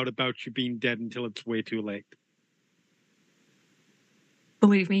find out about you being dead until it's way too late.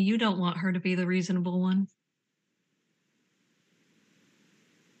 Believe me, you don't want her to be the reasonable one.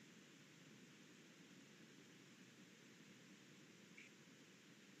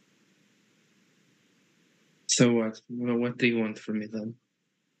 So what? What do you want from me then?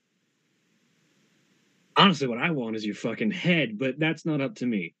 Honestly, what I want is your fucking head, but that's not up to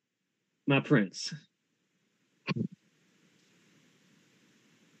me. My prince.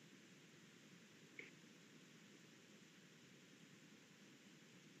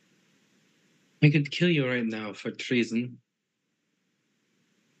 I could kill you right now for treason.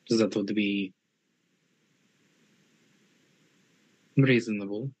 Because that would be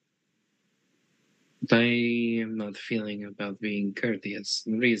reasonable. But I am not feeling about being courteous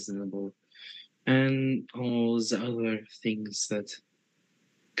and reasonable and all the other things that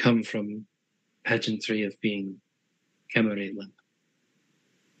come from pageantry of being Camarilla.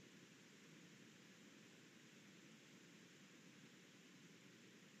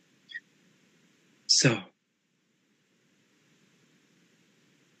 So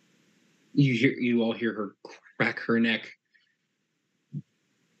you all hear her crack her neck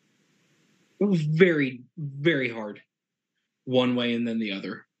very, very hard, one way and then the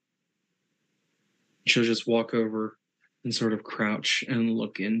other. She'll just walk over and sort of crouch and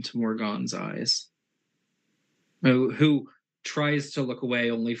look into Morgan's eyes, who tries to look away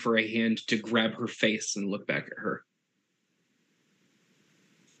only for a hand to grab her face and look back at her.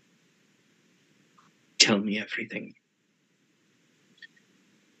 Tell me everything.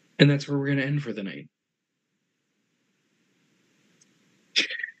 And that's where we're going to end for the night.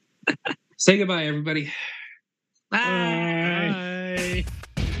 Say goodbye, everybody. Bye.